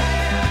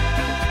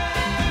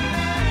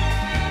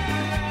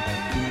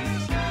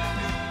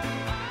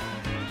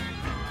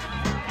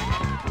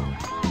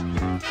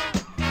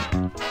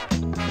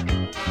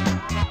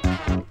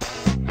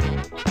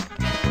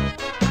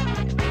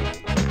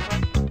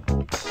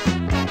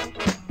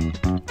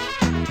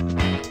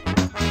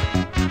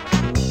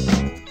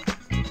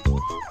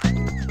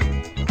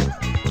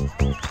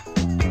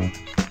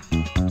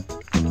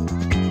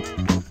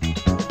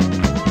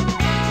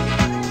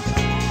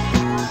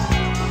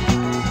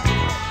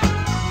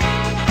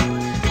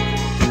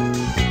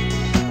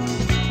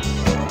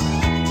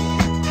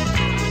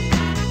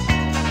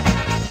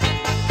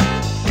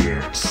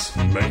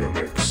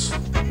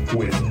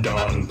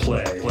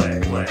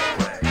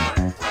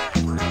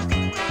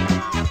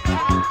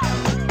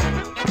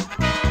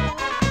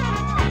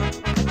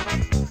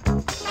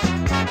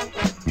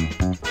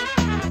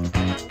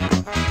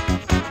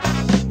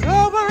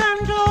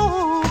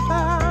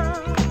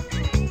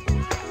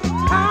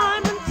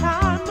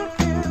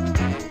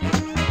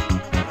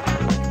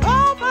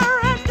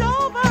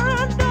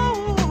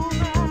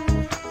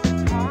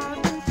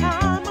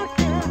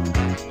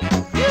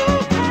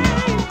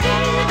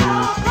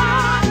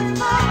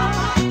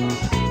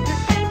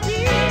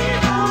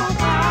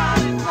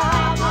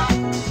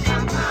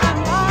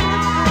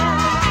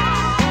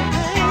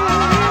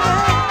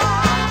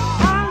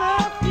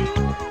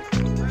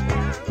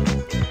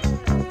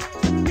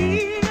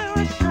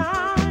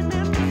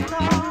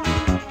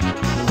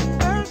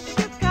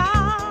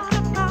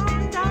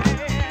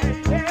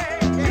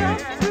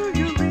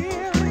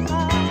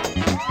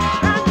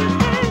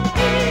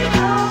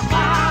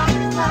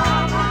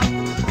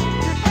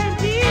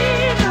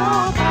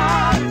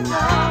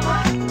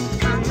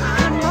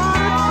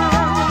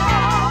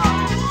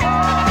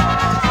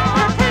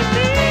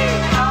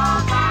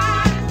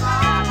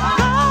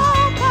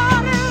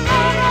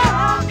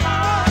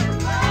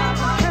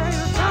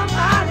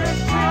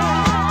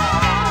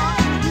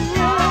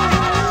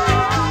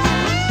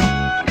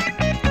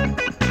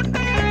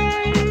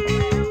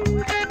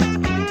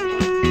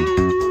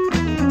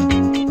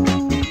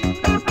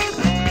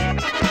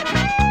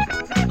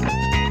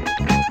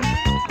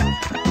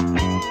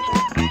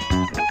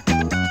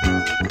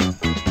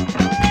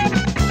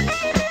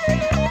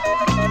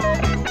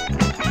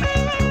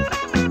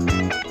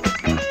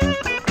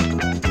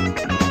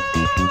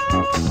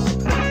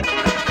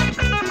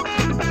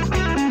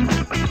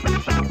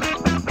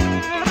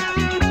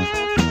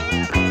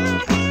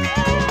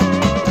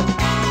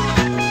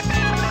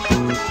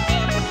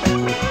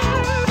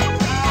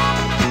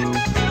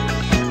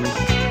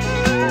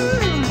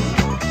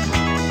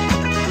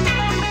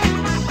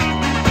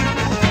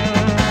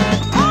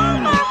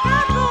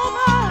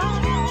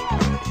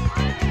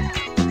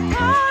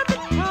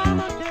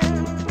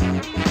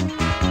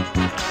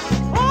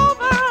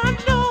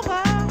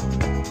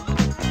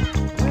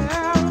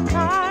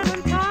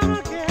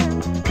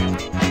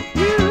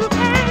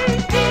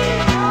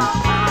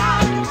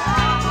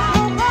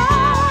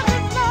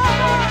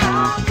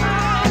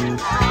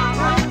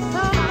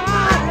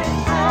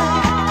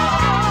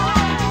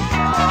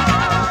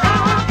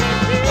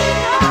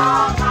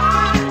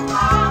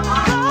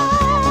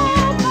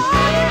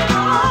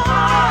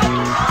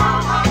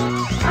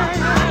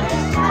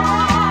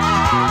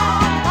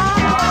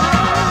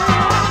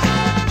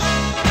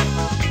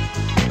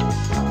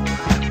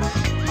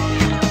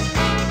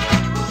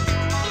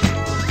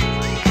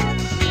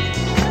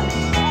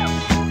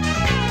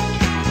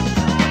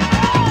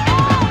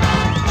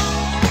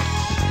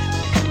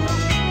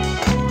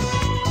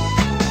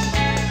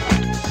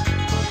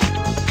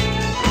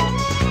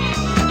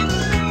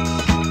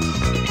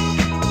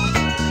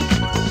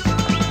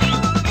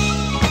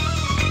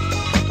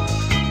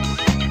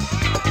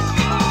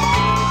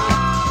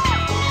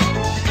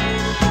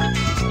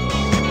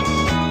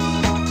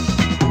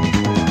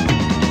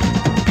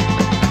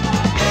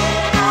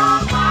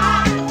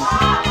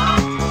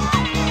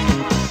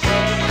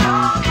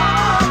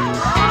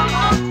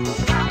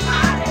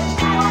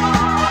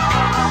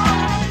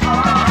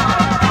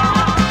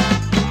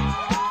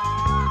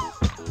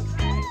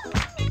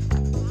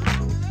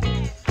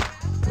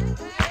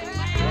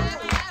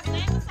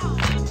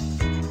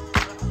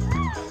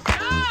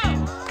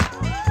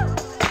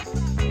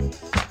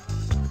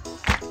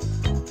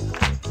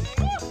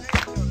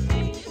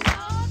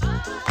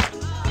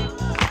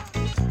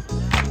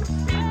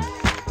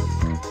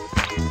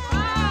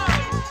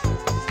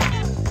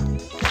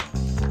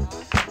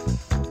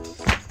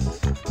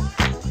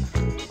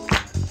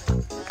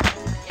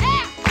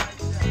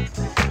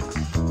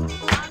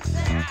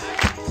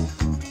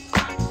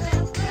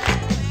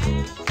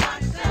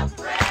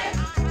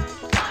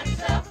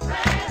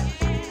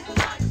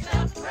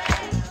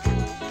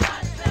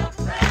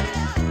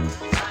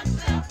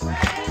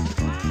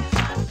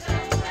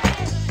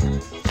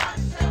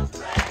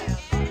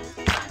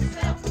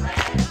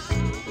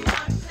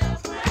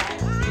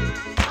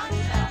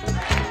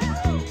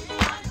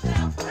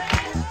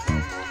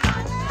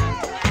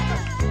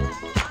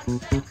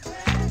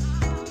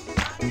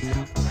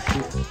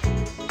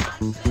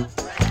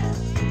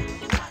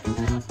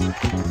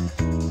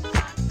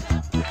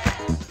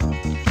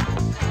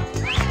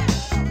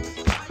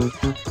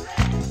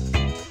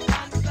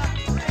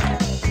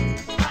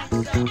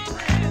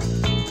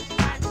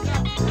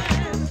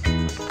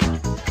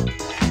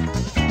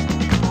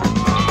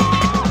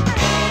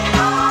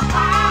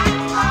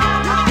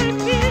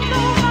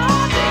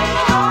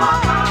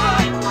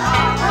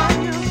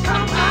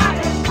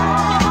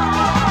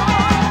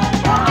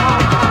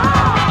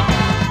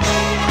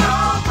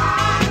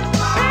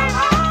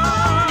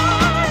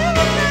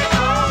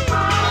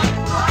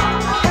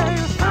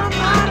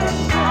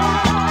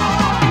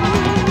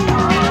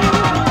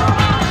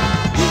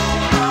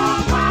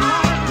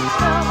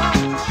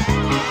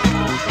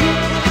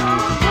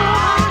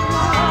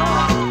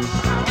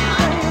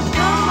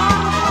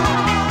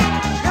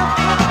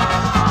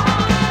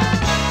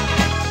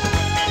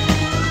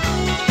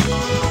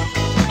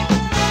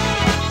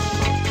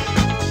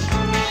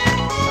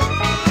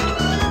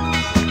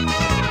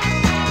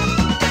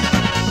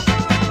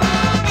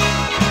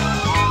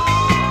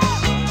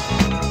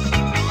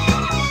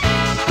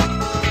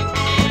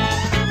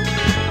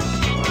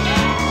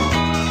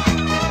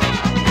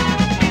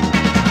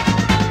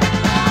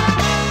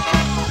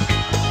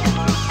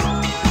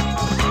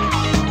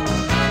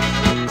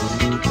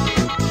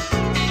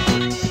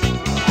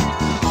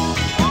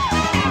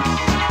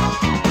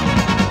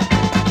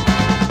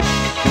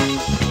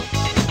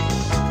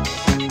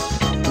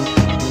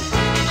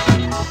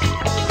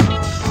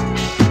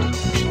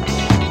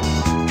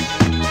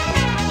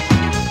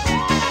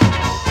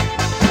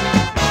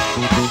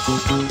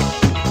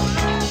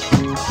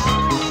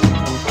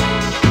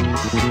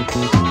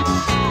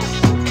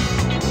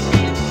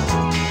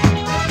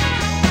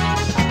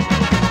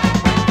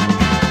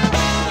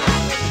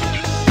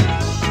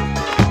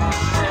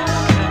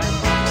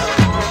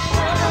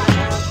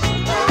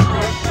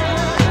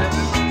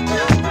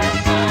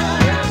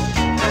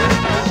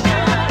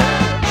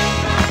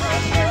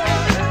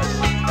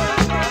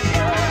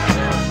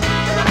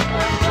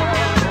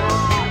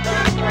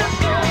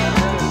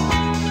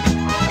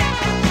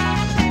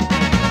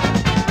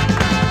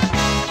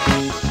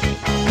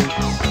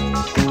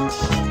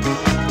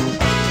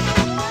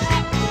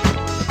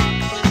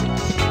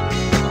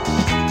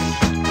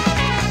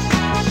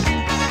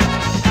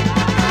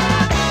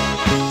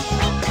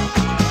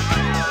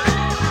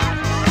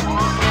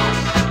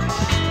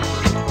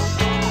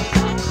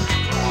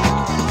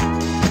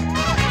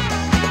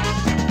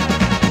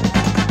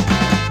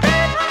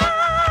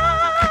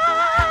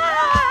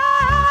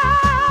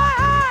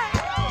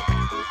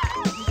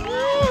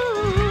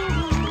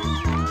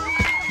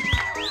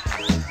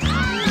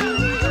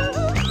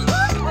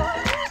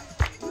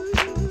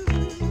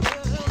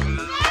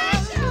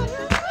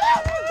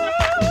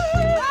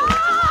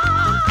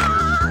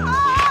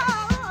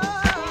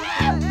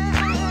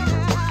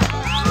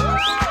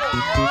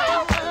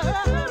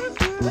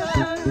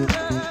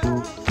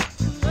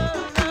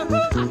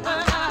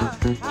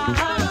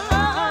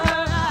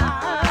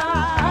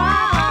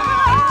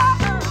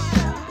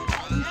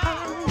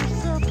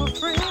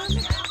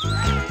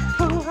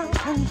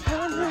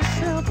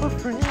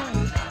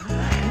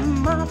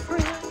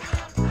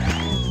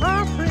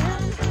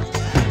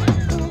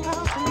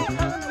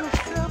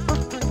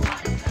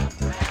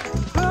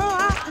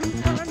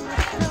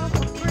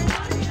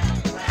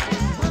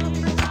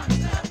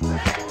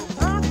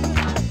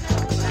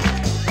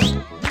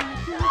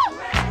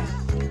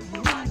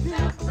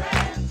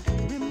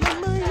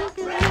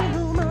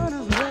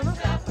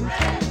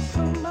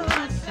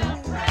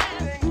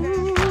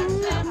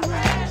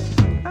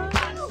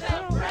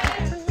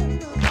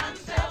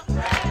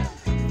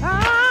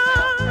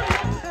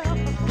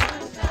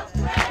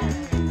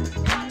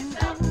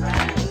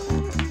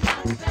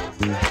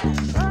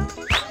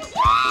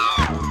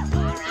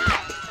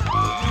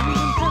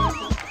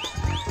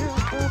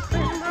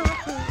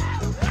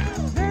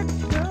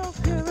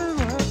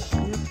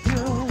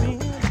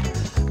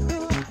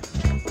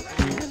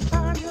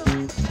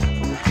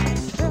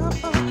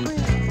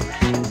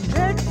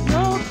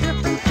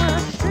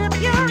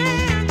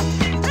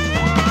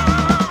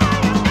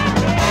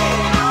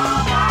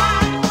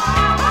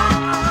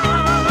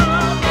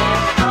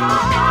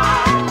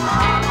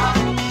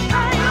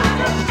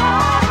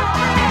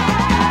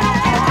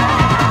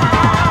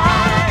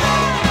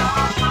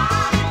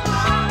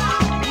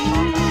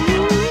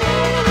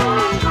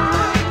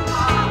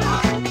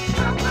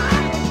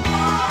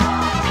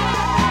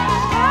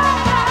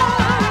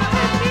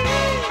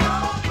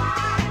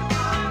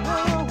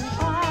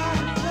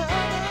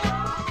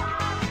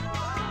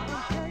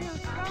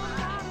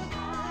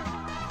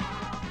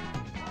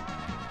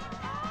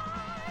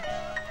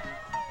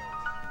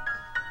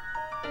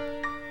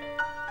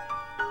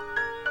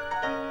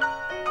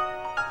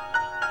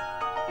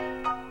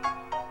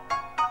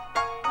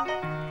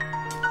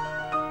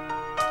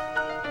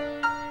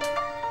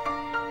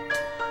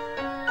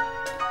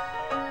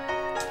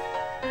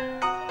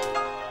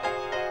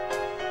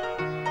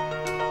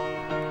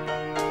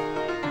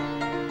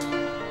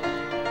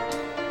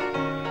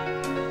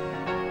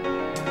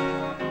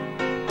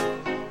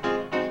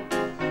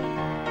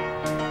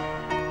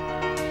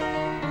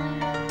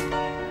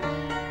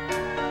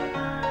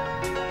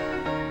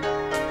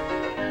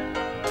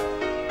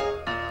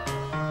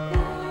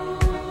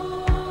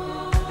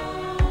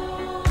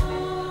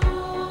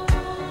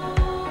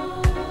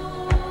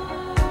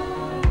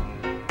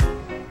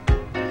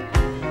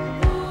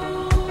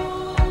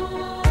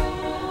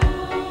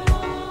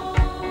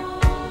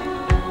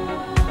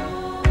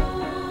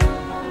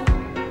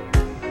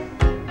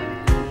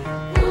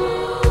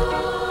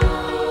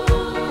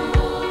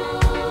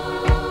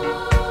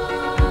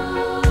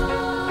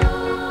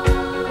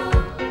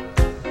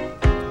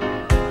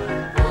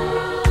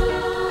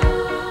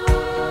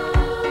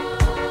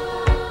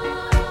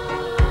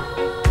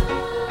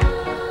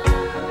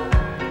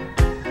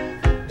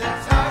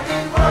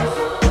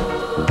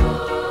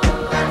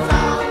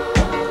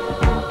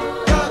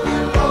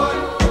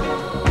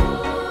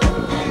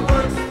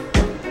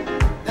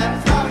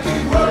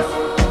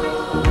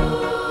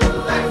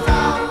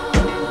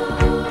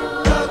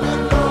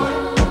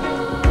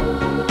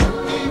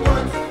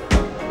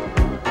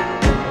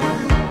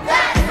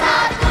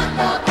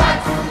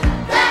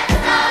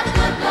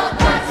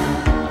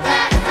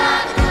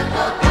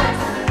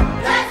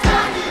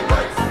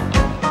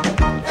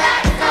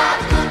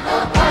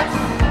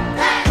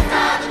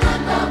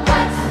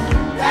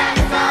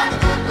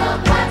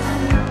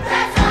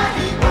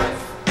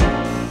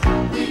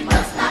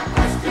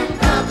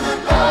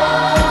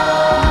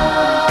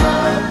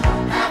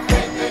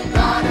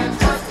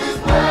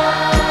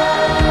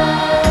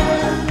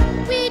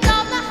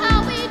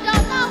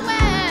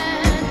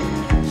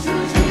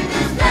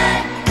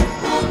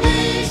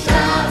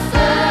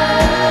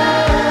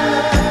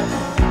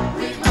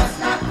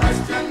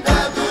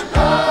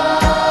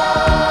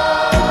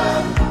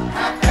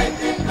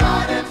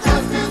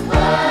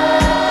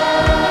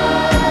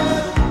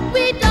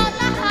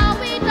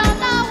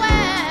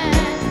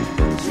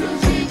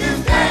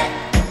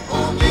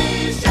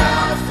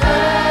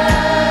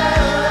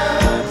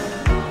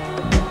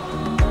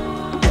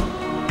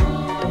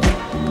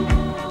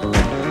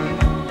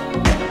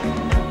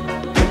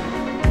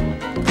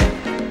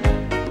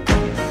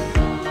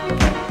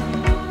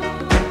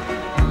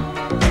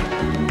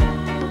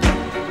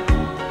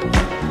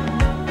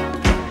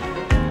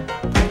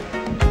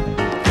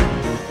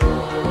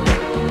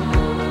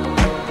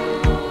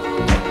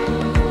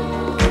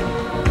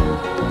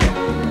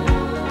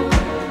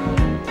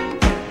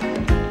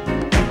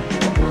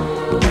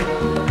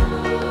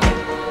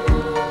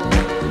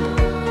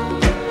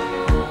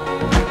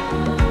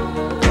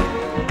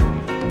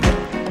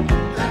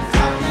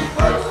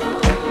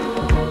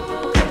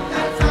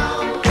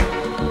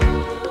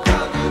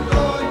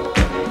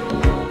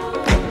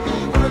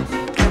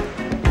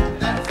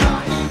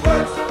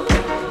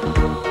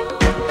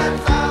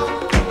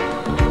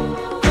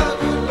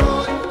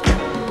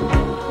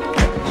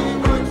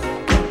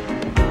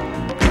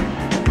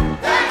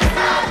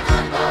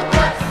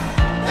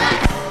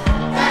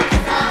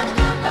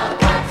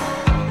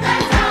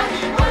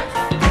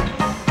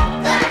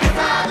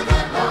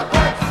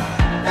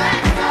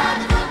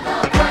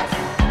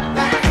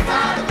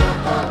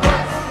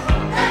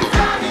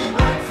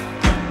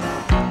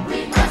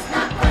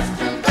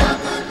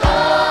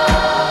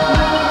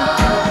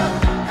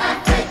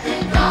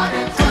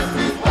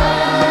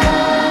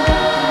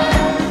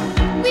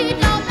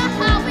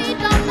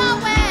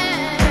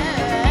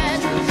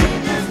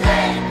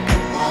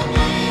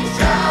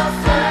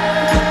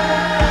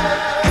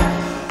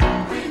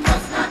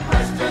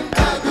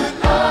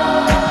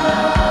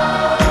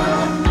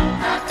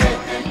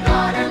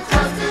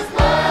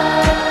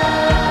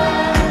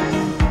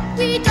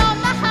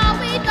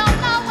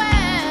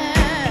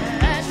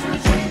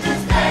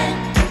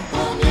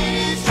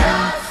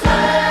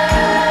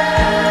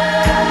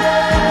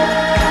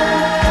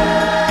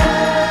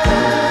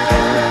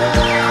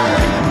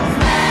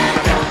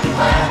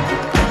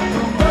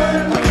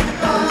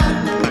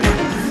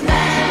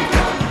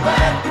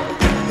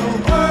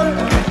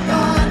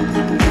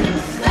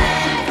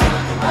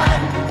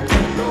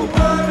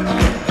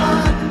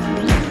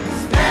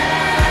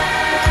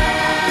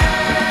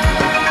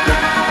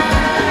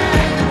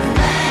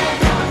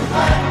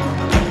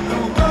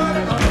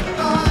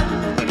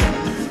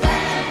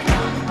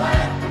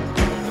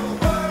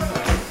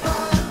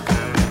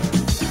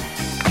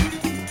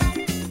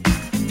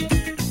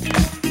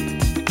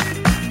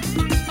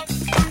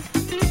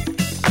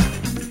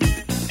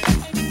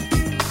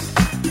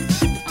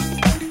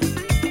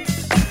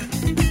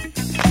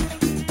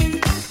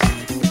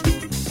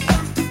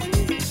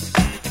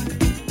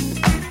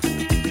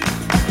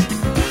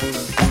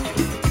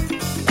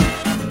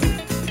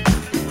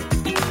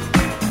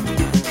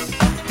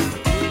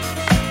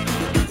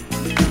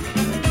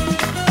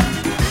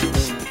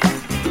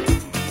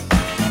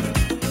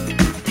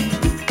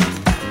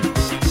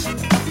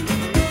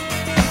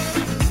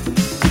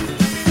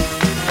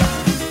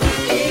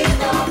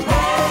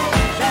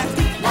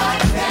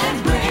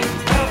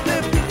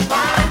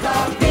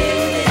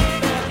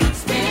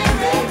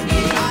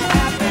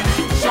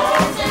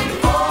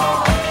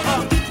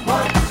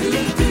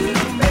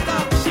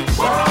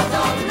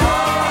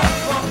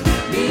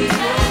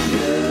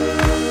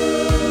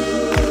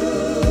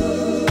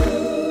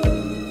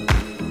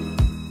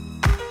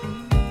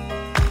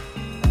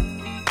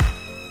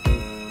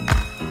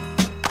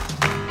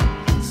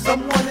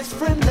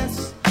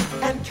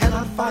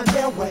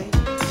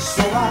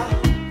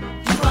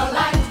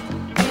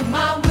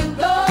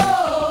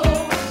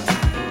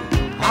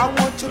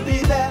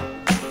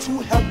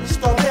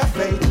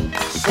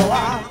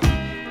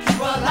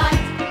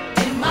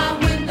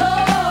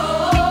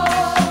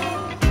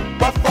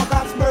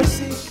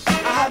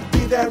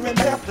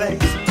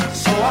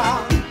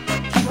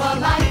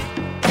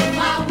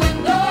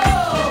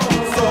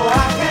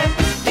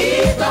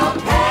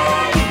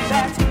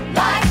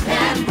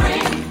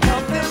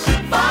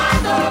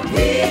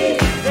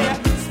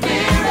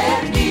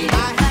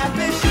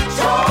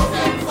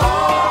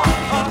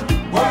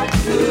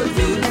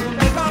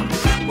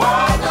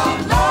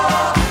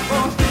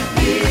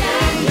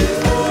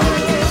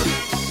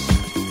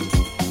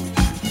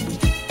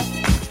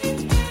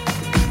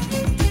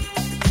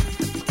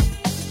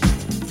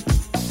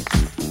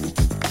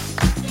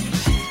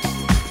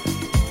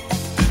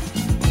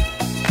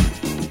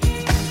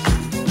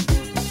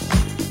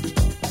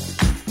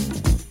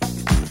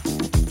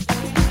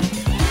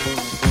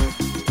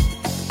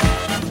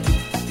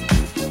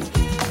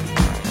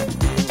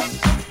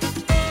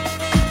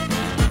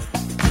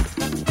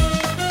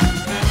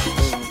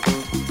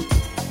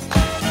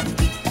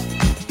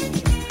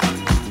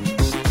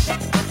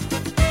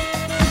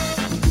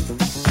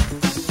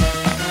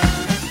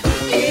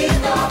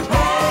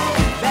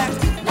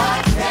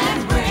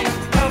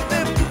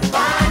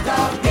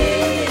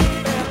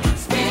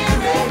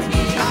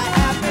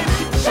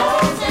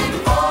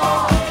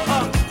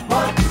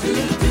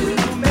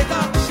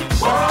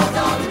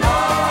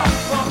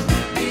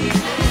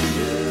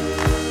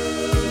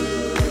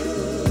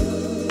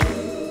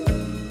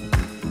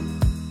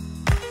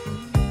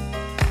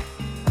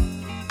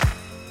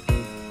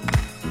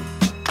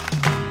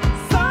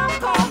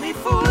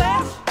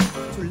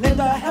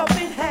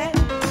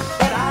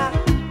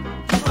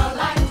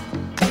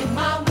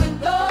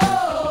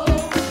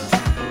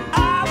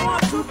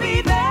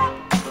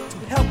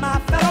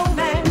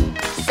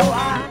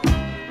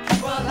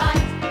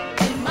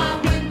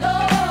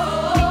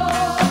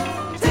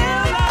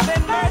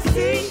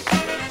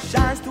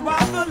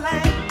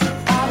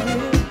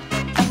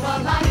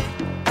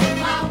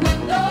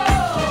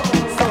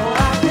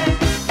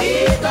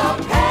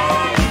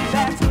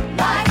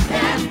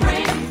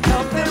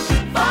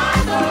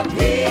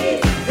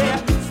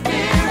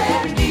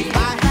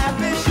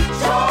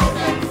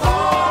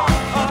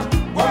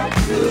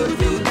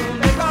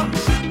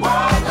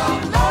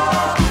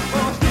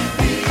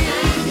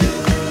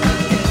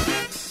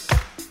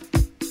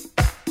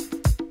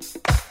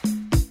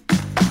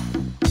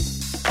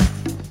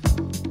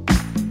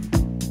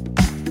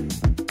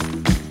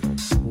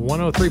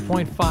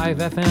 103.5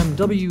 FM,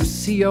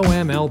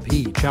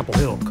 WCOM-LP, Chapel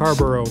Hill,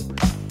 Carborough.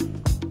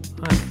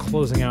 I'm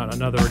closing out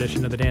another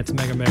edition of the Dance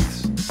Mega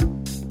Mix.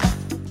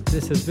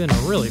 This has been a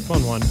really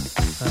fun one.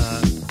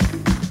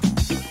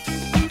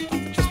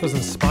 Just was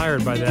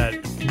inspired by that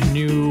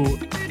new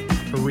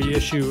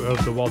reissue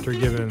of the Walter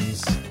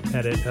Gibbons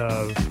edit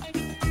of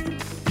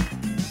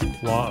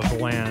Law of the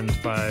Land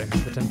by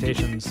The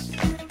Temptations.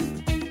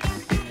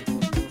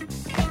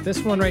 This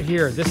one right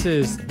here, this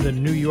is the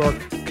New York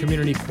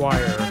Community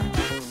Choir.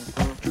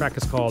 The track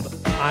is called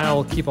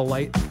I'll Keep a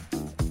Light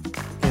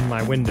in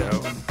My Window.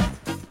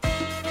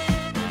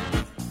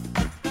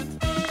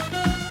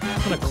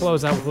 I'm going to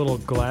close out with a little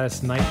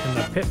Gladys Knight and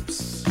the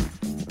Pips.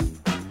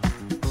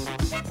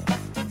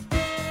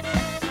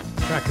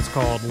 The track is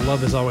called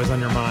Love Is Always on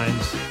Your Mind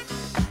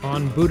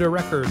on Buddha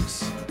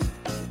Records.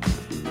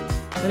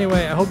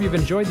 Anyway, I hope you've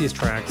enjoyed these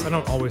tracks. I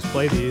don't always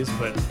play these,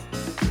 but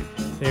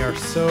they are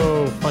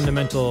so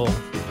fundamental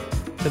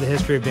to the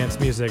history of dance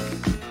music.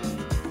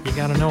 You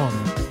gotta know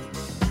them.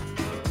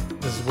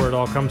 This is where it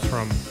all comes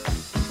from.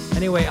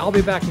 Anyway, I'll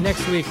be back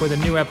next week with a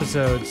new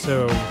episode,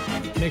 so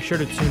make sure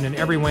to tune in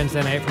every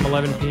Wednesday night from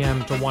 11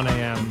 p.m. to 1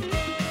 a.m.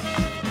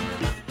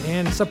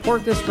 And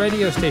support this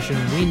radio station.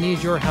 We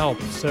need your help.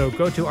 So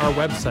go to our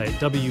website,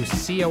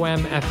 wcomfm.org,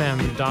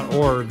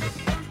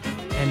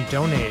 and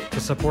donate to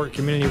support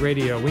community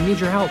radio. We need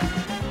your help.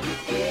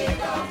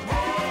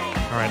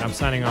 All right, I'm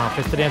signing off.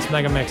 It's the Dance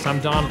Mega Mix. I'm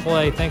Don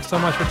Play. Thanks so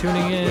much for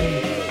tuning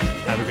in.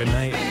 Have a good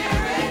night.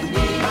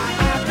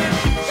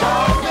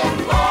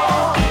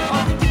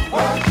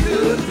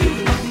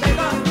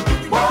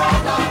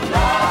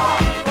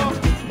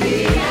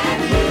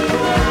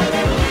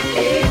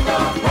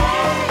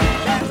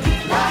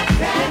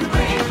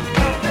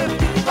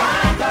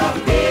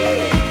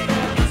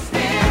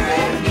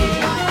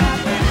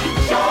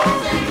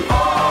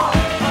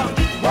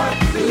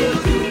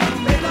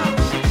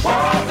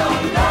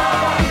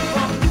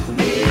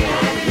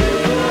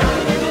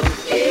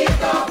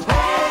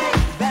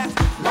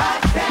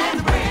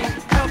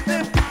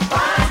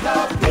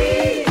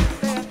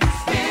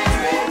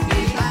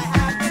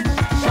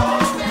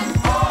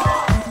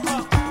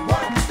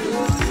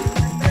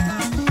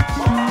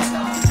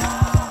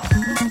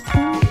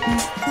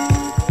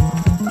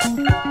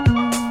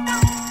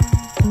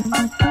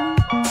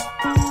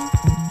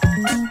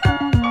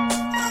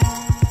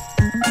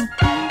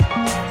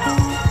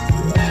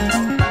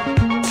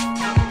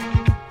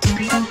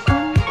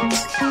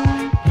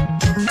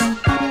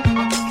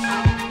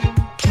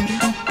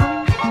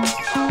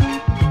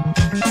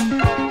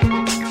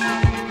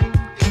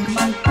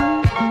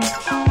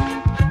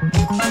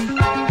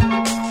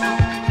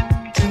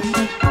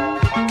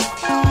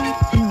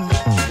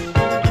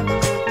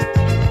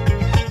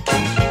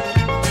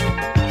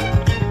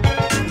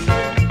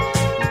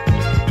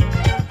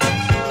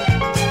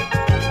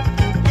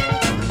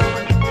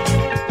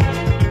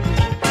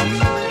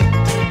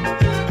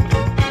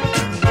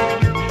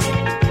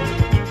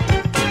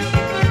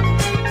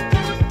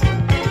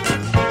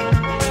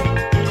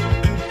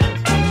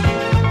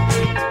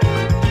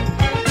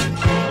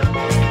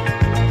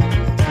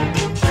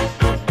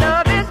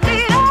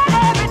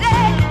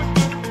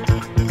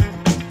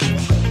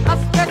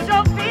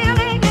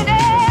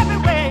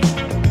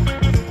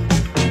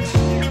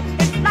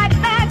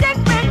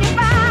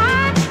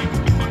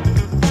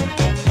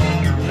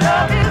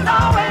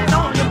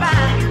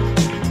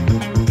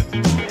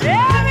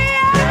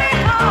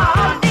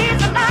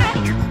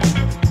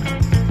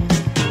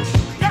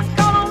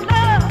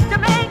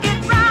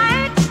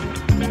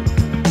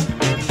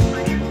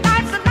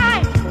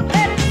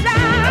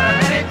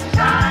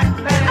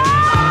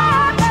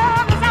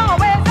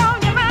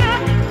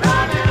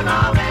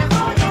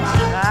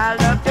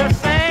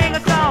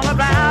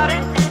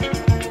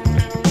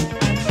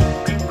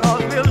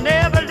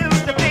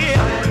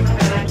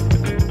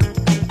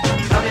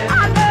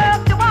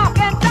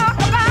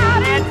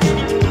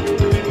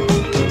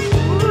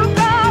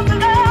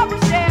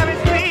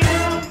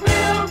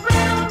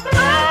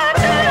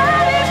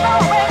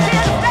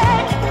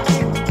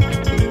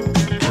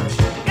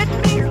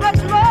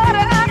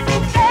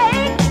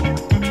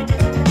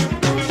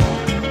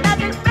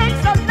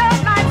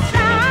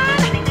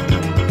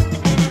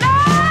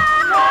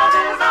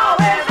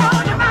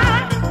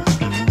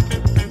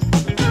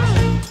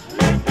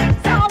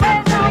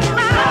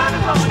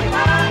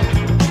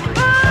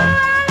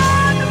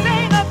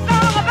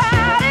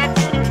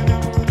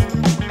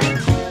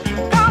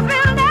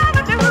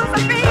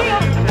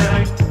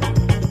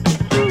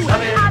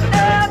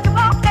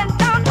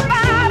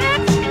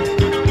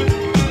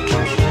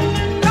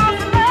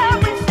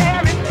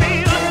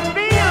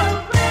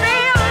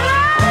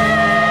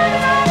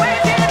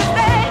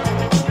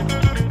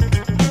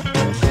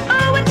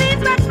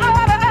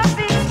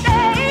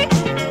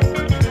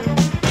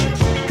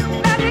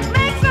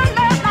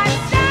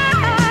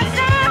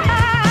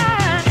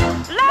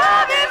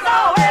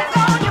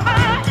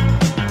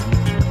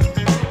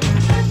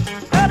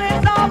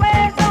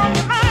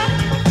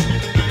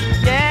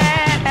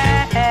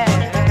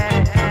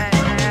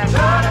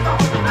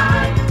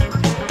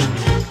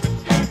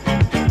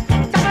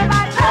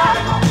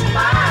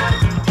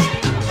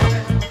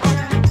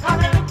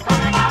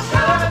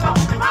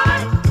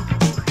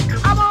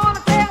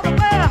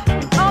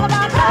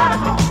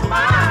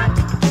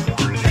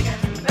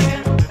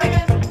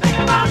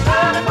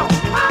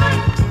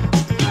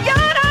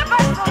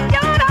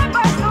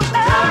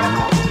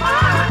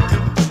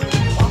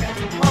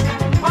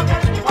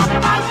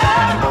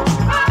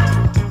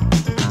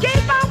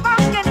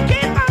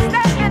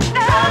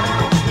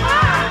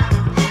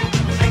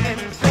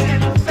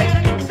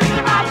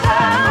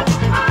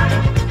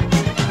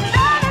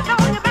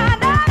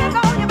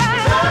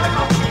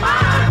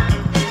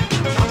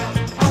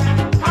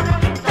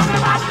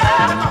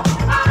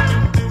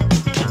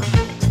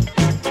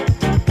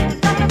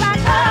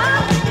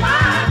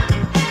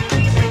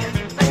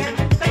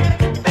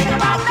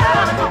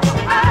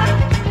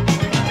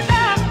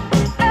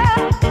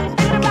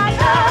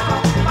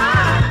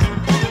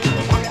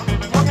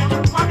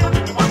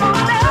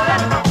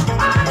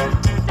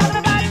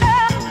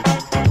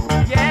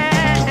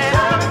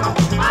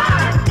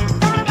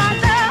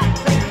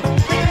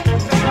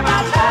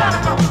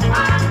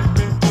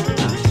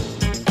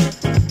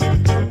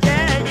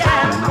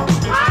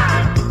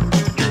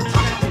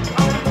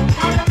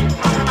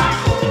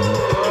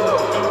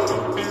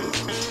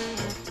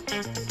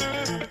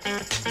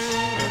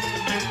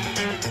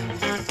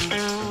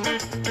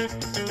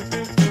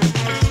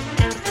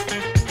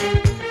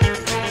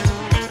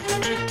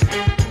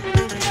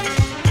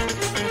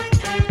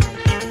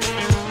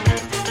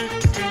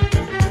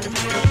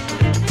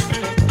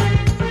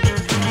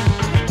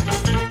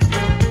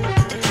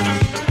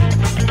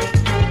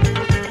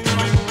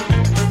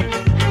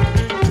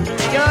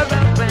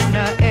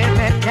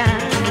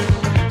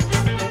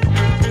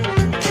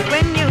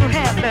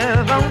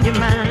 on your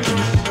mind.